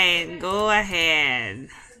 fine. Go ahead.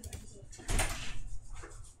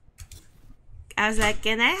 I was like,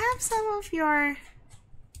 can I have some of your...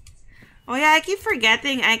 Oh yeah, I keep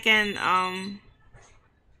forgetting I can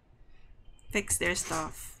fix their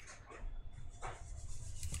stuff.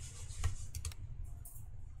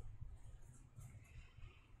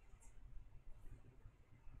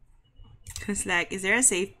 It's like, is there a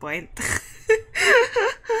save point?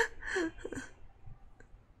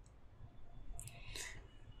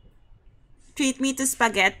 Treat me to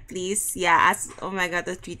spaghetti, please. Yeah, ask, oh my god,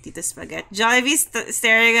 to treat you to spaghetti. Jollibee's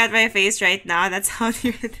staring at my face right now. That's how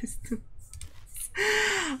near it is too.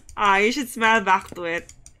 Ah, you should smile back to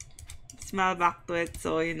it. Smile back to it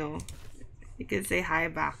so, you know, you can say hi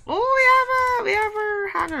back. Oh, we have our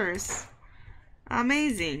hangers.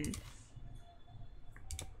 Amazing.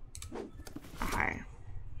 Okay.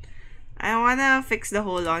 I wanna fix the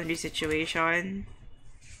whole laundry situation.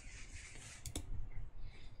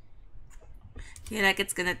 I feel like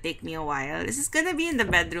it's gonna take me a while. This is gonna be in the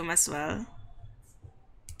bedroom as well.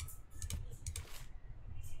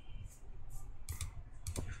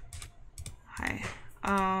 Hi.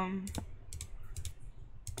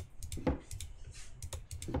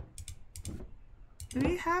 Do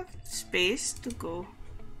we have space to go?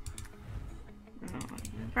 No,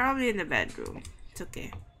 probably in the bedroom. It's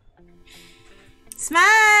okay.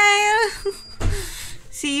 Smile!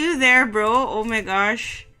 See you there, bro. Oh my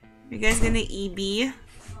gosh. You guys gonna EB?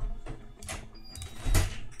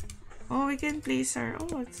 Oh, we can place our... Oh,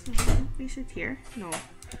 we can place it here. No.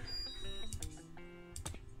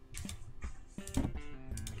 We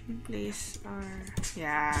can place our...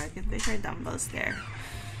 Yeah, we can place our dumbbells there.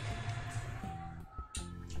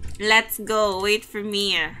 Let's go. Wait for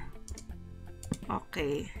me.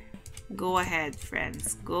 Okay. Go ahead,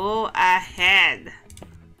 friends. Go ahead.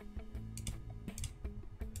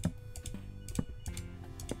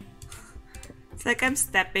 It's like I'm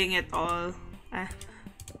stepping it all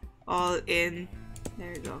in.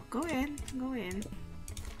 There you go. Go in. Go in.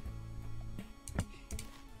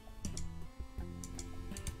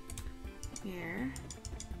 Here.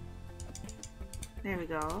 There we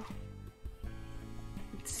go.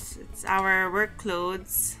 It's our work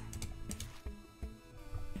clothes.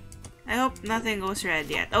 I hope nothing goes red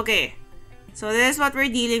yet. Okay. So this is what we're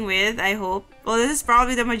dealing with, I hope. Well, this is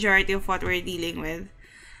probably the majority of what we're dealing with.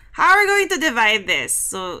 How are we going to divide this?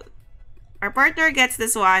 So, our partner gets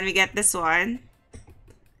this one, we get this one.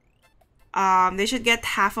 They should get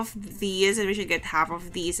half of these, and we should get half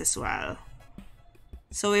of these as well.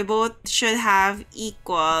 So we both should have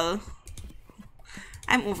equal...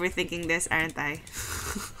 I'm overthinking this, aren't I?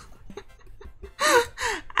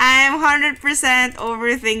 I'm 100%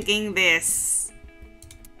 overthinking this.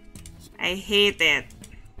 I hate it.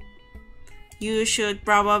 You should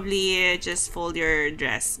probably just fold your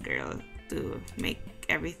dress, girl, to make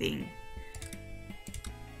everything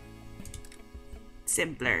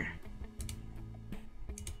simpler.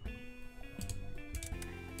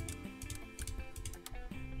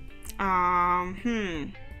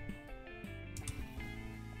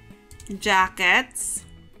 Jackets.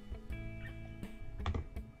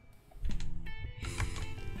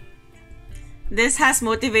 This has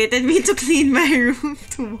motivated me to clean my room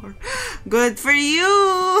tomorrow. Good for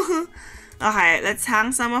you! Okay, let's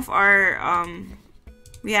hang some of our,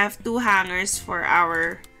 we have 2 hangers for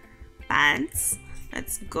our pants.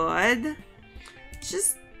 That's good.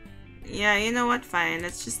 Just, yeah, you know what? Fine.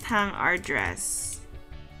 Let's just hang our dress.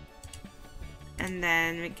 And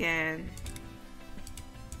then we can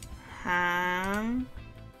hang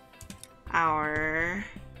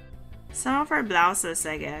some of our blouses,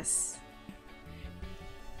 I guess.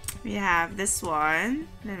 We have this one.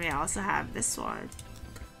 Then we also have this one.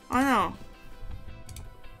 Oh no.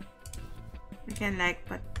 We can like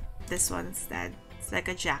put this one instead. It's like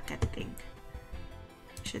a jacket thing.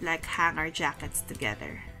 We should like hang our jackets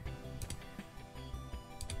together.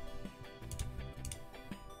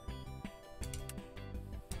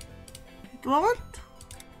 It won't?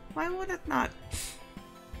 Why would it not?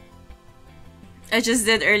 I just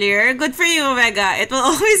did earlier. Good for you, Omega. It will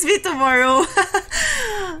always be tomorrow.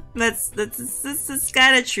 that's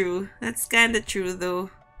kind of true. That's kind of true, though.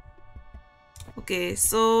 Okay,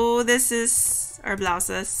 so this is our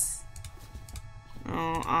blouses.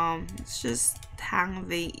 Oh, let's just hang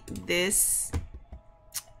this.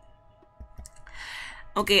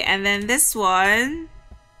 Okay, and then this one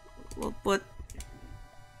we'll put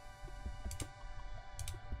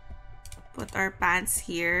our pants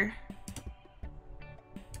here.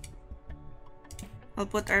 We'll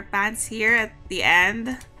put our pants here at the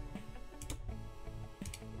end.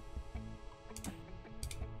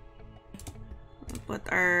 We'll put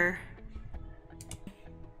our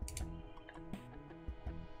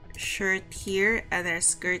shirt here and our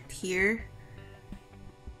skirt here.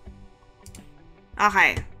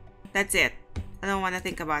 Okay, that's it. I don't want to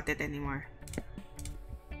think about it anymore.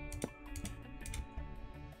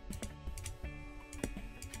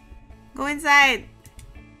 Go inside.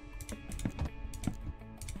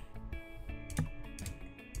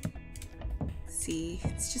 See,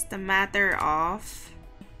 it's just a matter of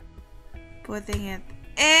putting it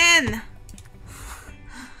in.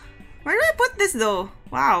 Where do I put this though?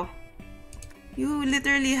 Wow. You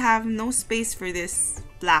literally have no space for this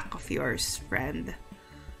black of yours, friend.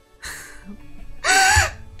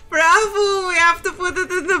 Bravo! We have to put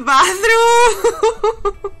it in the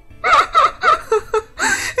bathroom!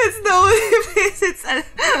 It's the only place it's the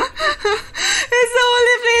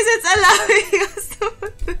only place it's allowing us to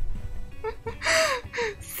put it.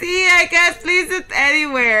 See, I can't place it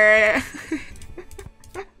anywhere.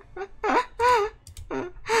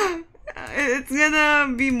 It's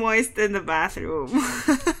gonna be moist in the bathroom.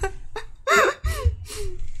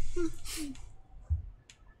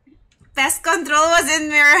 Pest control was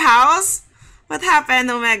in your house? What happened,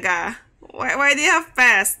 Omega? Why do you have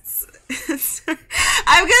pests?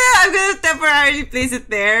 I'm gonna temporarily place it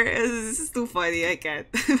there. This is too funny. I can't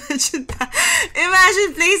imagine that.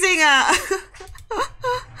 Imagine placing a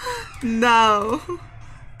no.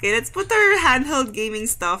 Okay, let's put our handheld gaming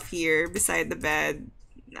stuff here beside the bed,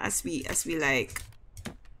 as we like.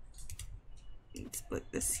 Let's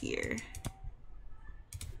put this here.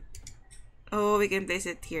 Oh, we can place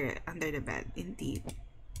it here under the bed. Indeed,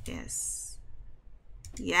 yes.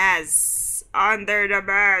 Yes, under the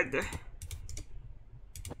bed.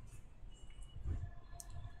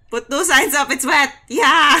 Put those signs up, it's wet.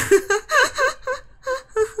 Yeah.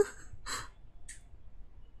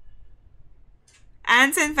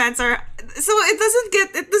 Ants and fans are so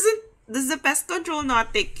does the pest control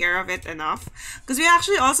not take care of it enough? Because we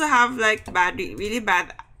actually also have like really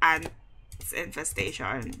bad ants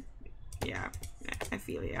infestation. Yeah, I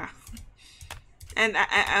feel yeah. And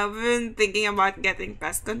I've been thinking about getting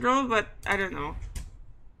pest control, but I don't know.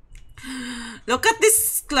 Look at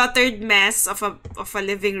this cluttered mess of a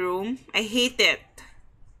living room. I hate it.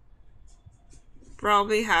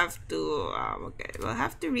 Probably have to okay, we'll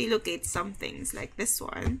have to relocate some things like this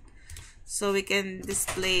one so we can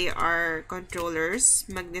display our controllers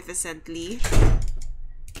magnificently.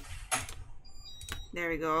 There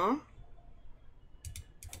we go.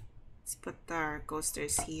 Let's put our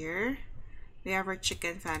coasters here. We have our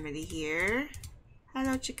chicken family here.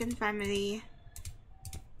 Hello, chicken family.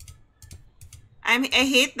 I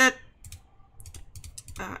hate that.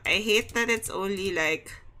 I hate that it's only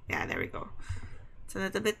like, yeah, there we go. It's a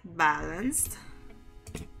little bit balanced.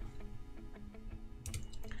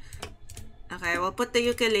 Okay, we'll put the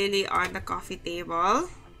ukulele on the coffee table.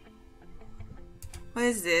 What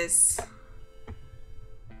is this?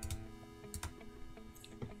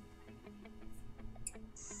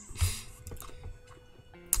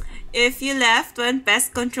 If you left when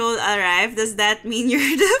pest control arrived, does that mean you're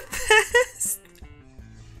the pest?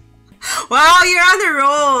 Wow, you're on a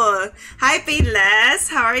roll! Hi, Painless!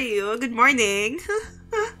 How are you? Good morning!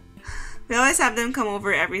 We always have them come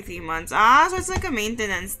over every 3 months. Ah, so it's like a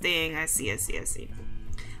maintenance thing. I see.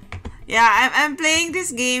 Yeah, I'm playing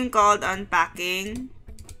this game called Unpacking.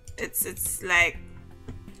 It's like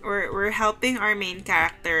we're helping our main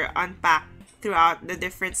character unpack throughout the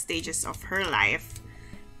different stages of her life.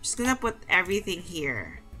 I'm just gonna put everything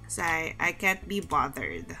here because I can't be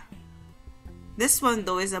bothered. This one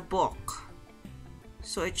though is a book,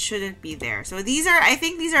 so it shouldn't be there. So these are, I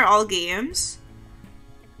think these are all games.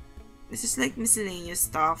 This is like miscellaneous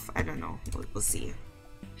stuff. I don't know. We'll see.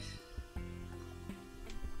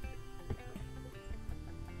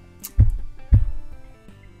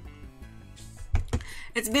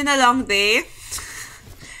 It's been a long day.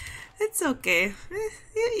 It's okay.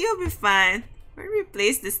 You'll be fine. Where do we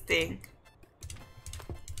place this thing?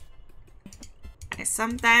 I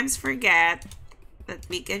sometimes forget that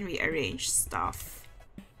we can rearrange stuff.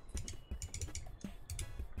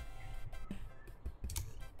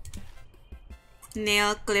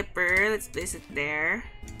 Nail clipper, let's place it there.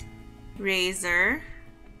 Razor,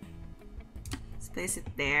 let's place it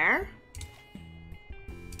there.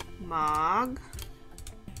 Mug.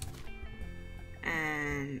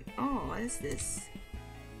 And oh, what is this?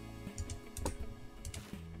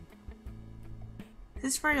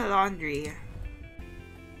 This is for the laundry.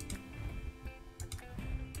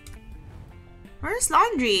 Where's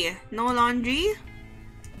laundry? No laundry?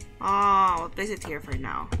 Oh, we'll place it here for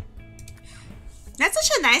now. That's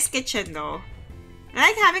such a nice kitchen though. I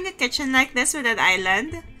like having a kitchen like this with an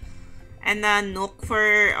island and a nook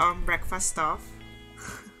for breakfast stuff.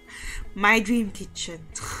 My dream kitchen.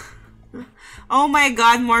 Oh my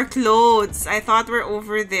god, more clothes. I thought we're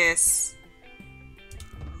over this.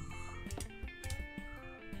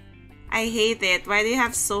 I hate it. Why do you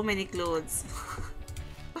have so many clothes?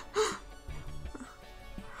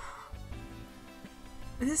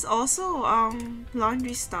 This is also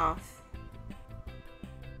laundry stuff.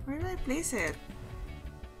 Where do I place it?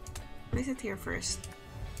 Place it here first.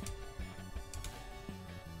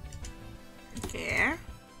 Okay.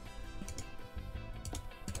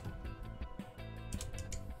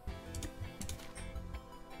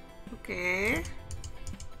 Okay.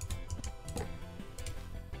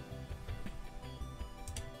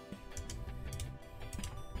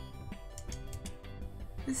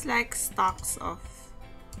 It's like stocks of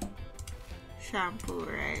shampoo,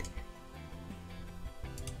 right?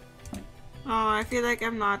 Oh, I feel like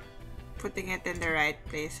I'm not putting it in the right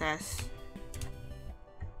places.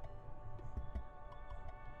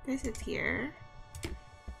 Place it here.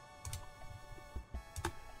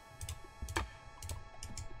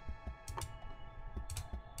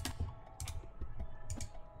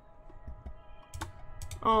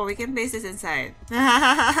 Oh, we can place this inside.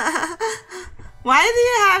 Why do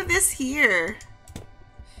you have this here?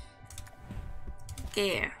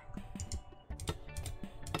 Okay.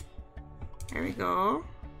 There we go.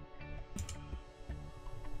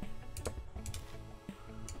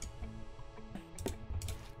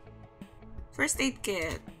 First aid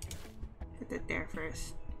kit. Put it there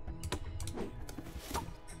first.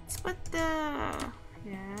 Let's put the...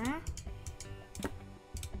 yeah.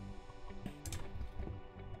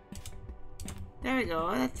 There we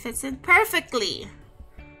go. That fits in perfectly.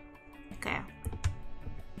 Okay.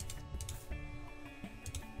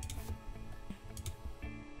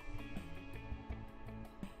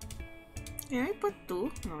 Can I put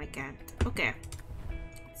two? No, I can't. Okay.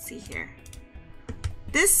 Let's see here.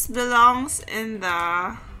 This belongs in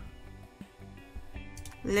the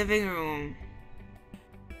living room.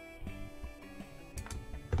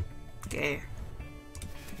 Okay.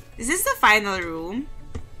 Is this the final room?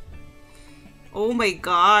 Oh my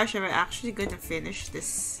gosh, am I actually gonna finish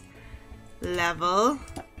this level?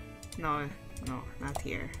 No, no, not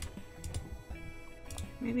here.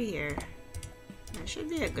 Maybe here. That should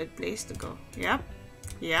be a good place to go. Yep,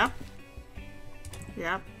 yep,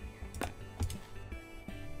 yep.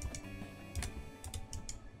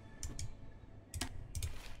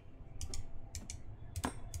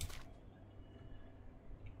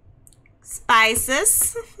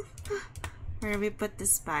 Spices. Where do we put the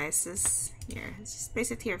spices? Here, let's just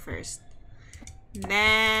place it here first.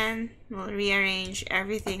 Then we'll rearrange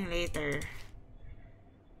everything later.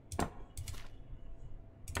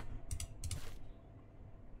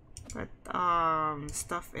 Put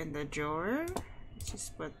stuff in the drawer. Let's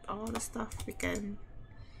just put all the stuff we can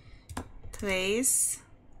place.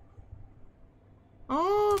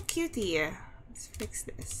 Oh, cutie. Let's fix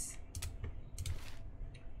this.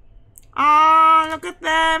 Oh, look at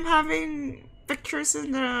them having pictures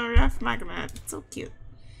in the ref magnet. It's so cute.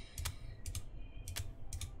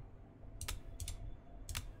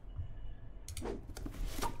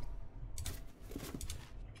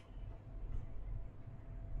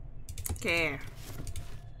 Okay.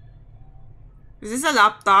 Is this a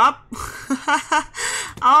laptop?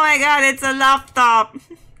 Oh my god, it's a laptop.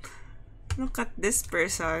 Look at this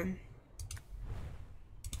person.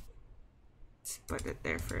 Let's put it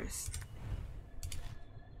there first.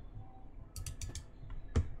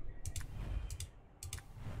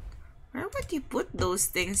 Where would you put those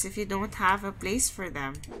things if you don't have a place for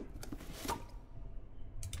them?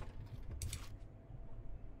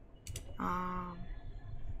 Um,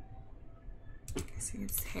 guessing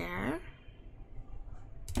it's hair.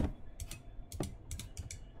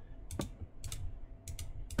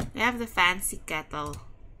 They have the fancy kettle.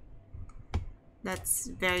 That's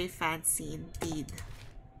very fancy indeed.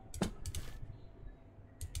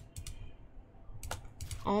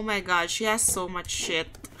 Oh my god, she has so much shit.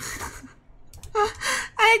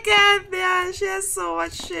 I can't, yeah, she has so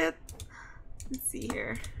much shit. Let's see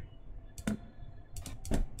here.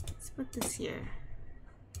 Let's put this here.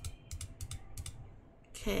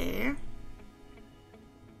 Okay.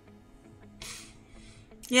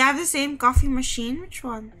 You have the same coffee machine? Which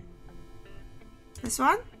one? This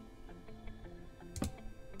one?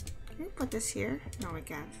 Can we put this here? No, we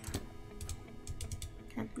can't.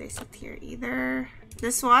 Can't place it here either.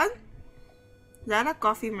 This one? Is that a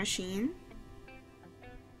coffee machine?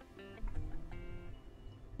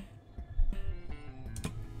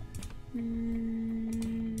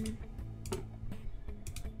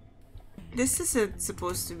 This isn't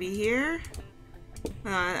supposed to be here.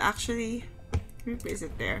 Actually, can we place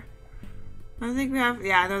it there? I don't think we have.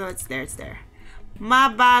 Yeah, no, it's there. It's there. My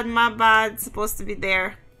bad, my bad. It's supposed to be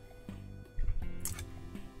there.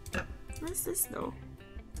 What's this though?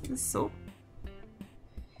 This soap.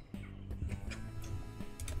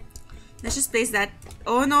 Let's just place that.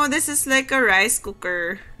 Oh no, this is like a rice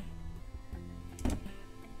cooker.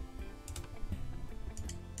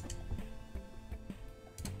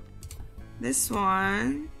 This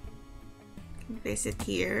one. Can place it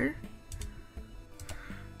here.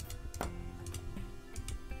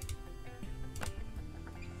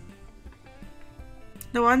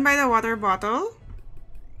 The one by the water bottle.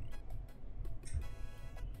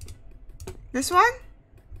 This one?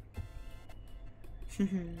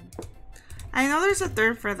 I know there's a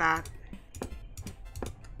term for that.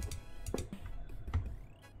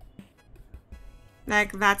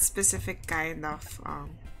 Like that specific kind of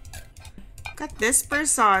look at this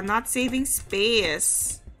person not saving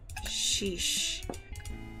space. Sheesh.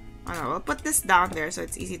 Oh no, we'll put this down there so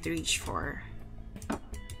it's easy to reach for.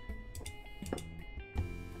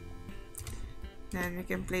 Then we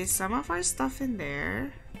can place some of our stuff in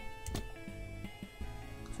there.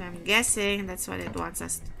 So I'm guessing that's what it wants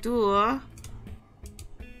us to do.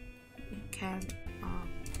 We can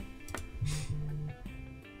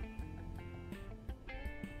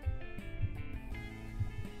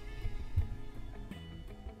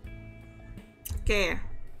okay.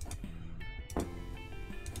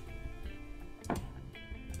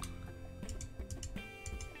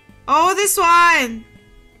 Oh, this one!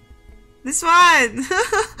 This one!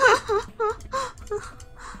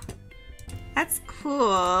 That's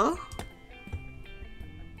cool.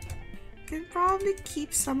 Can probably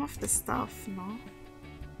keep some of the stuff, no?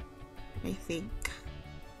 I think.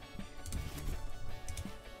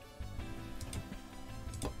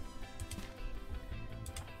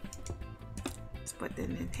 Let's put it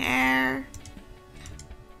in here.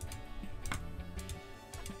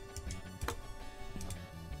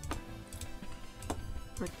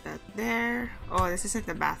 Put that there. Oh, this isn't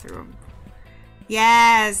the bathroom.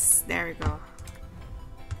 Yes! There we go.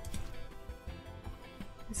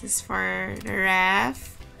 This is for the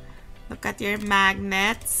ref. Look at your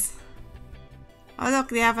magnets. Oh look,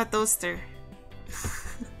 they have a toaster.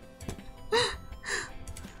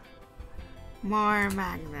 More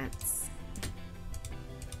magnets.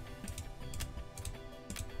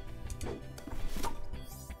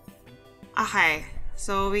 Okay,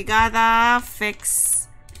 so we gotta fix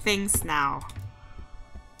things now.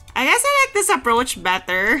 I guess I like this approach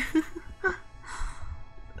better.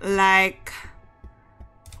 Like,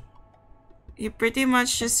 you pretty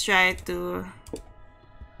much just try to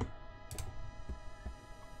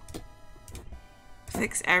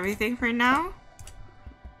fix everything for now.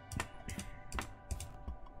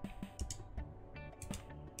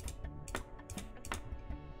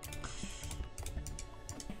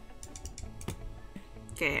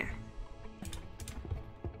 Okay.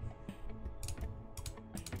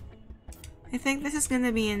 I think this is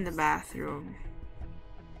gonna be in the bathroom.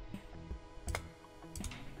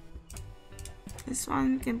 This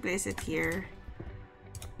one can place it here.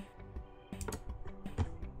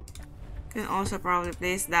 Can also probably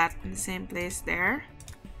place that in the same place there.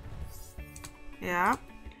 Yep.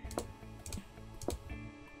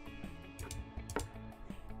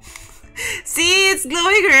 See, it's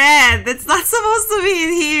glowing red. It's not supposed to be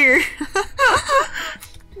in here.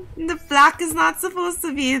 The black is not supposed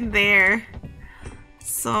to be in there.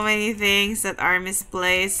 So many things that are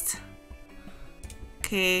misplaced.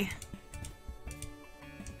 Okay.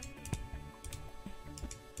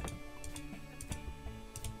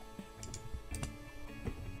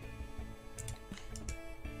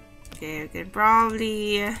 Okay, we can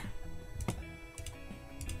probably...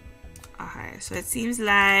 Okay, so it seems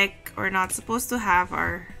like we're not supposed to have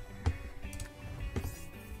our...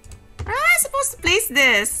 Where am I supposed to place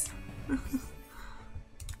this?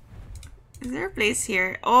 Is there a place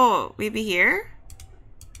here? Oh, maybe here?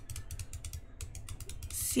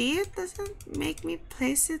 See, it doesn't make me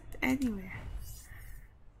place it anywhere.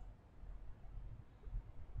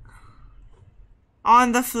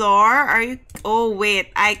 On the floor? Are you... Oh,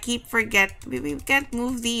 wait. I keep forgetting. We can't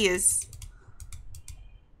move these.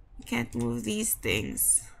 We can't move these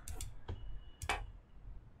things.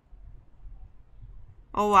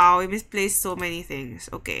 Oh, wow. We misplaced so many things.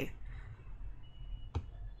 Okay.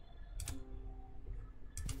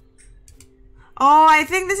 Oh, I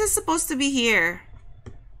think this is supposed to be here.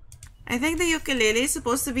 I think the ukulele is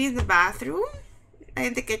supposed to be in the bathroom?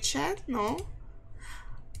 In the kitchen? No?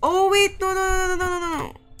 Oh, wait. No, no, no, no, no, no,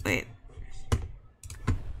 no. Wait.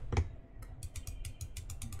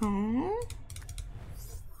 No?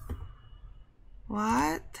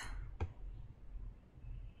 What?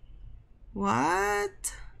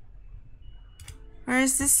 What? Where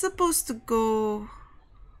is this supposed to go?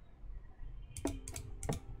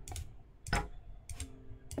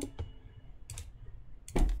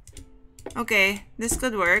 Okay, this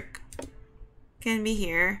could work. Can be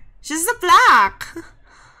here. It's just a plaque!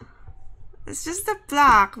 It's just a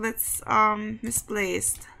plaque that's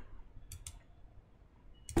misplaced.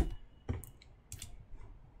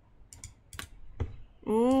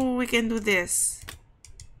 Oh, we can do this.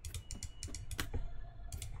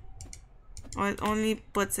 Oh, it only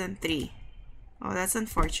puts in 3. Oh, that's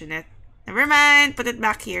unfortunate. Never mind, put it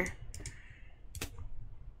back here.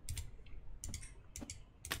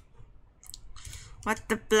 What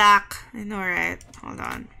the plaque? I know, right? Hold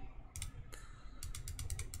on.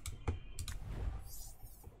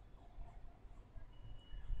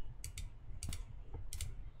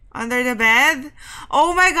 Under the bed?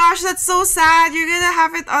 Oh my gosh, that's so sad. You're gonna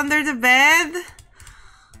have it under the bed?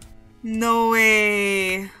 No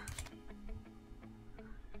way.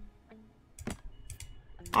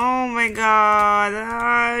 Oh my god.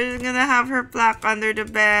 She's gonna have her plaque under the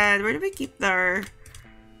bed. Where do we keep our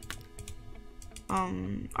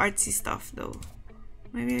artsy stuff though?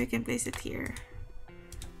 Maybe we can place it here.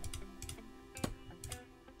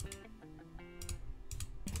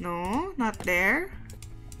 No, not there.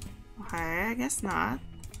 Okay, I guess not.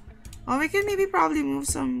 Oh, we can maybe probably move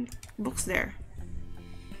some books there.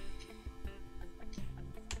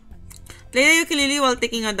 Play the ukulele while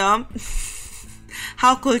taking a dump.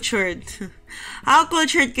 How cultured. How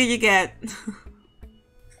cultured can you get?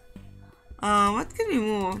 What can we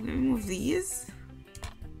move? Can we move these?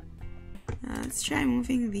 Let's try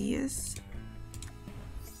moving these.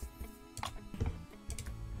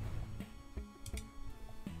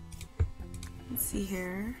 Let's see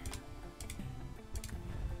here.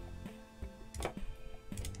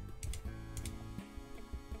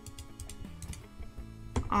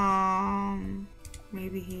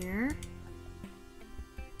 Maybe here.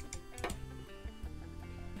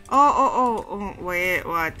 Oh, wait,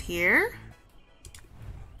 what, here?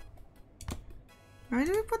 Where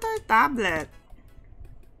do we put our tablet?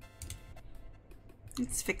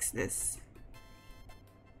 Let's fix this.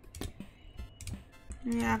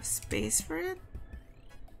 Do we have space for it?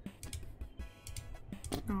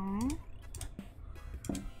 No.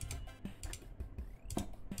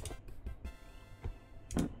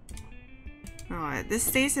 No, this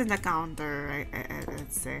stays in the counter,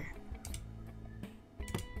 I'd say.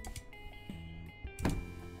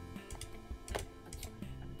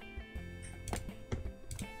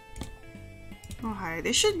 Okay,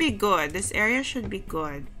 this should be good. This area should be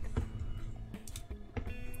good.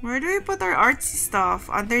 Where do we put our artsy stuff?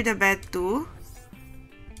 Under the bed too?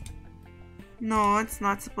 No, it's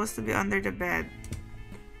not supposed to be under the bed.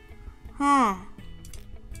 Huh.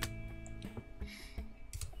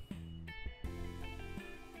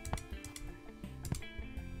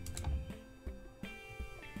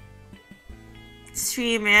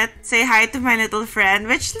 Stream it. Say hi to my little friend.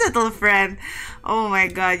 Which little friend? Oh my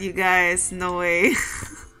god, you guys. No way.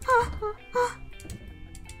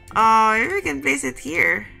 Oh, maybe we can place it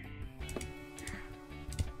here.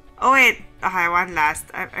 Oh wait. Okay, one last.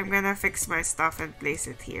 I'm gonna fix my stuff and place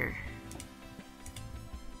it here.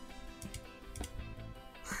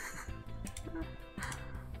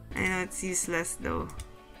 I know it's useless though.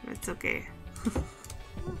 It's okay.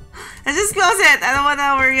 Let's just close it. I don't want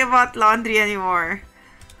to worry about laundry anymore.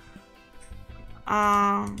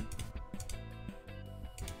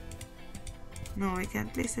 No, we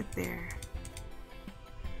can't place it there.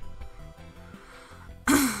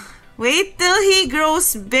 Wait till he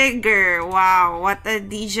grows bigger. Wow, what a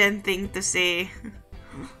degen thing to say.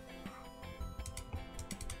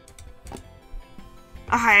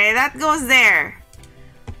 Okay, that goes there.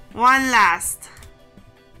 One last.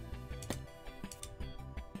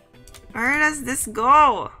 Where does this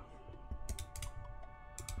go?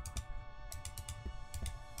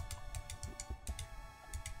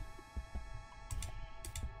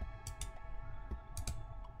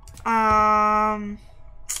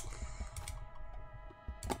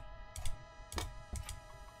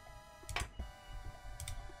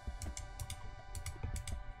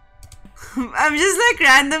 I'm just like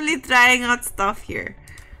randomly trying out stuff here.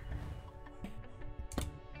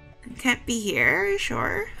 It can't be here, are you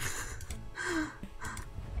sure?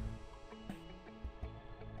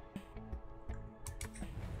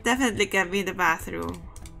 Definitely can't be in the bathroom.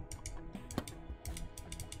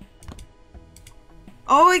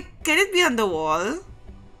 Oh, can it be on the wall?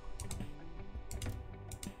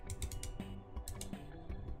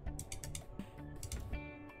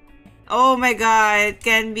 Oh my god, it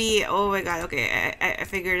can be. Oh my god, okay, I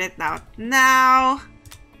figured it out now.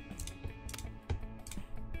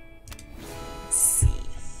 Let's see.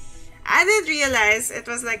 I didn't realize it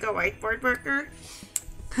was like a whiteboard marker.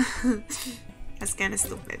 That's kind of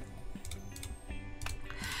stupid.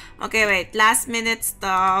 Okay, wait, last minute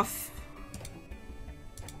stuff.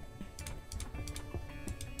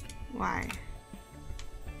 Why?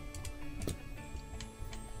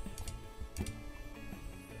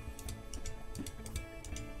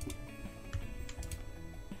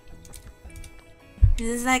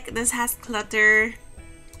 This is like, this has clutter.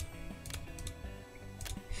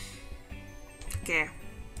 Okay.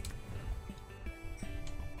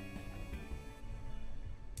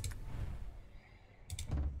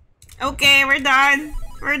 Okay, we're done.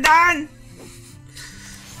 We're done.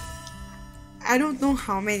 I don't know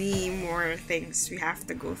how many more things we have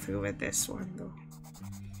to go through with this one though.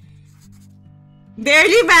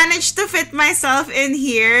 Barely managed to fit myself in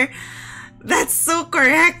here. That's so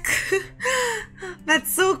correct.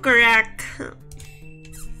 That's so correct.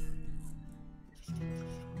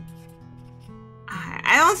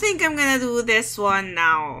 I don't think I'm gonna do this one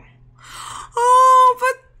now. Oh,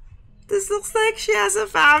 but this looks like she has a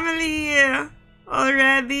family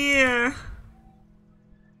already.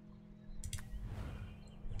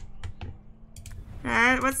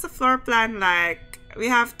 Right, what's the floor plan like? We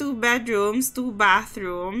have 2 bedrooms, 2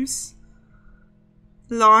 bathrooms,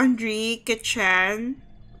 laundry, kitchen,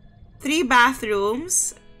 3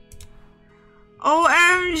 bathrooms.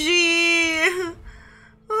 OMG!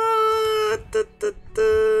 Oh,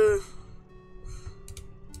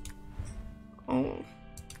 oh,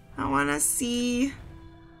 I wanna see.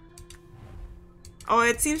 Oh,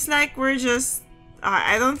 it seems like we're just...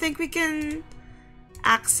 I don't think we can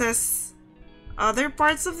access other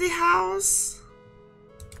parts of the house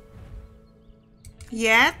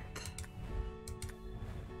yet.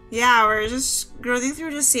 Yeah, we're just running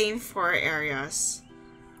through the same 4 areas.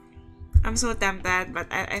 I'm so tempted, but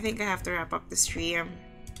I think I have to wrap up the stream.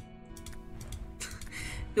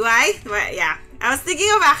 Do I? Well, yeah. I was thinking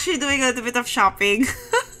of actually doing a little bit of shopping.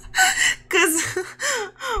 Because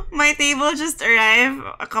my table just arrived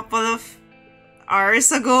a couple of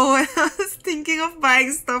hours ago when I was thinking of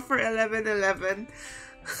buying stuff for 11/11.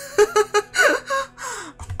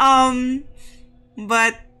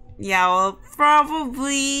 But yeah, we'll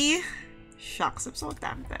probably... Shucks, I'm so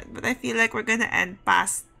tempted. But I feel like we're gonna end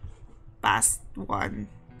past 1.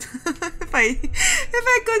 if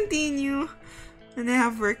I continue. And I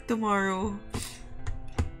have work tomorrow.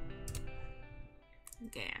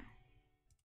 Okay.